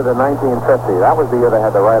they did it in 1950. That was the year they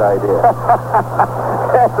had the right idea.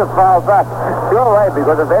 That's a foul back. You're right,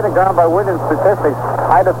 because if they'd have gone by Williams' statistics,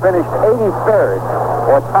 I'd have finished 83rd,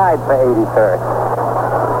 or tied for 83rd.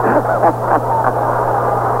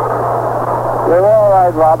 You're all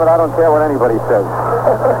right, Robert. I don't care what anybody says.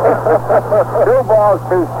 2 balls,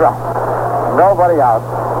 2 strikes. Nobody out.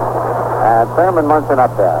 And Thurman Munson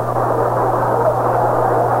up there.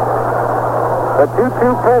 The 2-2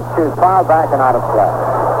 pitch is fouled back and out of play.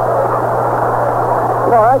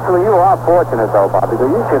 Actually, you are fortunate, though, Bob, because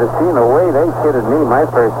you should have seen the way they kidded me my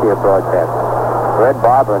first year broadcast. Red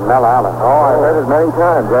Barber and Mel Allen. Oh, I heard it many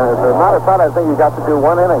times. As a matter of fact, I think you got to do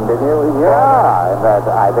 1 inning, didn't you? Yeah, and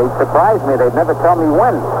they surprised me. They'd never tell me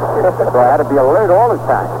when. So I had to be alert all the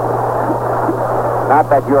time. Not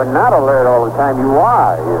that you're not alert all the time. You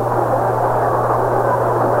are.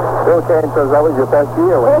 Bill Kane says that was your best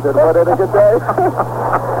year when you did 1 inning a day.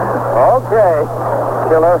 Okay,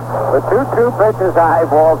 Killer. The 2-2 pitch is high,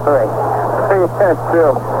 ball 3. 3-2.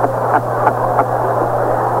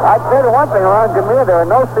 I'd say the one thing around Gamir, there are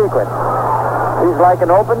no secrets. He's like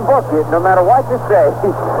an open book. No matter what you say,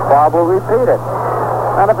 Bob will repeat it.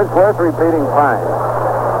 And if it's worth repeating, fine.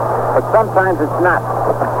 But sometimes it's not.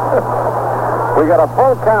 We got a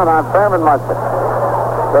full count on Thurman Munson.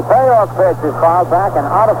 The payoff pitch is fouled back and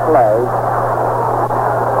out of play.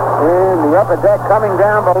 In the upper deck, coming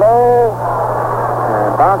down below,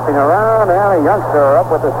 and bouncing around, and a youngster up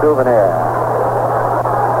with a souvenir.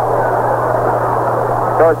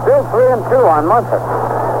 So it's still 3-2 on Munson.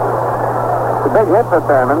 It's a big hit for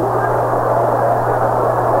Thurman.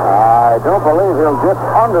 I don't believe he'll dip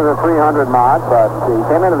under the 300 mark, but he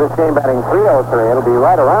came into this game batting 303. It'll be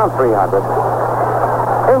right around 300.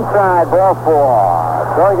 Inside, ball 4.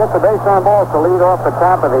 So he gets the base on balls to lead off the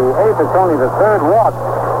top of the 8th. It's only the 3rd walk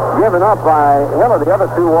given up by Hiller. The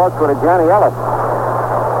other 2 walks were to Johnny Ellis.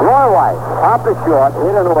 Roy White, popped to short,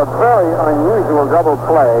 hit into a very unusual double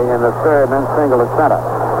play in the 3rd and then single to center.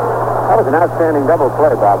 That was an outstanding double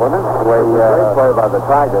play, Bob, wasn't it? Great play by the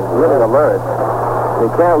Tigers. Really alert. You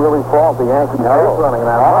can't really fault the Yankees base running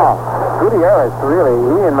that way. Gutierrez, really,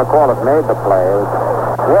 he and McAuliffe made the play. It was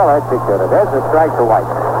well executed. There's a strike to White.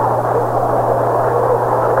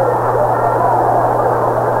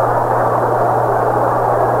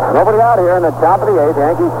 Nobody out here in the top of the 8th.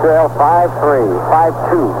 Yankees trail 5-3,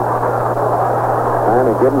 5-2. And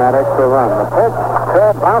he's getting that extra run. The pitch,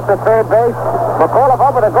 bounce to third base. McAuliffe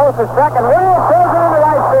over to goes to second. Williams throws it into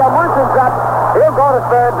right field. Munson's up. He'll go to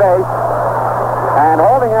third base. And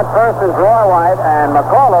holding at first is Roy White. And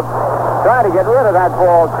McAuliffe tried to get rid of that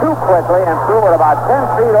ball too quickly and threw it about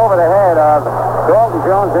 10 feet over the head of Dalton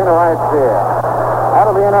Jones into right field.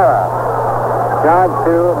 That'll be an error. Charge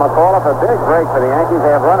to McAuliffe, a big break for the Yankees. They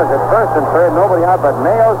have runners at first and third, nobody out, but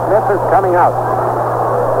Mayo Smith is coming out.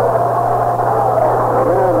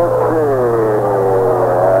 Let's see.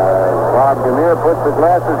 Bob Gamir puts the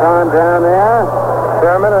glasses on down there.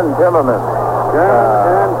 Sherman and Timmerman.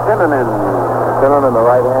 Timmerman, the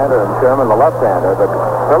right-hander, and Sherman, the left-hander. But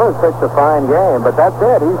Miller's pitched a fine game, but that's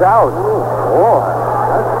it. He's out.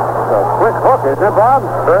 A quick hook, isn't it, Bob?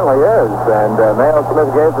 Certainly is. And Mayo Smith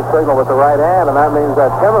gave the signal with the right hand, and that means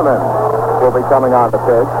that Timmerman will be coming on the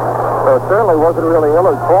pitch. So it certainly wasn't really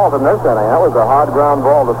Hiller's fault in this inning. That was a hard ground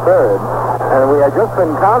ball to third. And we had just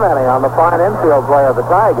been commenting on the fine infield play of the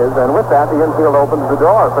Tigers, and with that, the infield opens the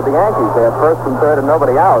door for the Yankees. They have first and third and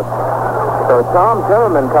nobody out. So Tom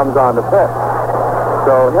Timmerman comes on to pitch.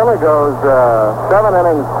 So Hiller goes 7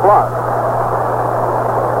 innings plus.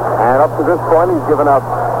 And up to this point, he's given up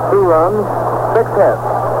 2 runs, 6 hits.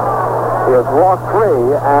 He has walked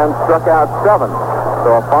 3 and struck out 7.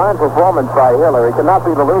 So a fine performance by Hiller. He cannot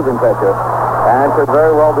be the losing pitcher and could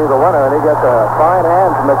very well be the winner, and he gets a fine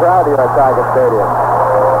hand from the crowd here at Tiger Stadium.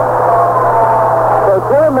 So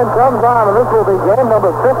Timmerman comes on, and this will be game number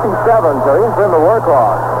 57, so he's been the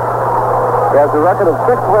workhorse. He has a record of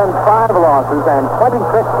 6 wins, 5 losses, and 26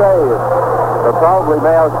 saves. But probably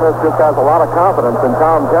Mayo Smith just has a lot of confidence in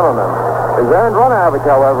Tom Timmerman. His earned run average,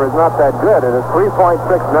 however, is not that good. It is 3.69.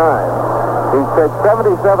 He's pitched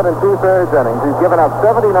 77 and 2/3 innings. He's given up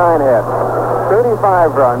 79 hits,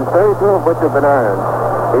 35 runs, 32 of which have been earned.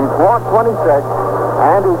 He's walked 26,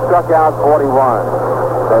 and he struck out 41.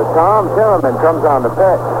 So Tom Timmerman comes on the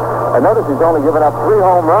pitch. And notice he's only given up 3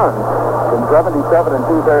 home runs in 77 and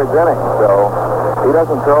 2/3 innings. So he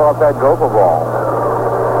doesn't throw up that gopher ball.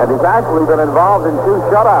 And he's actually been involved in 2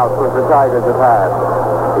 shutouts which the Tigers have had.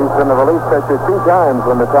 He's been the relief pitcher 2 times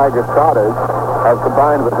when the Tigers starters have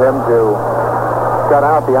combined with him to shut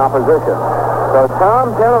out the opposition. So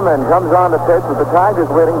Tom Timmerman comes on the pitch with the Tigers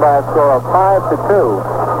leading by a score of 5-2.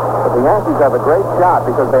 But the Yankees have a great shot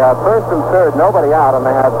because they have first and third, nobody out, and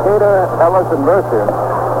they have Cater, Ellis, and Mercer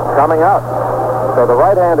coming up. So the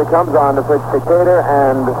right-hander comes on to pitch to Cater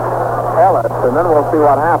and Ellis, and then we'll see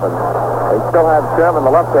what happens. They still have Sherman,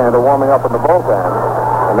 the left-hander, warming up in the bullpen.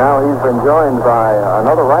 And now he's been joined by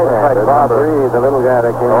another right-hander. Bob Reed, the little guy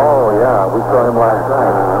that came. Oh, yeah, we saw him last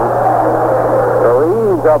night. So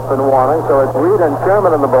he's up and warming, so it's Reed and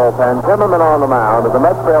Sherman in the bullpen, Timmerman on the mound, and the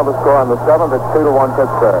Mets failed to score on the 7th. It's 2-1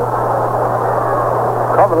 Pittsburgh.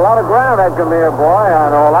 Covered a lot of ground, Edgar Meir, boy,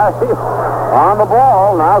 on all that. On the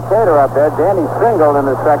ball, now Cater up there. Danny singled in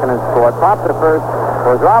the second and scored. Popped the first,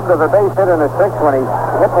 was robbed of a base hit in the 6th when he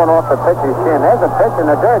hit one off the pitcher's shin. There's a pitch in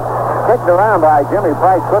the dirt. Kicked around by Jimmy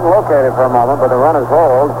Price. Couldn't locate it for a moment, but the runner's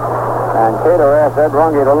hold. And Cater asked Ed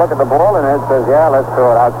Runge to look at the ball, and Ed says, yeah, let's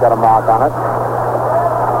throw it out. It's got a mark on it.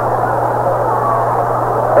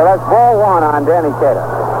 So that's ball 1 on Danny Cater.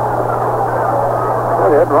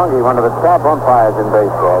 Ed Runge, one of the top umpires in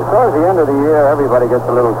baseball. Towards the end of the year, everybody gets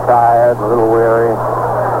a little tired, a little weary.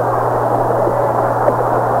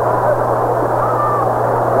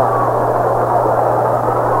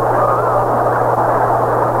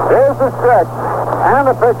 Here's the stretch, and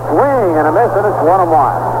the pitch, swing and a miss, and it's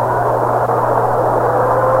 1-1.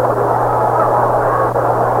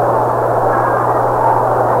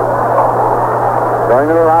 Going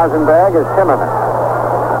to the rosin bag is Timmerman.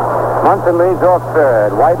 Munson leads off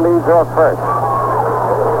third. White leads off first.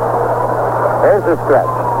 Here's the stretch.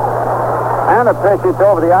 And a pitch, it's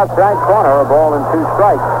over the outside corner, a ball and 2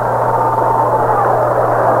 strikes.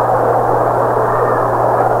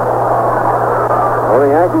 Well, the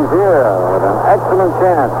Yankees here with an excellent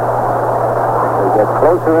chance to get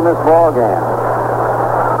closer in this ball game.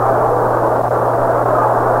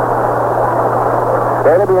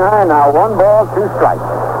 Cater behind now, 1 ball, 2 strikes.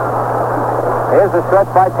 Here's the stretch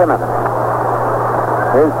by Timmerman.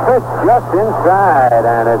 His pitch just inside,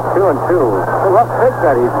 and it's 2-2. A rough pitch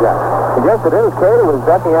that he's got. Yes, it is. Cater was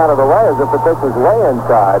ducking out of the way as if the pitch was way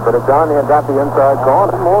inside, but it's on the inside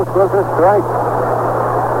corner. Almost was a strike.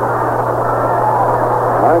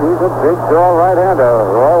 Right, he's a big, tall right-hander.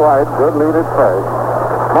 Roy White, good lead at first.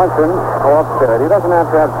 Munson off third. He doesn't have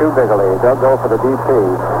to have too big a lead. They'll go for the DP.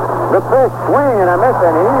 The pitch, swing and a miss,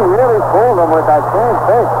 and he really fooled him with that same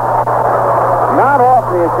pitch. Not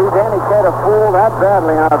often you see Danny Cater fooled that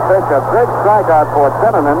badly on a pitch. A big strikeout for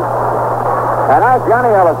Timmerman. And now Johnny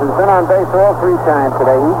Ellis has been on base all 3 times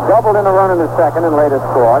today. He doubled in a run in the 2nd and later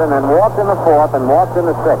scored, and then walked in the 4th and walked in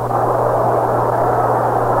the 6th.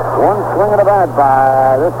 1 swing of the bat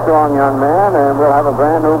by this strong young man, and we'll have a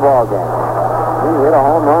brand new ball game. He hit a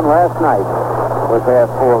home run last night. Was there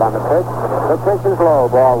fooled on the pitch? The pitch is low,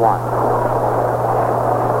 ball 1.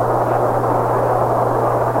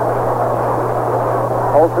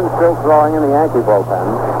 Olsen still throwing in the Yankee bullpen.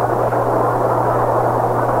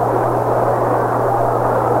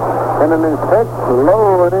 Timmerman's pitch,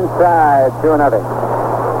 low and inside, 2-0.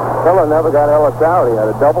 Keller never got Ellis out. He had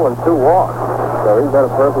a double and 2 walks. So he's had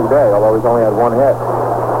a perfect day, although he's only had 1 hit.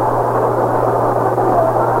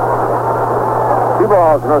 2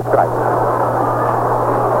 balls, no strikes.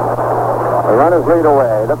 The runners lead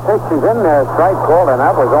away. The pitch is in there, strike called, and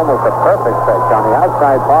that was almost a perfect pitch on the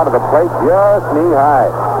outside part of the plate, just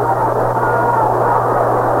knee-high.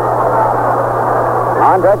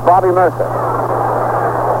 On deck, Bobby Mercer.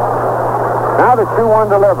 Now the 2-1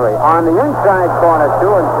 delivery. On the inside corner,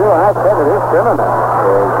 2-2, and I said it is Timmerman.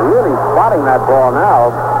 Is really spotting that ball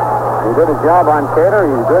now. He did a job on Cater.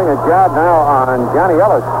 He's doing a job now on Johnny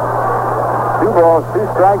Ellis. 2 balls, 2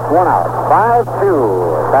 strikes, 1 out.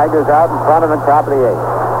 5-2. Tigers out in front of the top of the 8th.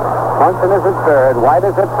 Munson is at third. White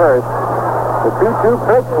is at first. The 2-2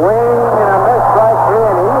 pitch, swing and a miss, strike 3,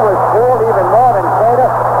 and he was fooled even more than Cater.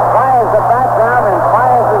 Fires the bat down and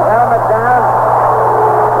fires his helmet down.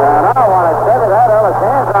 And I want to say that Ellis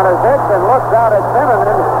hands on his hips and looks out at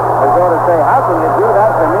Timmerman as though to say, how can you do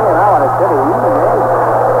that to me? And I want to say, you made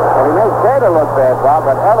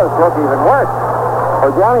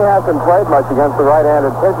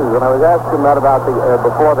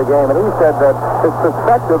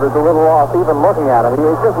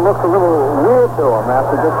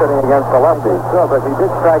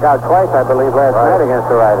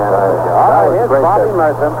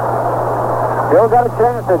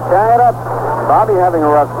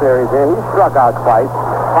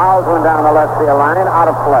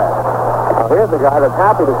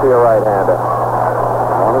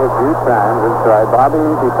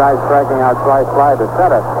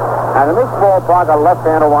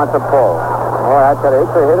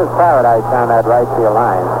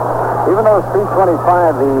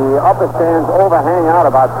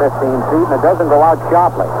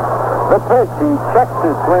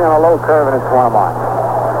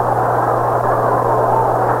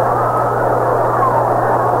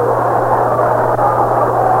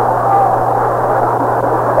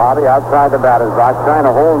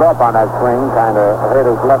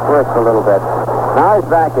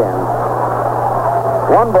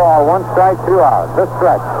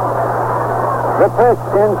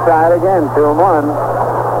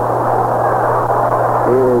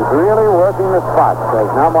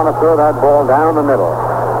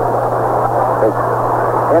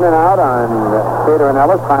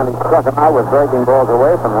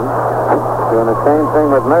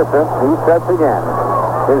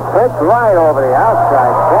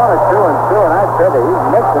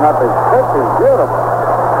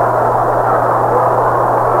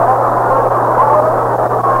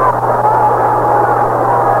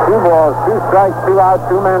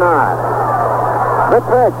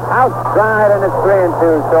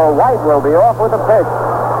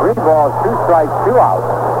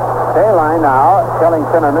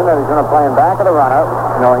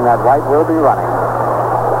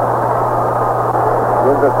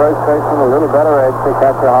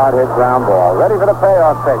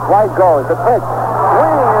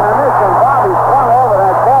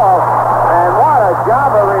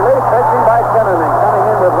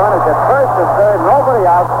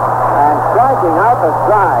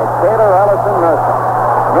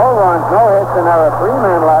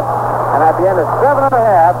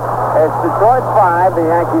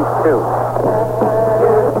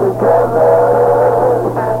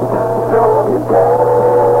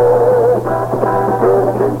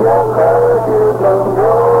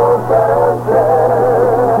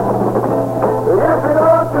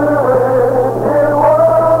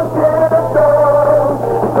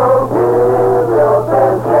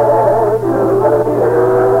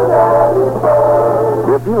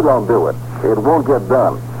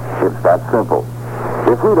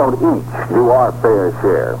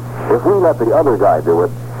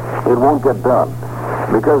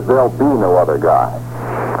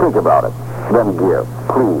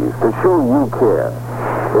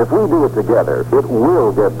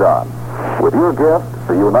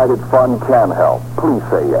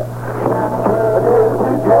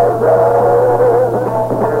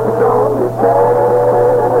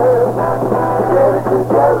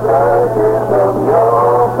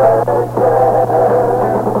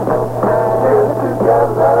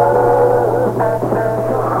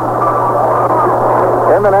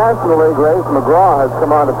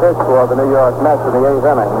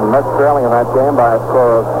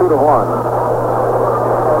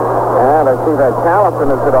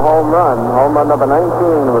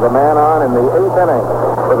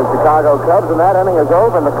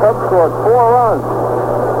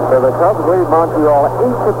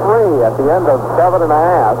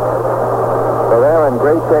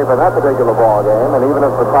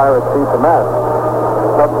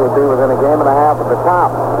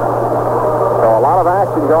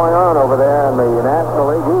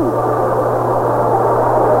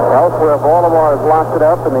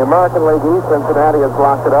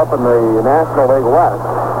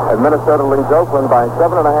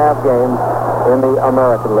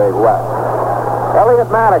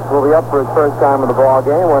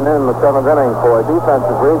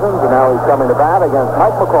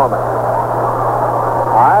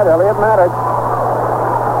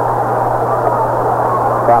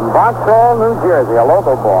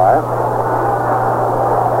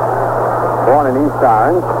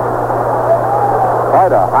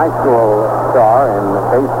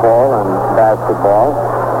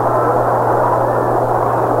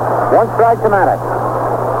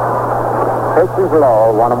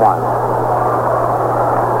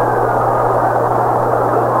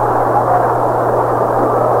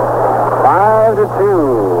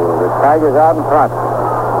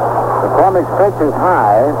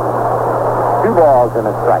 2 balls and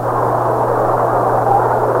a strike.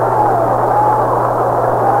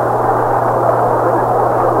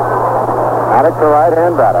 Maddox, the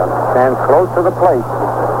right-hand batter, stands close to the plate.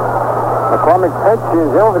 McCormick's pitch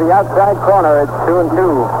is over the outside corner. It's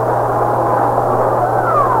 2-2.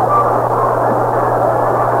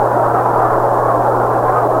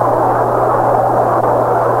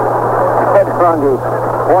 Ed Runge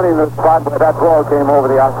pointing the spot where that ball came over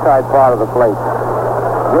the outside part of the plate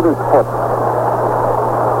with his foot.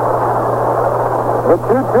 The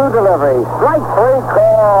 2-2 delivery. Strike 3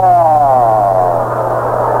 call.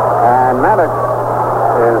 And Maddox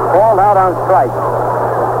is called out on strike.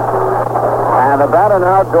 And the batter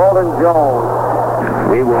now, Dalton Jones.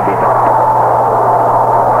 We will be.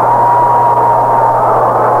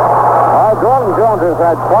 Dalton Jones has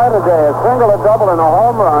had quite a day. A single, a double, and a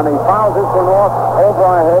home run. He fouls this one off over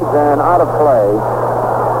our heads and out of play.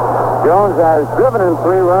 Jones has driven in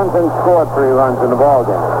 3 runs and scored 3 runs in the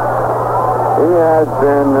ballgame. He has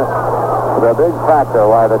been the big factor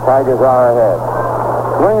why the Tigers are ahead.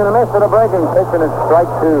 Swing and a miss at a breaking pitch, and it's strike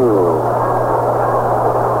 2.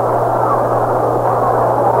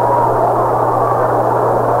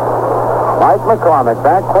 Mike McCormick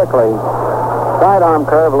back quickly. Sidearm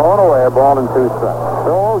curve, low and away, a ball and 2 strikes.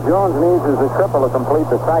 So all Jones needs is a triple to complete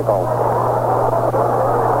the cycle,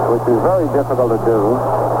 which is very difficult to do.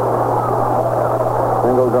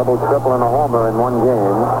 Single, double, triple, and a homer in one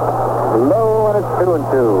game. Low, and it's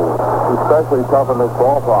 2-2. Especially tough in this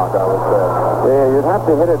ballpark, I would say. Yeah, you'd have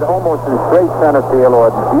to hit it almost in straight center field or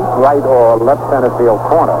deep right or left center field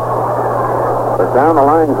corner. But down the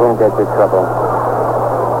lines won't get you triple.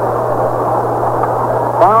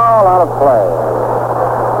 Foul out of play.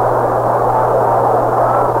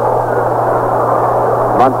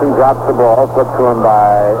 Munson drops the ball, flipped to him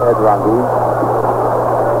by Ed Runge.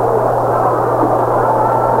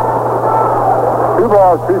 2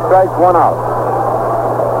 balls, 2 strikes, 1 out.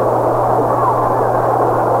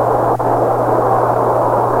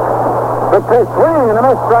 The pitch, swing and a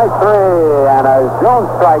miss, strike 3. And as Jones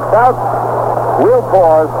strikes out, we'll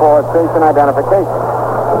pause for station identification.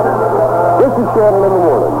 This is Shannon in the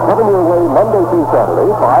morning, coming your way Monday through Saturday,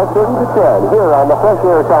 5:30 to 10, here on the fresh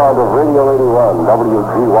air sound of Radio 81,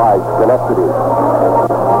 WGY Schenectady.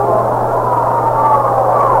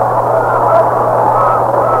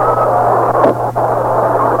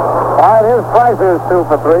 All right, here's Price, 2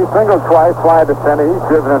 for 3, single twice, fly to center. He's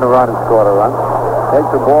driven in a run and scored a run. Takes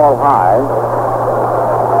the ball high.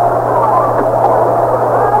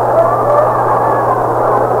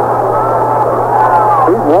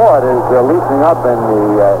 Ward is loosening up in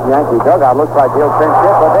the Yankee dugout. Looks like he'll pinch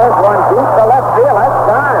hit, but there's one deep to left field. That's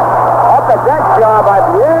time. Up the deck job by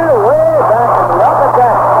Pierre, way back in the upper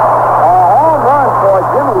deck. A home run for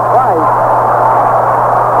Jimmy Price.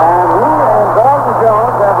 And he and Dalton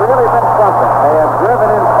Jones have really been something. They have driven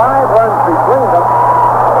in 5 runs between them.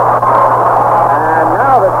 And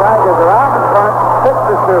now the Tigers are out in front,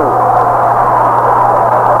 6-2.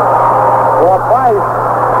 For Price,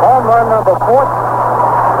 home run number 4.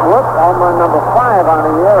 Home run number 5 on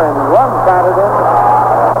the year, and runs batted in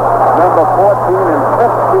number 14 and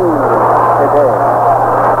 15 today.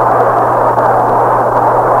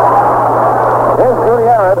 Here's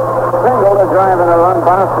Gutierrez, single to drive in a run,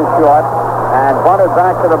 bounced to short, and bunted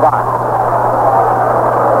back to the box.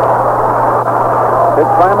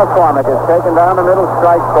 Pitch by McCormick is taken down the middle,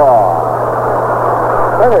 strike ball.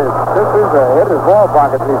 This is a hitter's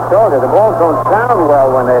ballpark, as we've told you. The balls don't sound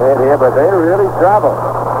well when they hit here, but they really travel.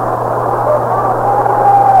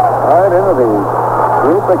 Right into the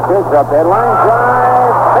group of kids up there. Line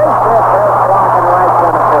drive. Base hit. There's block in right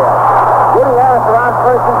center field. Gutierrez around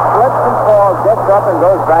first and slips and falls, gets up and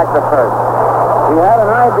goes back to first. He had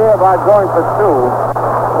an idea about going for 2,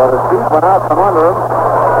 but his feet went out from under him.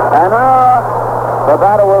 And now the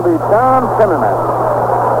batter will be Tom Zimmerman,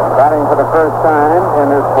 batting for the first time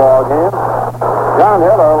in this ball game. John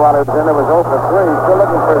Hiller, while he was in there, was 0 for 3. He's still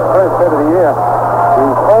looking for his first hit of the year.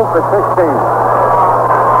 He's 0 for 16.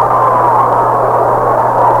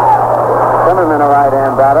 Zimmerman, a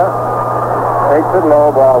right-hand batter, takes it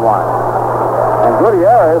low, ball 1. And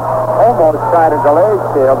Gutierrez almost tried a delayed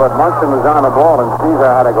steal, but Munson was on the ball and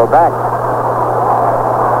Caesar had to go back.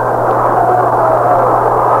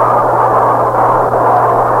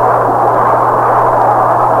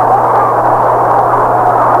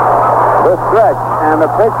 The stretch and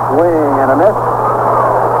the pitch, swing and a miss,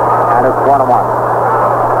 and it's 1-1.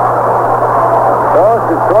 So it's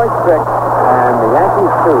Detroit 6 and the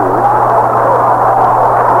Yankees 2.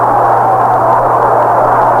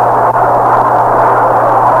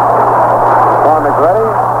 Ready?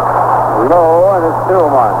 Low, and it's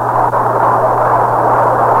 2-1.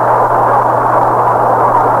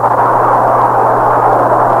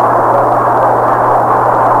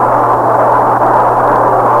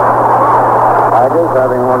 Tigers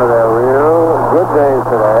having one of their real good days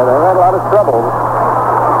today. They've had a lot of trouble.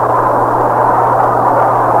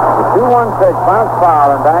 The 2-1 pitch, bounce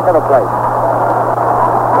foul and back of the plate.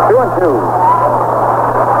 2-2.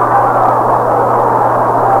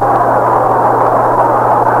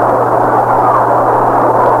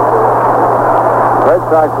 Red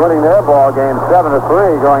Sox winning their ball game 7-3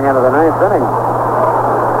 going into the ninth inning.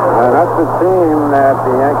 And that's the team that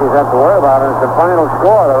the Yankees have to worry about. And it's the final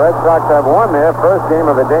score. The Red Sox have won their first game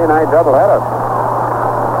of the day-night doubleheader.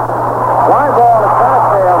 Fly ball to center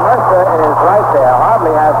field. Mercer is right there.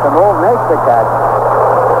 Hardly has to move. Makes the catch.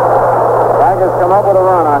 Tigers come up with a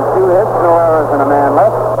run on 2 hits, no errors, and a man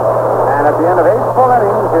left. And at the end of 8 full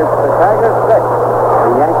innings, it's the Tigers 6,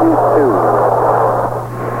 the Yankees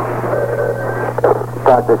 2.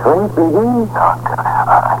 Dr. Swing speaking. Doctor,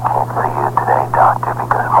 I can't see you today, Doctor,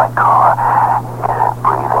 because my car isn't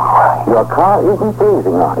breathing right. Your car isn't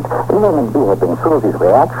breathing right. Lemon B have been through these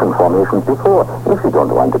reaction formations before. If you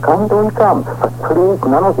don't want to come, don't come. But please,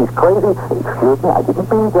 none of these crazy... Excuse me, I didn't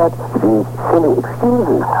mean that. These silly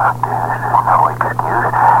excuses. Doctor, this is no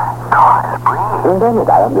excuse. Car is breathing. Damn it,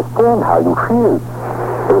 I understand how you feel.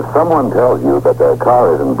 If someone tells you that their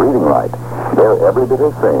car isn't breathing right, they're every bit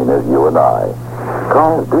as sane as you and I.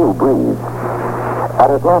 Cars do breathe. At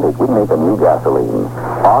Atlantic, we make a new gasoline,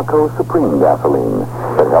 Arco Supreme Gasoline,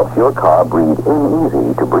 that helps your car breathe in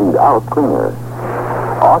easy to breathe out cleaner.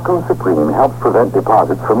 Arco Supreme helps prevent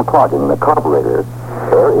deposits from clogging the carburetor,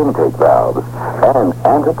 air intake valves, and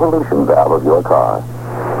anti-pollution valve of your car.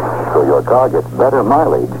 So your car gets better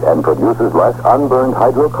mileage and produces less unburned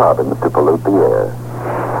hydrocarbons to pollute the air.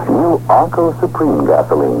 New Arco Supreme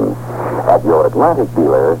Gasoline at your Atlantic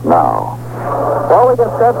dealer now. Well, we get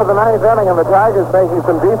set for the ninth inning, and the Tigers making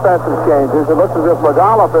some defensive changes. It looks as if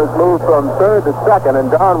McAuliffe has moved from third to second,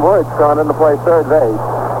 and Don Wirt's gone in to play third base.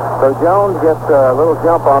 So Jones gets a little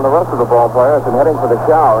jump on the rest of the ball players and heading for the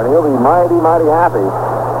shower, and he'll be mighty, mighty happy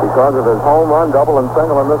because of his home run, double, and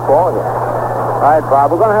single in this ball game. All right,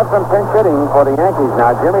 Bob, we're going to have some pinch hitting for the Yankees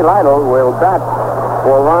now. Jimmy Lytle will bat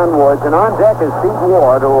for Ron Woods, and on deck is Pete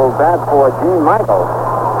Ward, who will bat for Gene Michaels.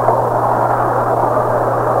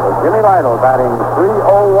 Jimmy Lytle batting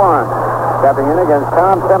 .301, stepping in against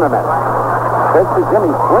Tom Zimmerman. Pitch to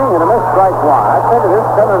Jimmy, swing and a miss, strike one. I tell you, this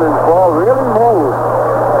Zimmerman's ball really moves.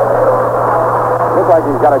 Looks like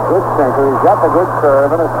he's got a good sinker. He's got the good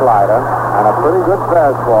serve and a slider, and a pretty good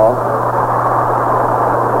fastball.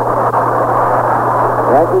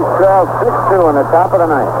 Yankees trail 6-2 in the top of the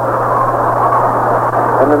ninth.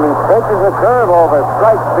 Zimmerman pitches a curve over,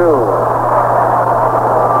 strike 2.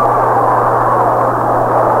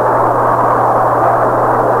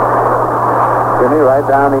 Jimmy right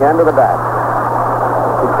down the end of the bat.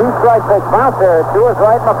 The 2-strike pitch bounce there to his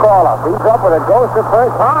right, McAuliffe. He's up with it, goes to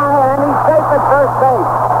first, high, and he's safe at first base.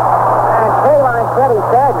 And Kaline said he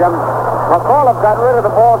tagged him. McAuliffe got rid of the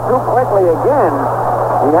ball too quickly again.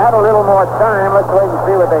 He had a little more time. Let's wait and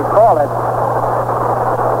see what they call it.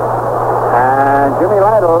 And Jimmy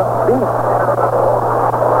Lytle beats.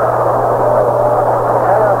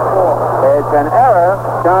 It's an error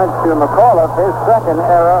charged to McAuliffe, his second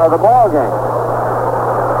error of the ball game.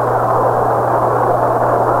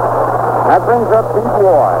 That brings up Pete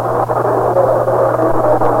Ward.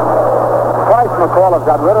 Twice McAuliffe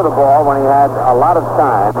got rid of the ball when he had a lot of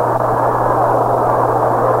time.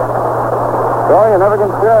 So you never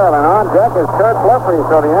can tell. And on deck is Kurt Blefary,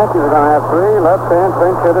 so the Yankees are going to have 3 left-hand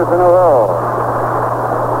pinch hitters in a row.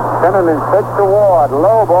 Zimmerman pitch to Ward,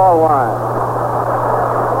 low, ball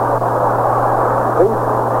 1. Pete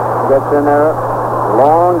gets in there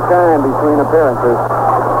long time between appearances,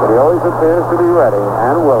 but he always appears to be ready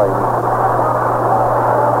and willing.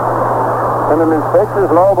 Zimmerman's pitch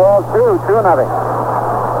is low, ball 2, 2-0.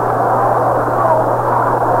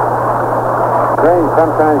 Strange,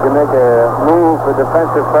 sometimes you make a move for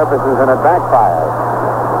defensive purposes and it backfires.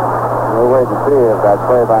 We'll wait and see if that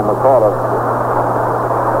play by McAuliffe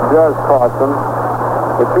does cost them.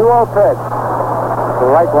 The 2-0 pitch.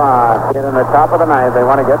 The right line, hit in the top of the ninth. They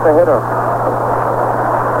want to get the hitter.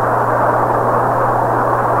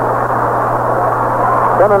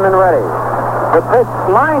 Zimmerman ready. The pitch,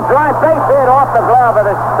 line drive, base hit off the glove of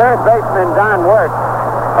the third baseman, Don Wirt.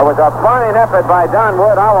 It was a fine effort by Don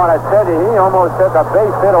Wirt. I want to tell you, he almost took a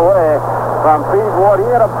base hit away from Pete Ward. He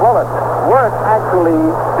had a bullet. Wirt actually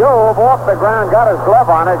dove off the ground, got his glove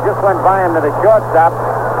on it, just went by him to the shortstop.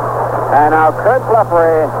 And now Kurt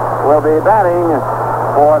Blefary will be batting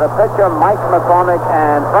for the pitcher, Mike McCormick,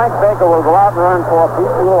 and Frank Baker will go out and run for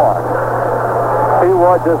Pete Ward. Pete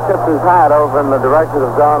Ward just tipped his hat over in the direction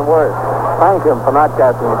of Don Wirt. Thank him for not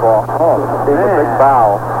catching the ball. Oh, he's a big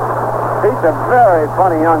bow. Pete's a very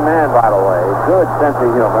funny young man, by the way. Good sense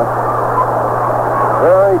of humor.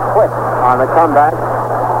 Very quick on the comeback.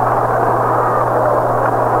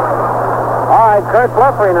 All right, Kurt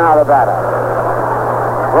Blefary now the batter.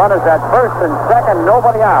 Runners at first and second,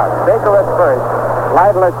 nobody out. Baker at first,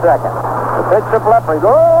 Lytle at second. The pitch to Blefary.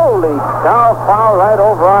 Holy cow, foul right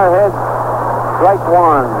over our heads. Strike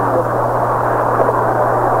one.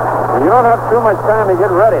 You don't have too much time to get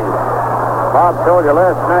ready. Bob told you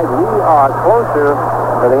last night we are closer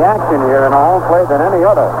to the action here in a home plate than any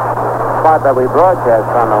other spot that we broadcast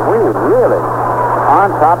from. And we really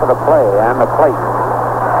on top of the play and the plate.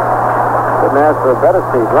 Couldn't ask for a better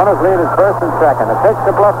seat. Runners lead at first and second. A pitch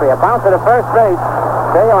to Blefary. A bounce to the first base.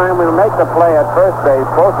 Kaline will make the play at first base.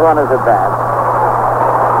 Both runners at bat.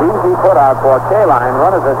 Easy put out for Kaline.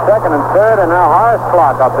 Runners at second and third. And now Horace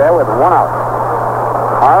Clark up there with one out.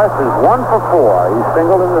 Horace is 1 for 4. He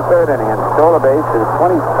singled in the third inning and stole a base, his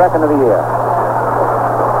 22nd of the year.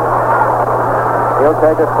 He'll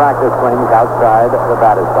take his practice swings outside the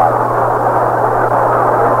batter's box.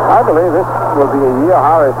 I believe this will be a year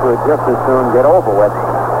Horace would just as soon get over with.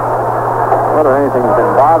 Whether anything's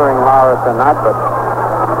been bothering Horace or not, but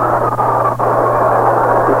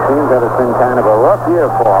it seems that it's been kind of a rough year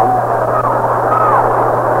for him.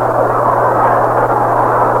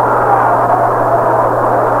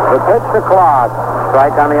 The pitch to Clark.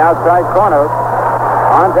 Strike on the outside corner.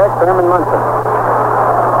 On deck, Thurman Munson.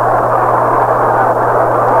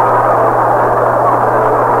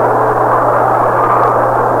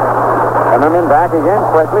 Zimmerman back again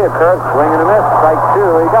quickly. A curve swing and a miss. Strike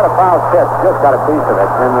two. He got a foul tip. Just got a piece of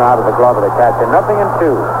it in and out of the glove of the catcher.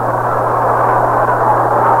 0-2.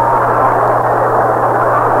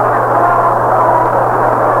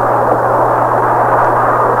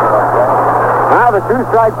 The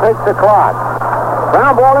two-strike pitch to Clark.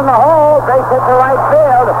 Ground ball in the hole. Base hit to right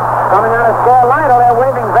field. Coming on to score Lytle. They're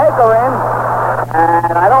waving Baker in.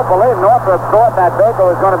 And I don't believe Northrop thought that Baker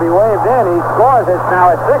was going to be waved in. He scores. It's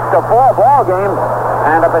now a 6-4 ball game.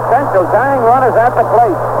 And a potential tying run is at the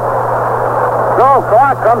plate. So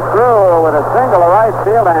Clark comes through with a single to right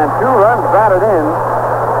field and 2 runs batted in.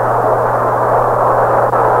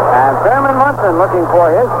 And Thurman Munson, looking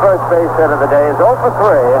for his first base hit of the day, is 0 for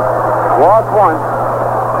 3. Walked once,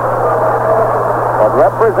 but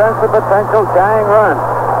represents a potential tying run.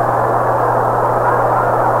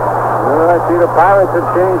 Well, I see the Pirates have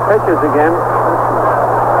changed pitchers again.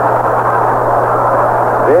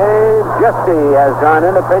 Dave Giusti has gone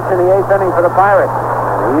in to pitch in the 8th inning for the Pirates.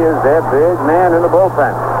 He is their big man in the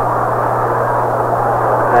bullpen.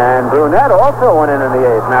 And Brunette also went in the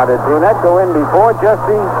 8th. Now, did Brunette go in before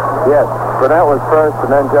Giusti? Yes, Brunette was first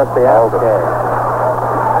and then Giusti after. Okay.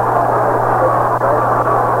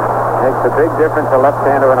 Makes a big difference, a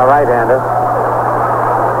left-hander and a right-hander.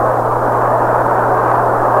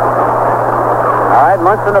 All right,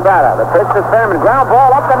 Munson the batter. The pitch to Thurman. Ground ball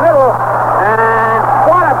up the middle. And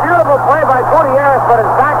what a beautiful play by Gutierrez, but his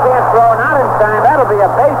backhand throw not in time. That'll be a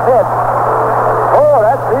base hit. Oh,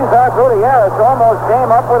 that Cesar Gutierrez almost came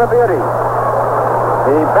up with a beauty.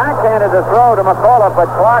 He backhanded the throw to McAuliffe, but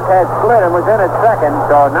Clark had slid and was in at second.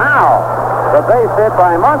 So now, the base hit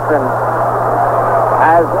by Munson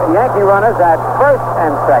has Yankee runners at first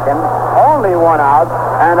and second, only 1 out,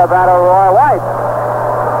 and a batter Roy White.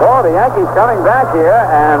 So the Yankees coming back here,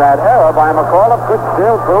 and that error by McAuliffe could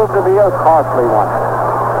still prove to be a costly one.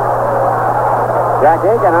 Jack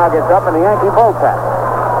Aiken now gets up in the Yankee bullpen.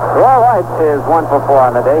 Roy White is 1 for 4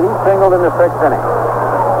 on the day. He singled in the 6th inning.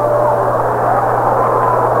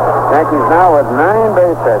 Yankees now with 9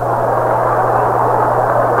 base hits.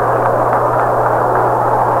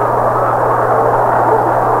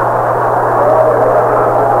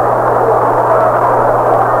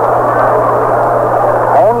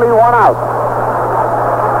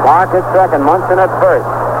 Clark at second, Munson at first.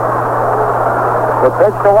 The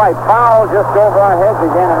pitch to White, foul just over our heads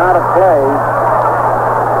again and out of play.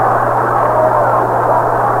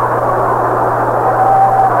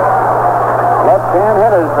 Left-hand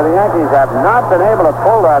hitters for the Yankees have not been able to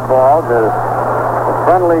pull that ball to the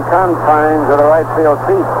friendly confines of the right field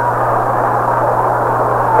seat.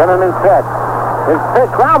 Zimmerman set. His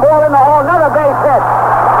pitch, ground ball in the hole, another base hit.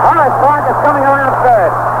 Horace Clark is coming around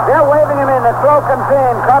third. They're waving him in. The throw comes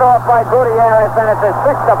in, cut off by Gutierrez, and it's a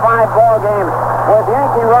 6-5 ball game with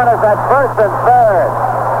Yankee runners at first and third.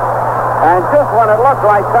 And just when it looked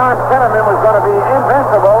like Don Cinnamon was going to be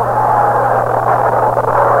invincible,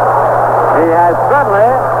 he has suddenly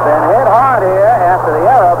been hit hard here after the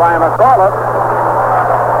error by McAuliffe.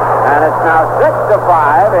 And it's now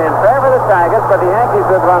 6-5 in favor of the Tigers, but the Yankees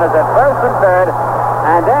with runners at first and third,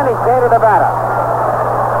 and Danny Kaye to the batter.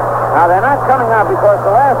 Now, they're not coming out because the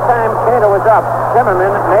last time Cater was up,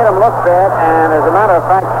 Zimmerman made him look bad and, as a matter of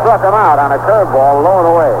fact, struck him out on a curveball low and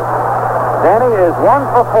away. Danny is 1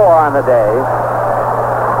 for 4 on the day.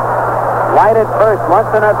 White at first,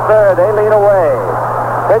 Munson at third. They lead away.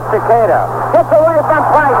 Pitch to Cater. Gets away from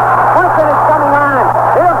Price. Munson is coming on.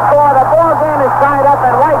 He'll score. The ball game is tied up,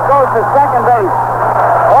 and White goes to second base.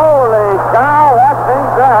 Holy cow, that things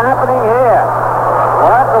are happening here.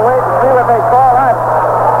 We'll have to wait and see what they call that.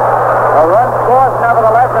 A run scores,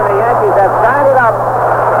 nevertheless, and the Yankees have tied it up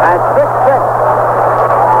at 6-6.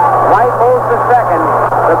 White moves to second.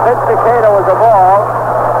 The pitch to Cater was a ball.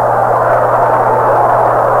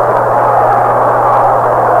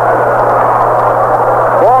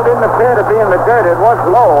 Ball didn't appear to be in the dirt. It was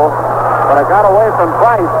low, but it got away from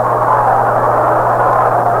Price.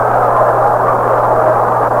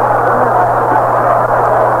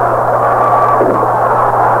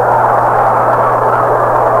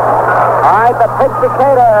 The pitch to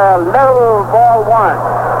Cater, low, ball 1.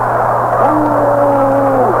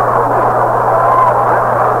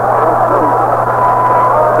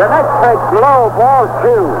 The next pitch, low, ball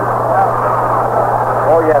 2.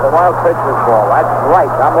 Oh, yeah, the wild pitch was ball. That's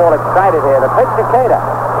right. I'm all excited here. The pitch to Cater.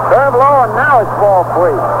 Curve low, and now it's ball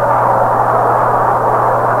 3. 3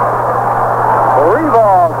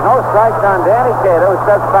 balls, no strikes on Danny Cater, who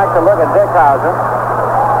steps back to look at Dickhausen.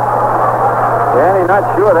 Danny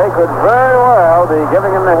not sure. They could very well be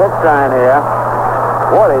giving him the hit sign here.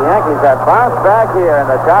 Boy, the Yankees have bounced back here in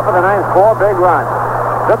the top of the ninth. 4 big runs.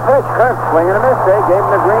 The pitch, Kirk swinging a miss. They gave him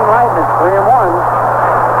the green light, and it's 3-1.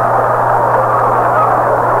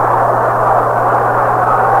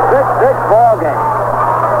 6-6 ball game.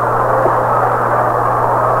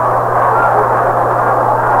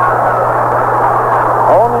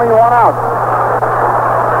 Only 1 out.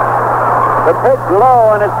 The pitch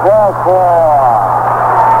low, and it's ball 4.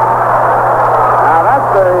 Now, that's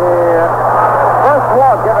the first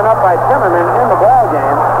walk given up by Zimmerman in the ball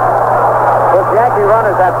game. With Yankee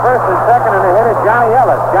runners at first and second, and the hitter Johnny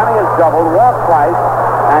Ellis. Johnny has doubled, walked twice,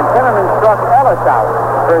 and Zimmerman struck Ellis out.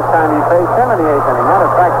 First time he faced him in the 8th inning.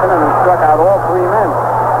 Matter of fact, Zimmerman struck out all 3 men.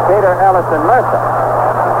 Cater, Ellis, and Mercer.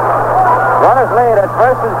 Runners lead at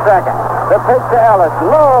first and second. The pitch to Ellis.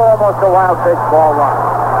 Low, almost a wild pitch, ball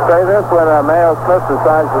 1. Say this, when Mayo Smith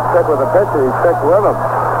decides to stick with the pitcher, he sticks with him.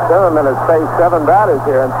 Zimmerman has faced 7 batters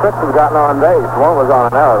here, and 6 have gotten on base. 1 was on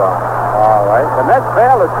an error, though. All right. The Mets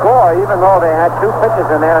failed to score, even though they had 2 pitches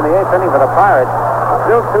in there in the 8th inning for the Pirates.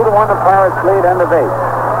 Still 2-1 the Pirates lead and the base.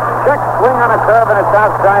 Check swing on a curve, and it's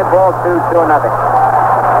outside, ball 2, 2-0.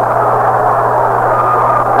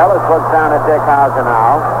 Ellis looks down at Dickhausen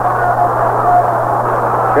now.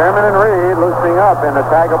 Sherman and Reed loosening up in the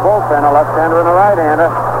Tiger bullpen, a left-hander and a right-hander.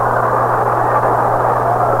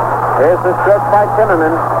 Here's the stretch by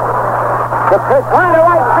Zimmerman. The pitch line to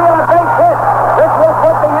right field, a base hit. This will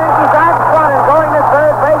put the Yankees out in front, and going to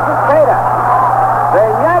third base is Cater. The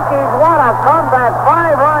Yankees want a comeback.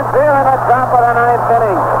 5 runs here in the top of the 9th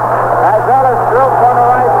inning. As Ellis drills on the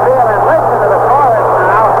right field, and listen to the chorus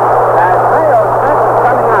now as Mayo Smith is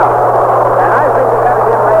coming out. And I think you got to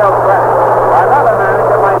give Mayo credit. Another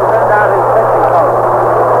manager might send out his pitching coach.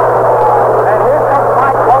 And here comes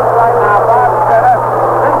my coach right now, Bob Sutter,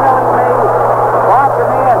 signaling me. Bob, to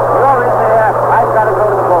me, if you're in there, I've got to go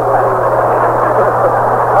to the bullpen.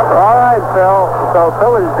 All right, Phil. So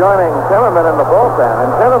Phil is joining Zimmerman in the bullpen. And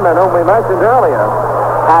Zimmerman, whom we mentioned earlier,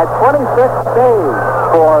 had 26 saves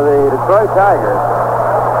for the Detroit Tigers.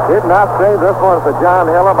 Did not save this one for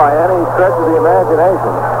John Hiller by any stretch of the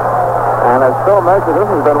imagination. And as Phil mentioned,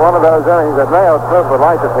 this has been one of those innings that Mayo Smith would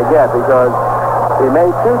like to forget because he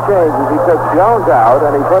made 2 changes. He took Jones out,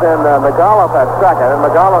 and he put in McAuliffe at second, and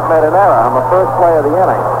McAuliffe made an error on the first play of the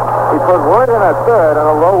inning. He put Word in at third, and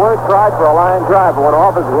although Word tried for a line drive, it went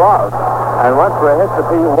off his glove and went for a hit to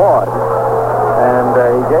P. Ward. And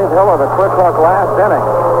he gave Hiller the quick hook last inning.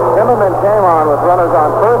 Zimmerman came on with runners on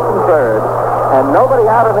first and third, and nobody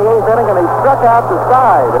out in the 8th inning, and he struck out the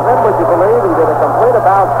side. And then, would you believe, he did a complete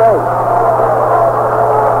about-face.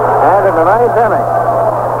 And in the 9th inning,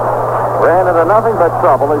 ran into nothing but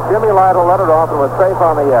trouble as Jimmy Lytle led it off and was safe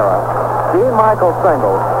on the error. Gene Michael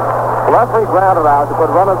singled. Leffery grounded out to put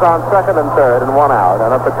runners on second and third and 1 out.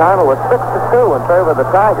 And at the time, it was 6-2 in favor of the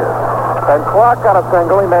Tigers. And Clark got a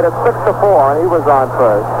single. He made it 6-4, and he was on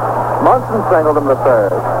first. Munson singled him to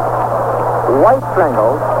third. White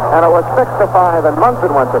singled, and it was 6-5, and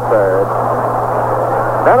Munson went to third.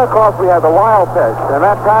 Then, of course, we had the wild pitch, and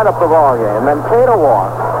that tied up the ball game. Then Cater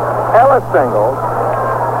walked. Ellis singled.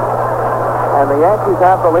 And the Yankees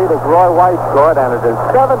have the lead as Roy White scored, and it is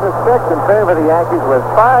 7-6 in favor of the Yankees with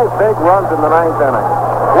 5 big runs in the 9th inning.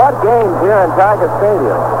 What games here in Tiger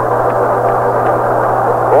Stadium?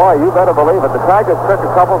 Boy, you better believe it. The Tigers took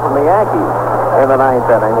a couple from the Yankees in the ninth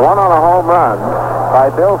inning. One on a home run by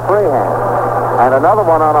Bill Freehand, and another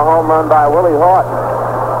one on a home run by Willie Horton.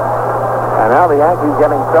 And now the Yankees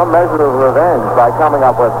getting some measure of revenge by coming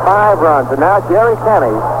up with 5 runs. And now Jerry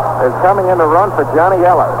Kenney is coming in to run for Johnny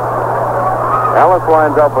Ellis. Ellis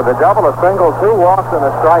winds up with a double, a single, 2 walks, and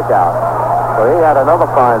a strikeout. So he had another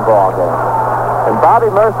fine ball game. And Bobby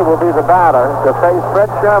Mercer will be the batter to face Fred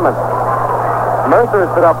Sherman. Mercer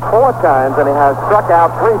has been up 4 times, and he has struck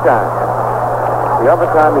out 3 times. The other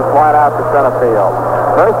time he flied out to center field.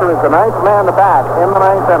 Mercer is the 9th man to bat in the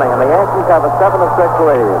 9th inning, and the Yankees have a 7-6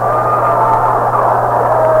 lead.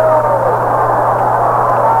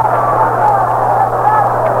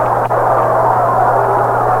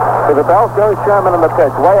 To the belt goes Sherman in the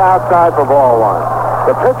pitch, way outside for ball 1.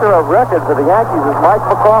 The pitcher of record for the Yankees is Mike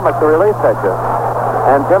McCormick, the relief pitcher.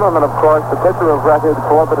 And Zimmerman, of course, the pitcher of record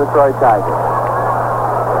for the Detroit Tigers.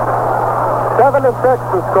 7-6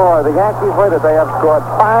 the score. The Yankees lead it. They have scored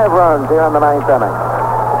 5 runs here in the 9th inning.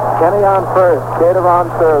 Kenney on first, Cater on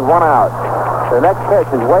third, 1 out. The next pitch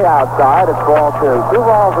is way outside. It's ball 2. 2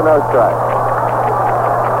 balls and no strikes.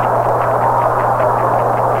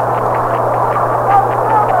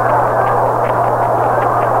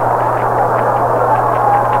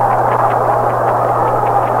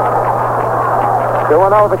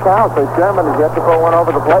 Going over the count, so Sherman is yet to put one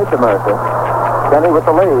over the plate to Mercer. Kenney with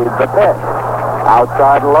the lead. The pitch.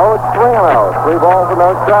 Outside and low, it's 3-0. 3 balls and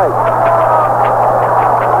no strikes.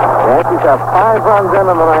 The Yankees have 5 runs in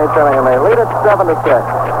the 9th inning, and they lead it 7-6.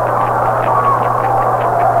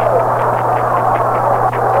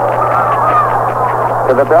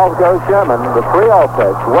 To the belt goes Sherman. The 3-0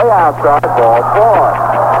 pitch. Way outside, ball 4.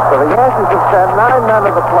 So the Yankees have sent 9 men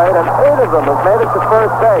to the plate, and 8 of them have made it to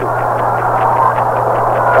first base.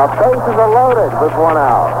 The bases are loaded with 1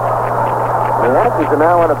 out. The Yankees are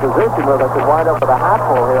now in a position where they could wind up with a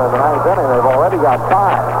hatful here in the 9th inning. They've already got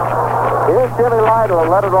 5. Here's Jimmy Lytle who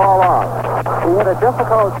let it all off. He had a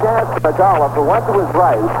difficult chance for McDonald, who went to his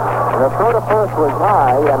right, and the throw to first was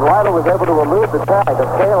high, and Lytle was able to elude the tag of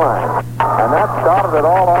Kaline. And that started it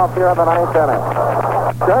all off here in the 9th inning.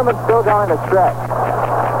 Sherman's still going to stretch.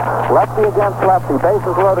 Lefty against lefty.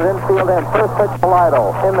 Bases loaded, infield in. First pitch to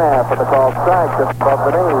Lytle. In there for the called strike just above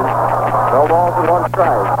the knees. No balls and 1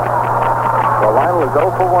 strike. Well, Lytle is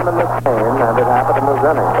 0 for 1 in this game, and it happened in this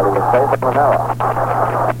inning, but he was safe on an error.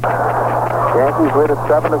 Yankees lead at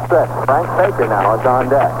 7-6. Frank Baker now is on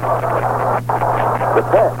deck. The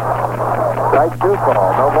pitch. Strike 2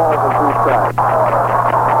 call. No balls and 2 strikes.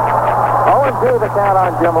 0-2 the count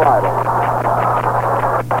on Jim Lytle.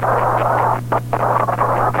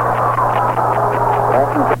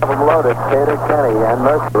 Yankees have them loaded. Cater, Kenney, and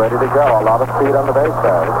Mercer ready to go. A lot of speed on the base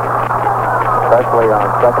paths, especially on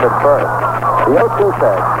second and first. The 0-2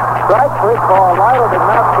 pitch. Strike 3 call. Lytle did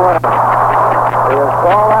not swing. He is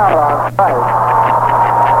called out on strike.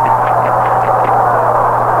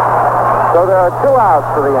 So there are 2 outs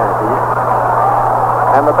for the Yankees.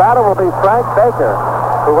 And the batter will be Frank Baker,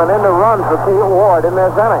 who went in to run for Pete Ward in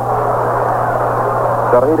this inning.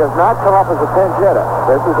 So he does not come up as a pinch hitter.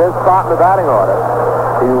 This is his spot in the batting order.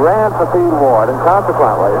 He ran for Pete Ward, and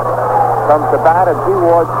consequently comes to bat at Pete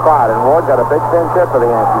Ward's spot, and Ward got a big pinch hit for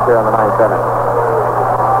the Yankees here in the 9th inning.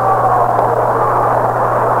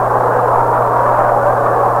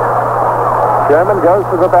 Sherman goes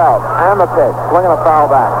to the belt, and the pitch, swinging a foul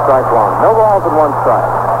back, strike 1. No balls and 1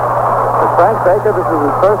 strike. For Frank Baker, this is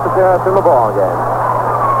his first appearance in the ball game.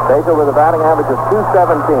 Baker with a batting average of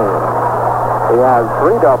 .217. He has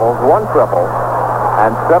 3 doubles, 1 triple,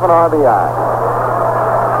 and 7 RBIs.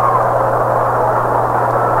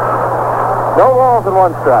 No balls and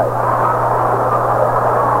 1 strike.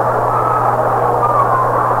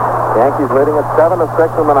 Yankees leading at 7-6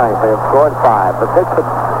 in the 9th. They have scored 5. The pitch to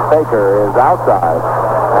Baker is outside,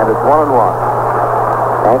 and it's 1-1.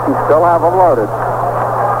 Yankees still have them loaded.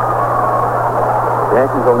 The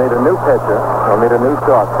Yankees will need a new pitcher. They'll need a new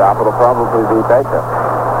shortstop. It'll probably be Baker.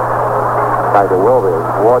 In fact, it will be.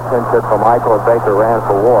 Ward pinch hit for Michael, and Baker ran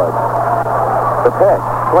for Ward. The pitch,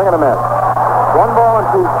 swing and a miss. 1 ball and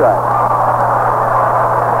 2 strikes.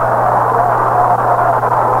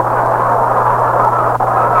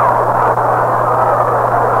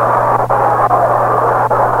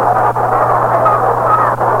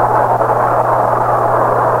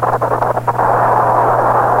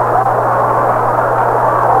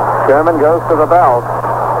 Sherman goes to the belt.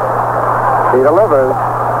 He delivers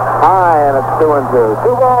high, and it's 2-2.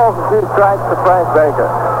 2 balls and 2 strikes to Frank Baker.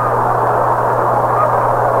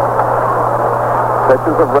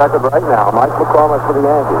 pitchers of record right now. Mike McCormick for the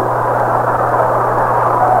Yankees.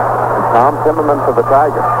 And Tom Timmerman for the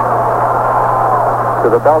Tigers. To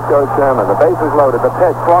the belt goes Sherman. The base is loaded. The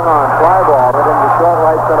pitch swung on. Fly ball hit into short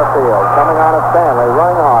right center field. Coming on at Stanley.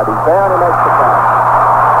 Running hard. He's there and he makes the catch.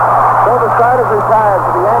 So the side is retired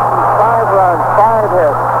for the Yankees. 5 runs, 5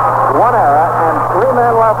 hits, 1 error, and 3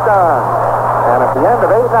 men left on. And at the end of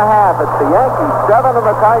 8 1/2, it's the Yankees 7 and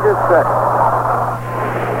the Tigers 6.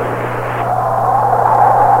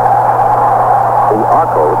 The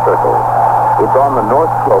Arco Circle. It's on the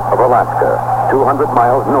north slope of Alaska, 200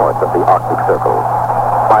 miles north of the Arctic Circle.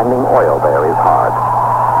 Finding oil there is hard.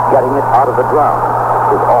 Getting it out of the ground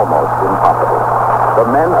is almost impossible. The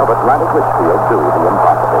men of Atlantic Richfield do the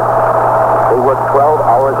impossible. They work 12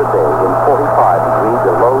 hours a day in 45-degree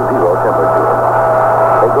below zero temperature.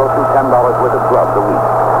 They go through $10 worth of gloves a week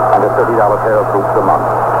and a $30 pair of boots a month.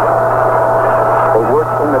 They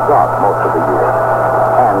work in the dark most of the year,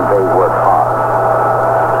 and they work hard.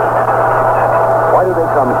 Why do they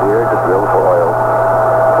come here to drill for oil?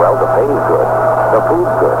 Well, the pay is good, the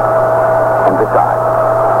food's good, and besides,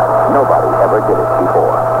 nobody ever did it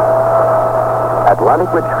before.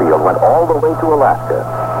 Atlantic Richfield went all the way to Alaska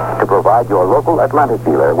to provide your local Atlantic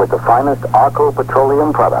dealer with the finest Arco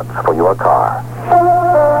petroleum products for your car.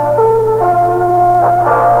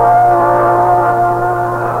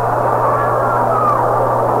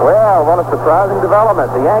 Well, what a surprising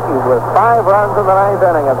development. The Yankees, with 5 runs in the 9th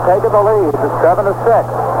inning, have taken the lead to 7-6.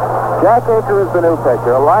 Jack Aker is the new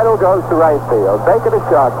pitcher. Lytle goes to right field. Baker to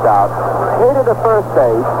shortstop. Cater to first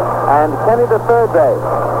base. And Kenny to third base.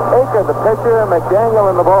 Aker the pitcher, McDaniel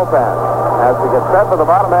in the bullpen as we get set for the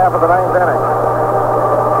bottom half of the 9th inning.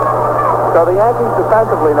 So the Yankees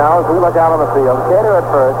defensively now, as we look out on the field, Cater at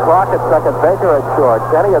first, Clark at second, Baker at short,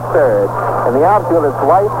 Kenny at third. In the outfield, it's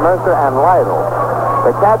White, Mercer, and Lytle.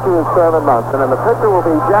 The catcher is Thurman Munson, and the pitcher will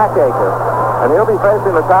be Jack Aker. And he'll be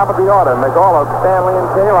facing the top of the order, McAuliffe, Stanley, and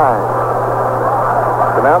Kaline.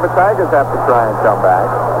 So now the Tigers have to try and come back.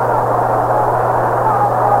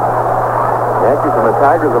 Yankees and the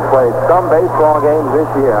Tigers have played some baseball games this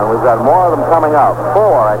year, and we've got more of them coming up.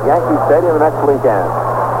 4 at Yankee Stadium next weekend.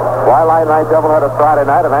 Twilight night doubleheader Friday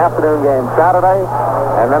night, an afternoon game Saturday,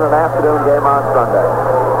 and then an afternoon game on Sunday.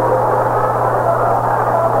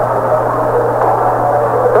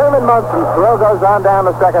 Thurman Munson's throw goes on down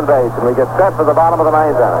to second base, and we get set for the bottom of the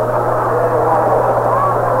 9th inning.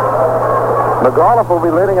 McAuliffe will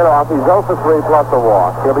be leading it off. He's 0 for 3 plus a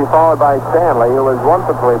walk. He'll be followed by Stanley, who is 1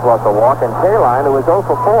 for 3 plus a walk, and Kaline, who is 0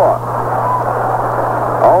 for 4.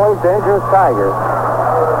 Always dangerous Tigers.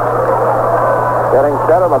 Getting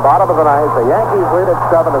set on the bottom of the 9th. The Yankees lead at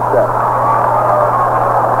 7-6.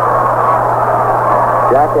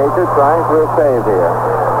 Jack Aker trying for a save here.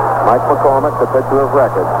 Mike McCormick, the pitcher of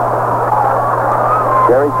record.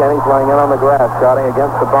 Jerry Kenny playing in on the grass, guarding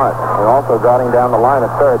against the bunt, and also guarding down the line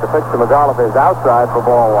at third. The pitch to McAuliffe is outside for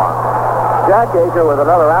ball 1. Jack Aker with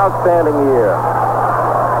another outstanding year.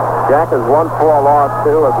 Jack has won 4, lost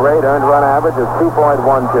 2. A great earned run average is 2.12.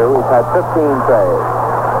 He's had 15 saves.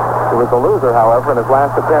 He was a loser, however, in his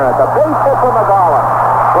last appearance. A base hit for McAuliffe,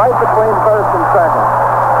 right between first and second.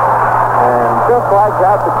 And just like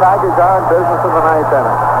that, the Tigers are in business in the 9th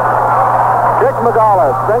inning. Dick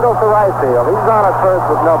McAuliffe singles to right field. He's on at first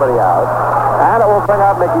with nobody out. And it will bring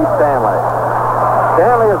out Mickey Stanley.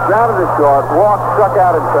 Stanley is grounded to short, walked, struck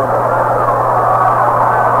out and single.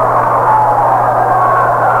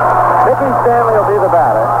 Mickey Stanley will be the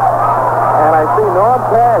batter. And I see Norm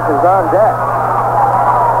Cash is on deck.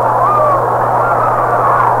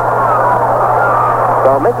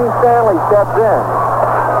 So Mickey Stanley steps in.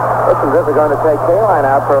 Looks as if they're going to take Kaline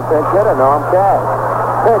out for a pinch hitter, Norm Cash.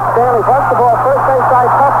 Pitch, Stanley bunts the ball, first base side,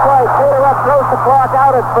 tough play. Cater up, throws the clock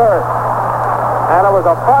out at first. And it was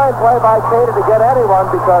a fine play by Cater to get anyone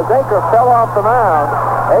because Aker fell off the mound.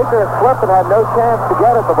 Aker slipped and had no chance to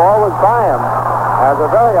get it. The ball was by him. As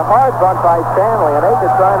a very hard bunt by Stanley, and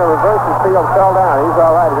Aker trying to reverse his field fell down. He's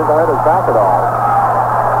all right. He didn't hurt his back at all.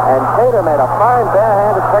 And Cater made a fine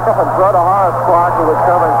barehanded pickup and throw to Horace Clark, who was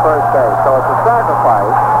covering first base. So it's a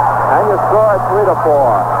sacrifice, and you score at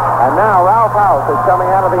 3-4. And now Ralph House is coming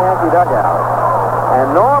out of the Yankee dugout.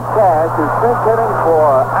 And Norm Cash is pinch hitting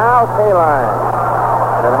for Al Kaline.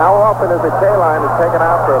 And how often is a Kaline is taken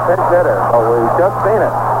out for a pinch hitter? Well, we've just seen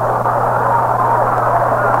it.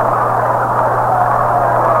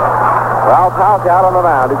 Ralph House out on the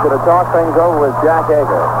mound. He's going to talk things over with Jack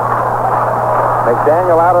Aker.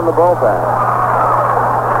 McDaniel out in the bullpen.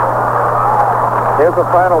 Here's the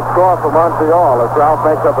final score for Montreal as Ralph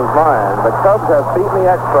makes up his mind. The Cubs have beaten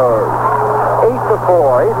the Expos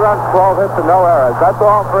 8-4. 8 runs, 12 hits, and no errors. That's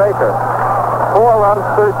all for Aker. 4 runs,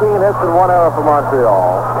 13 hits, and 1 error for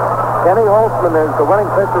Montreal. Kenny Holtzman is the winning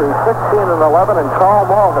pitcher. He's 16-11, and Carl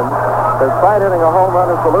Morton, despite hitting a home run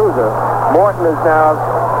as the loser, Morton is now,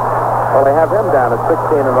 well, they have him down at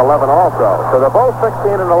 16-11 also. So they're both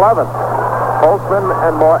 16-11, Holtzman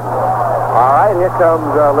and Morton. All right, here comes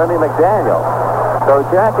Lindy McDaniel. So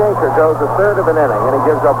Jack Aker goes a third of an inning, and he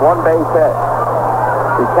gives up 1 base hit.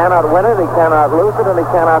 He cannot win it, he cannot lose it, and he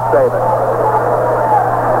cannot save it.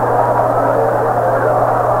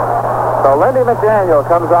 So Lindy McDaniel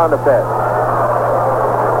comes on to pitch.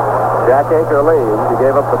 Jack Aker leaves. He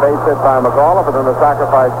gave up the base hit by McAuliffe and then the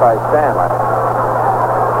sacrifice by Stanley.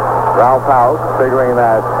 Ralph House, figuring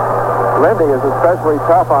that Lindy is especially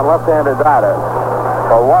tough on left-handed batters.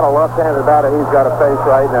 But what a left-handed batter he's got to face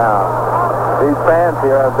right now. These fans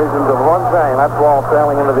here have visions of one thing. That's ball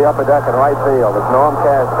sailing into the upper deck in right field as Norm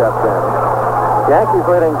Cash steps in. Yankees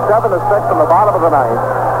leading 7-6 in the bottom of the ninth.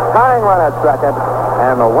 Tying run at second.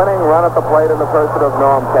 And the winning run at the plate in the person of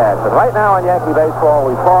Norm Cash. And right now on Yankee baseball,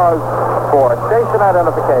 we pause for station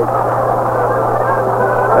identification.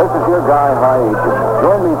 This is your guy, High Agent.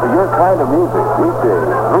 Join me for your kind of music, weekdays,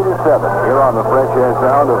 3 to 7, here on the fresh air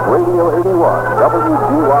sound of Radio 81,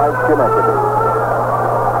 WGY Schenectady.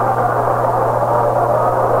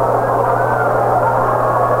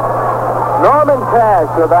 Norman Cash,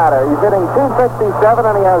 the batter. He's hitting .267,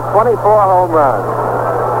 and he has 24 home runs.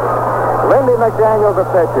 Lindy McDaniel, the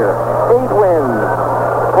pitcher. 8 wins,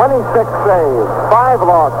 26 saves, 5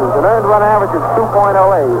 losses, an earned run average of 2.08.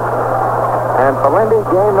 And for Lindy,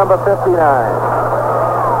 game number 59.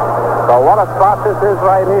 So what a spot this is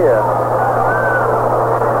right here.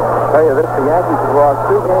 I'll tell you this, the Yankees have lost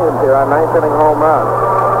 2 games here on 9th inning home runs.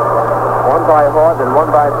 1 by Hort and 1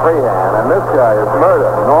 by Freehand. And this guy is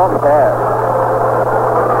murder, Norm Cash.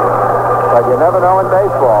 But you never know in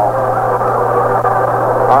baseball.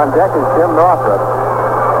 On deck is Jim Northrup.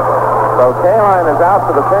 So Kaline is out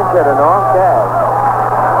for the pinch hitter, Norm Cash.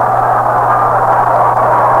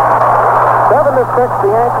 7-6,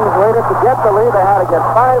 the Yankees waited to get the lead. They had to get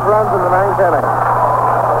 5 runs in the 9th inning.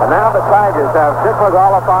 And now the Tigers have Dick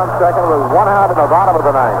McAuliffe on second with 1 out in the bottom of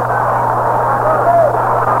the 9th.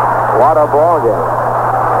 What a ball game.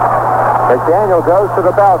 McDaniel goes to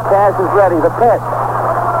the belt. Cash is ready. The pitch.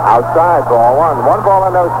 Outside, ball 1. 1 ball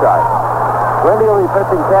and no strike. Lindy will be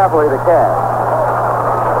pitching carefully to Cash.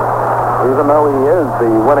 Even though he is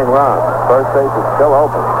the winning run, first base is still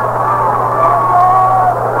open.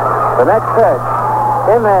 The next pitch,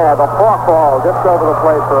 in there, the fork ball just over the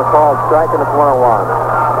plate for a called strike, and it's 1-1.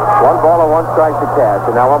 1 ball and 1 strike to Cash,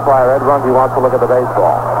 and now umpire Ed Runge wants to look at the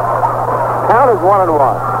baseball. Count is 1-1.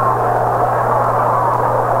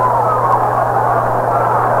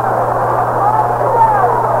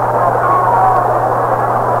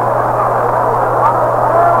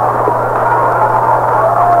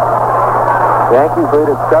 Yankees lead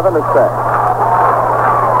at 7-6.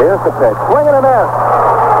 Here's the pitch. Swing and a miss.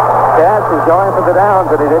 Cash is going for the downs,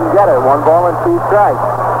 but he didn't get it. 1 ball and 2 strikes.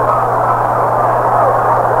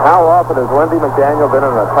 How often has Lindy McDaniel been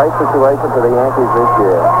in a tight situation for the Yankees this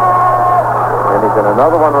year? And he's in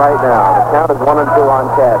another one right now. The count is 1-2 on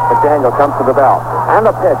Cash. McDaniel comes to the belt. And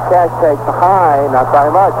the pitch. Cash takes high, not by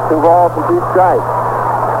much. 2 balls and 2 strikes.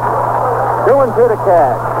 2-2 to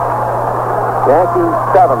Cash. Yankees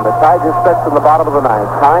 7. The Tigers 6 in the bottom of the 9th.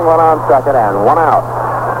 Tying one on second and 1 out.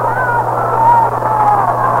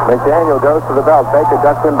 McDaniel goes to the belt. Baker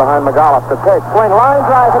ducks in behind McAuliffe. The pitch. Swing. Line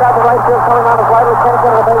drive. Hit out the right field. Coming on his right. Can't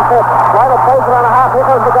get a base hit. Right plays it on a hop. Here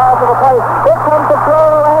comes McAuliffe to the plate. Here comes the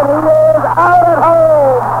throw, and he is out at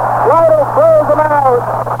home. Lytle throws him out.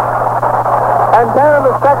 And down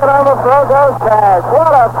the second on the throw goes Cash.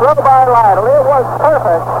 What a throw by Lytle. It was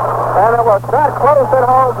perfect. And it was that close at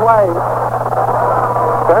home plate.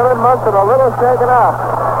 Thurman Munson a little shaken up.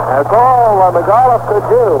 As all McAuliffe could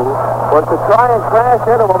do was to try and crash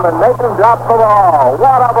into him and make him drop the ball.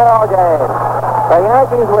 What a ball game. The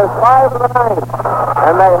Yankees with 5 in the 9th.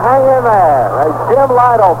 And they hang in there as Jim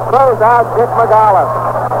Lytle throws out Dick McAuliffe.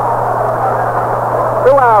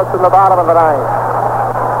 2 outs in the bottom of the 9th.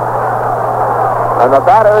 And the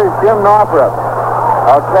batter is Jim Northrup.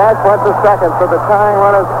 Cash went to second, so the tying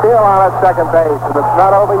runner is still on at second base, and it's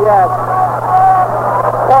not over yet.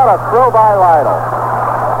 What a throw by Lytle.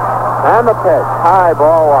 And the pitch. High,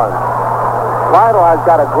 ball 1. Lytle has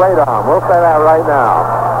got a great arm. We'll say that right now.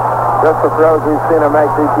 Just the throws we've seen him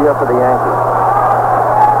make this year for the Yankees.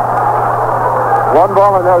 1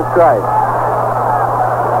 ball and no strike.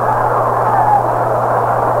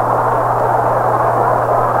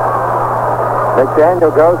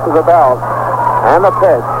 McDaniel goes to the belt. And the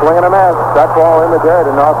pitch. Swing and a miss. That ball in the dirt,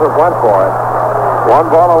 and Northrup went for it. 1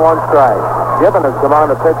 ball and 1 strike. Gibbon has come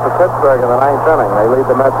on to pitch for Pittsburgh in the ninth inning. They lead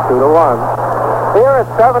the Mets 2-1. Here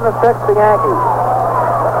it's 7-6 the Yankees.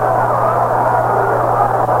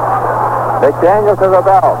 McDaniel to the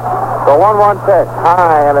belt. The 1-1 pitch.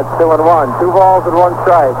 High, and it's 2-1. 2 balls and 1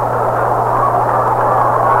 strike.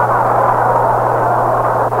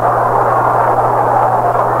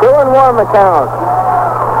 2-1 the count.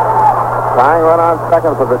 Tying run on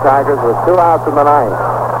second for the Tigers with 2 outs in the ninth.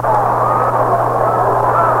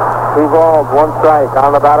 2 balls, 1 strike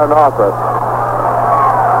on the batter Northrup.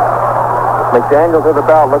 McDaniel to the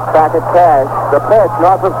belt, looks back at Cash. The pitch,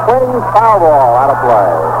 Northrup swings, foul ball, out of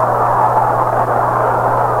play.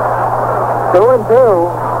 2-2.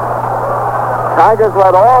 Tigers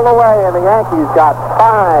led all the way, and the Yankees got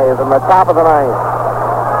 5 in the top of the ninth.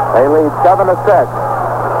 They lead 7-6.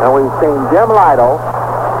 And we've seen Jim Lytle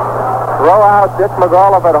throw out Dick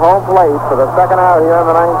McAuliffe at home plate for the second out here in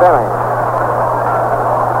the ninth inning.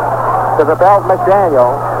 To the belt,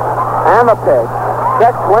 McDaniel, and the pitch.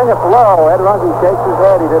 Check swing, it's low. Ed Runge shakes his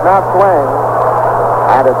head. He did not swing.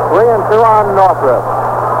 And it's 3-2 on Northrup.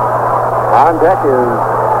 On deck is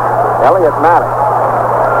Elliott Maddox.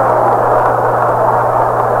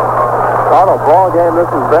 Total ball game this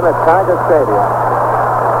has been at Tiger Stadium.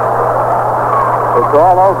 It's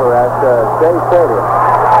all over at Shea Stadium.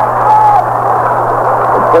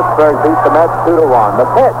 And Pittsburgh beats the Mets 2-1. The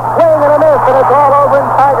pitch, swing and a miss, and it's all over in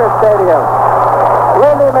Tiger Stadium.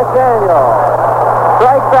 Lindy McDaniel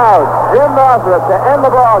strikes out Jim Northrup to end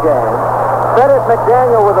the ball game. Dennis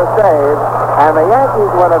McDaniel with a save, and the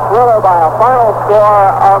Yankees win a thriller by a final score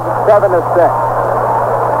of 7-6.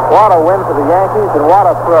 What a win for the Yankees, and what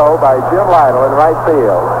a throw by Jim Lytle in right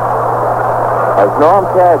field. As Norm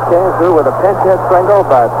Cash came through with a pinch hit single,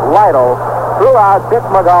 but Lytle threw out Dick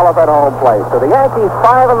McAuliffe at home plate. So the Yankees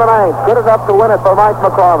 5 in the ninth, good enough to win it for Mike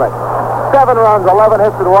McCormick. 7 runs, 11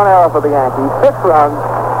 hits, and 1 error for the Yankees. 6 runs,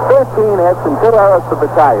 15 hits, and 2 errors for the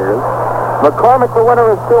Tigers. McCormick, the winner,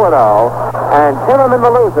 is 2-0, and Timmerman, the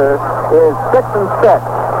loser, is 6-6.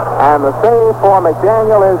 And the save for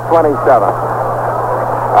McDaniel is 27.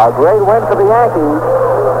 A great win for the Yankees.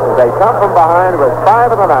 They come from behind with 5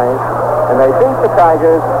 in the ninth, and they beat the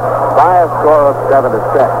Tigers by a score of 7-6.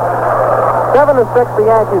 7-6, the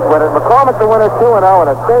Yankees win it. McCormick, the winner, 2-0, and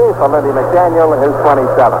a save for Lindy McDaniel, his 27.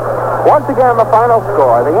 Once again, the final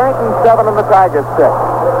score, the Yankees 7 and the Tigers 6.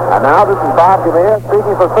 And now this is Bob Gamere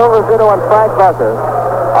speaking for Phil Rizzuto and Frank Messer.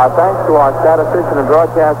 Our thanks to our statistician and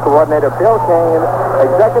broadcast coordinator, Bill Kane,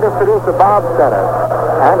 executive producer, Bob Center,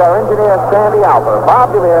 and our engineer, Sandy Alper.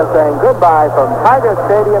 Bob Gamere saying goodbye from Tiger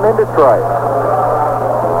Stadium in Detroit.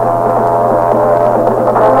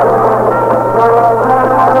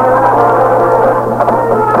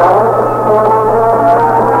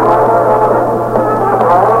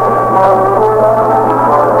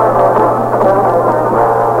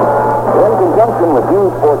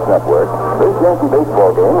 Network. This Yankee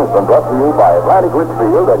baseball game has been brought to you by Atlantic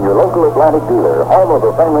Richfield and your local Atlantic dealer, home of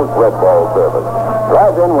the famous Red Ball service.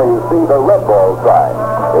 Drive in where you see the Red Ball sign.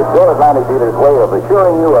 It's your Atlantic dealer's way of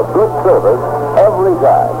assuring you of good service every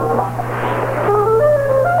time.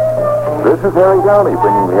 This is Harry Downey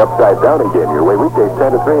bringing the Upside Down again your way weekdays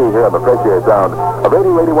 10 to 3 here on the fresh air sound of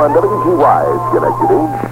 8081 WGY Schenectady.